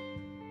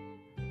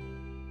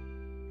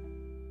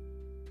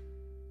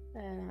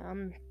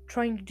 I'm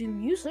trying to do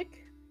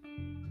music.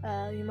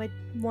 You might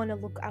want to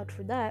look out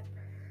for that.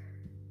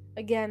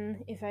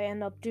 Again, if I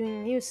end up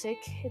doing music,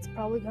 it's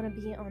probably gonna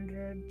be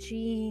under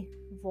G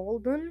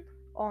Volden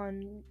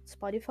on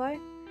Spotify.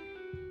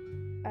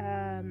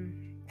 The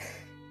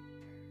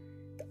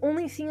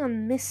only thing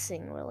I'm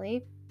missing,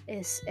 really,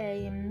 is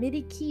a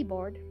MIDI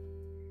keyboard.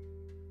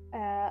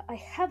 I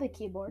have a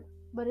keyboard,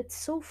 but it's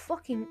so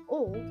fucking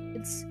old.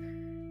 It's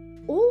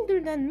older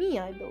than me,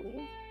 I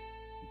believe.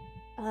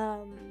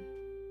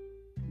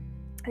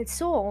 It's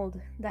so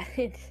old that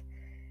it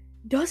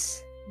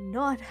does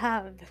not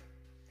have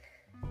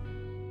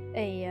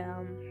a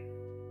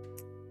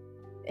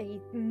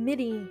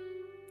MIDI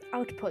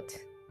output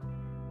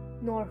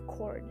nor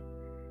chord.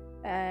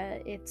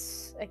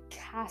 It's a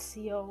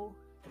Casio.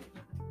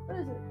 What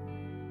is it?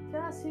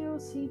 Casio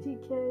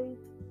CTK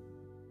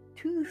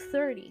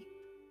 230.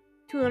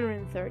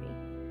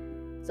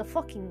 It's a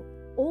fucking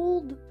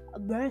old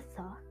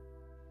Bertha.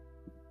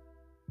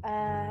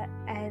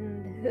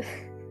 And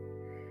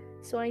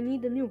so I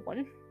need a new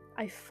one.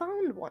 I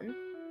found one.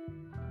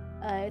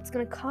 It's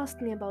gonna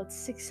cost me about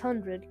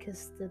 600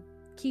 because the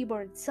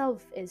keyboard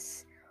itself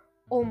is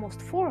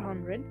almost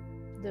 400,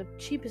 the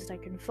cheapest I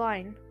can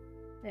find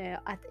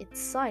at its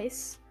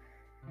size,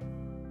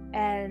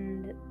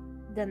 and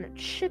then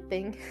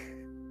shipping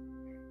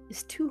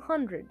is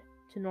 200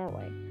 to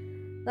Norway.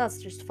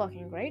 That's just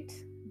fucking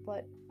great,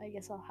 but I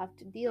guess I'll have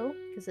to deal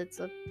because it's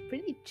a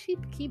pretty cheap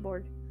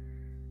keyboard.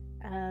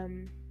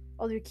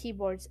 Other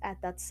keyboards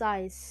at that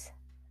size,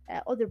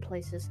 other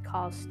places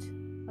cost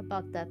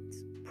about that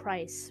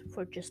price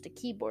for just a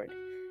keyboard.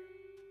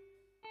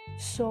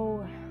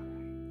 So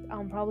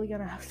I'm probably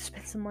gonna have to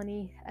spend some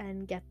money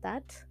and get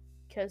that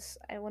because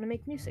I want to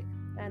make music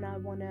and I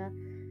want to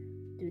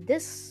do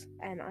this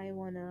and I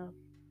want to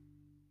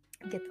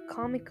get the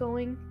comic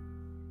going,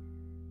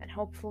 and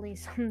hopefully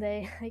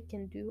someday I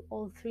can do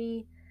all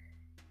three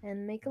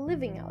and make a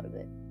living out of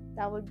it.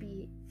 That would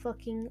be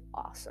fucking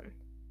awesome.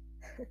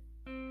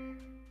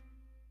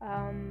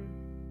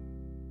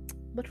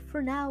 But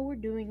for now, we're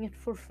doing it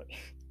for free.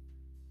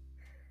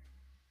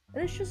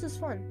 And it's just as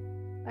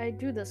fun. I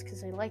do this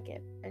because I like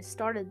it. I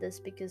started this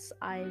because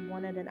I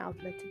wanted an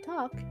outlet to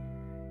talk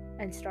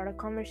and start a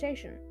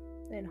conversation.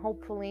 And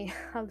hopefully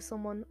have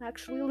someone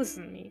actually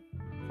listen to me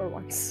for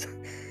once.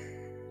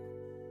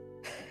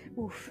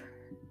 Oof.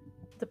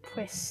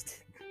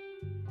 Depressed.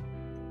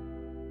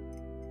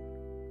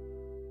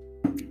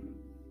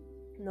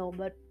 No,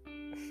 but...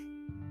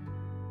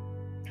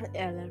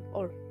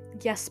 or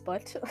yes,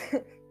 but...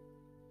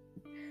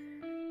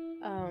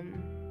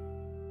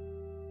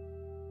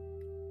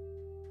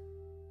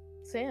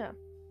 So yeah,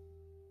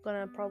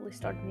 gonna probably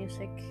start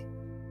music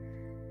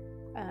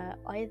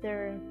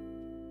either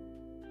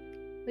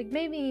like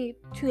maybe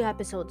 2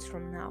 episodes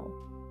from now.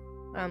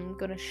 I'm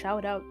gonna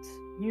shout out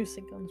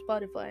music on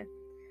Spotify.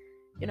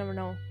 You never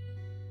know.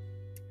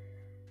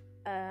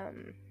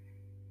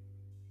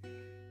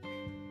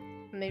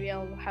 Maybe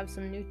I'll have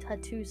some new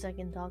tattoos I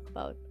can talk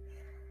about.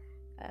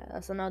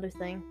 That's another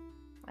thing.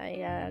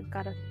 I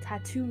got a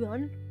tattoo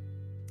gun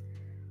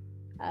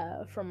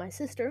from my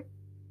sister.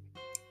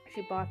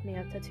 She bought me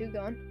a tattoo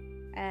gun,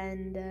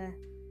 and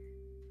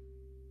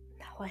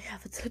now I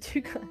have a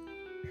tattoo gun.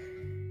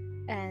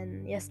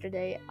 And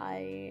yesterday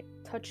I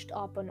touched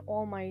up on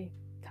all my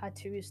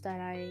tattoos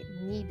that I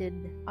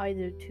needed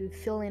either to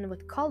fill in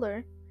with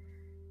color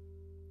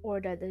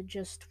or that I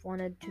just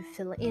wanted to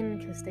fill in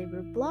because they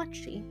were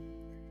blotchy.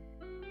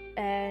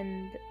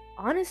 And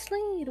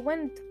honestly, it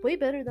went way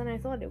better than I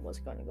thought it was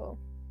gonna go.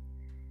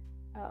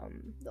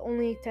 The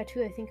only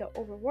tattoo I think I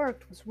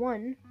overworked was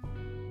one.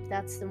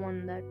 That's the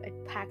one that I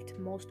packed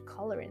most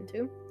color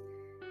into.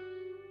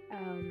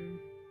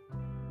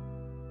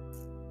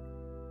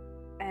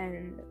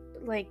 And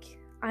like,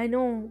 I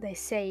know they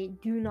say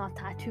do not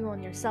tattoo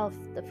on yourself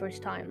the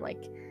first time,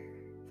 like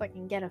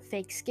fucking get a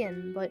fake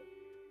skin, but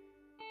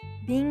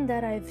being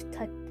that I've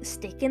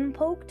stick and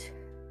poked,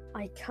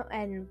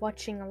 and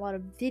watching a lot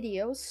of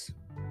videos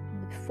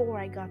before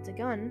I got the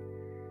gun,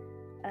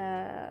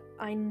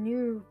 I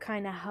knew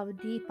kind of how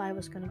deep I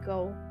was gonna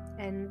go,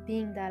 and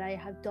being that I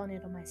have done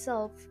it on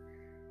myself,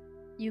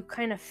 you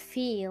kind of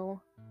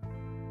feel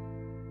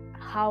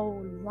how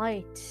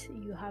light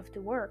you have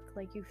to work.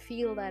 Like, you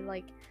feel that,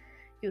 like,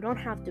 you don't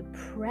have to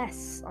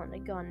press on the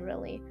gun,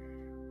 really.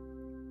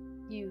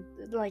 You,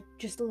 like,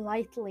 just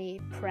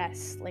lightly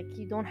press. Like,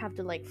 you don't have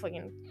to, like,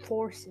 fucking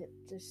force it.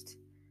 Just...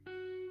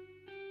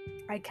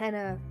 I kind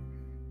of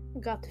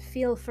got to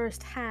feel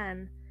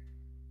firsthand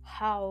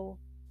how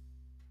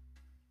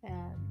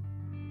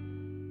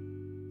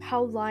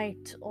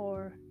light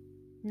or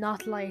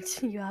not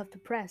light you have to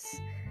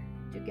press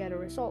to get a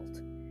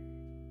result.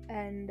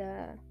 And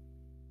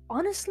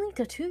honestly,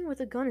 tattooing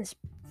with a gun is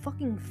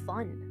fucking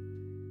fun.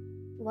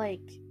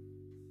 Like,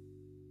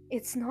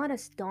 it's not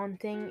as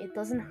daunting, it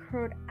doesn't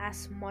hurt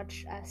as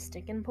much as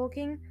stick and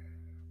poking,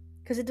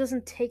 because it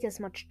doesn't take as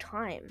much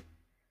time.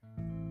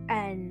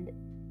 And,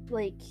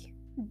 like,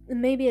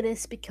 maybe it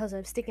is because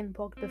I've stick and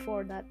poked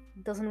before that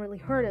doesn't really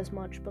hurt as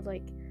much, but,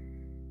 like,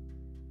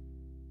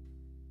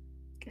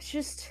 it's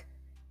just...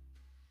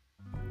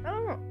 I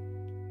don't know.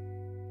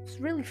 It's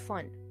really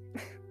fun.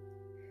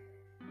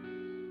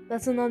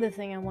 That's another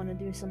thing I want to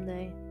do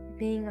someday.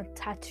 Being a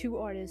tattoo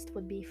artist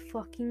would be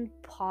fucking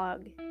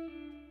pog.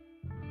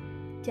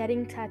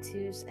 Getting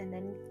tattoos and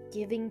then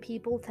giving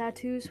people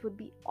tattoos would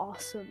be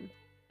awesome.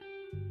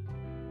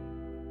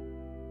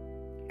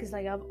 Because,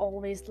 like, I've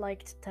always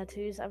liked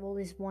tattoos. I've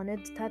always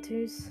wanted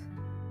tattoos.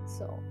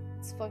 So,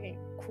 it's fucking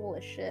cool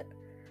as shit.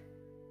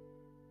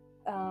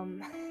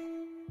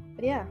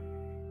 But yeah.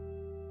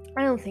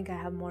 I don't think I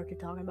have more to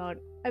talk about.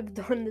 I've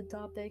done the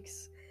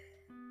topics.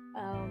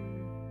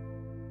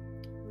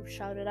 We've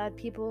shouted at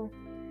people.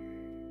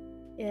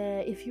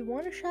 If you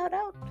want to shout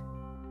out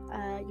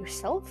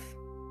yourself,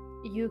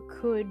 you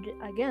could,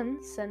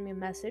 again, send me a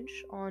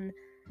message on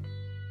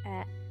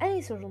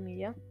any social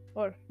media,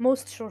 or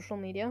most social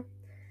media,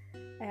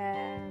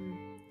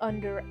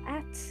 under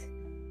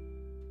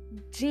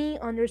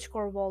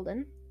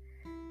 @G_Walden,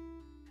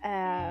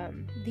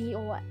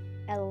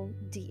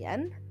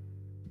 VOLDN,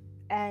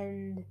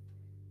 and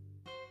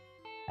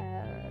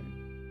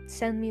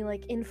send me,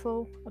 like,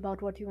 info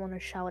about what you want to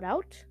shout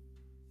out.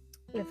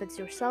 If it's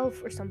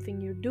yourself or something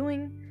you're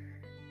doing,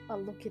 I'll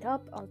look it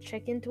up, I'll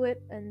check into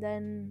it, and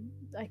then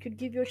I could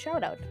give you a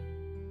shout out.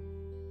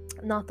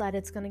 Not that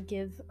it's gonna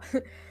give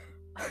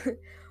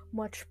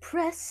much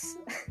press,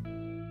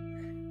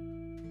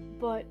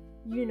 but,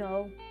 you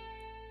know,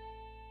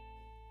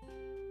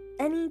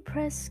 any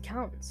press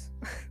counts.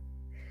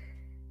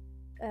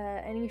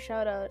 Any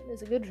shout out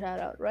is a good shout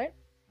out, right?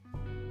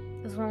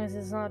 As long as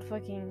it's not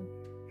fucking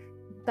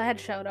bad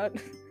shout out.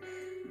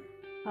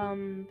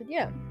 But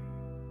yeah.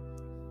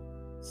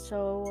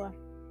 So,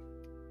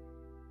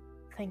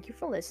 thank you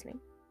for listening.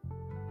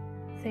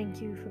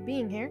 Thank you for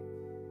being here.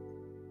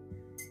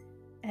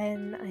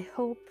 And I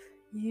hope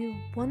you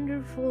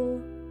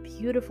wonderful,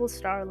 beautiful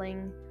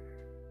starling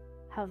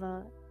have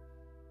a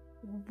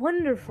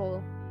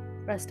wonderful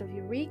rest of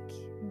your week,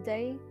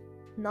 day,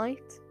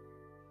 night,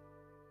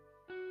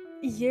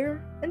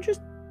 year, and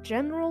just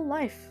general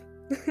life.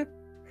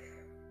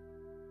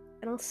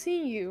 And I'll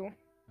see you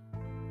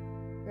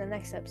in the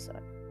next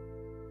episode.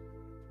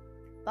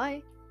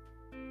 Bye.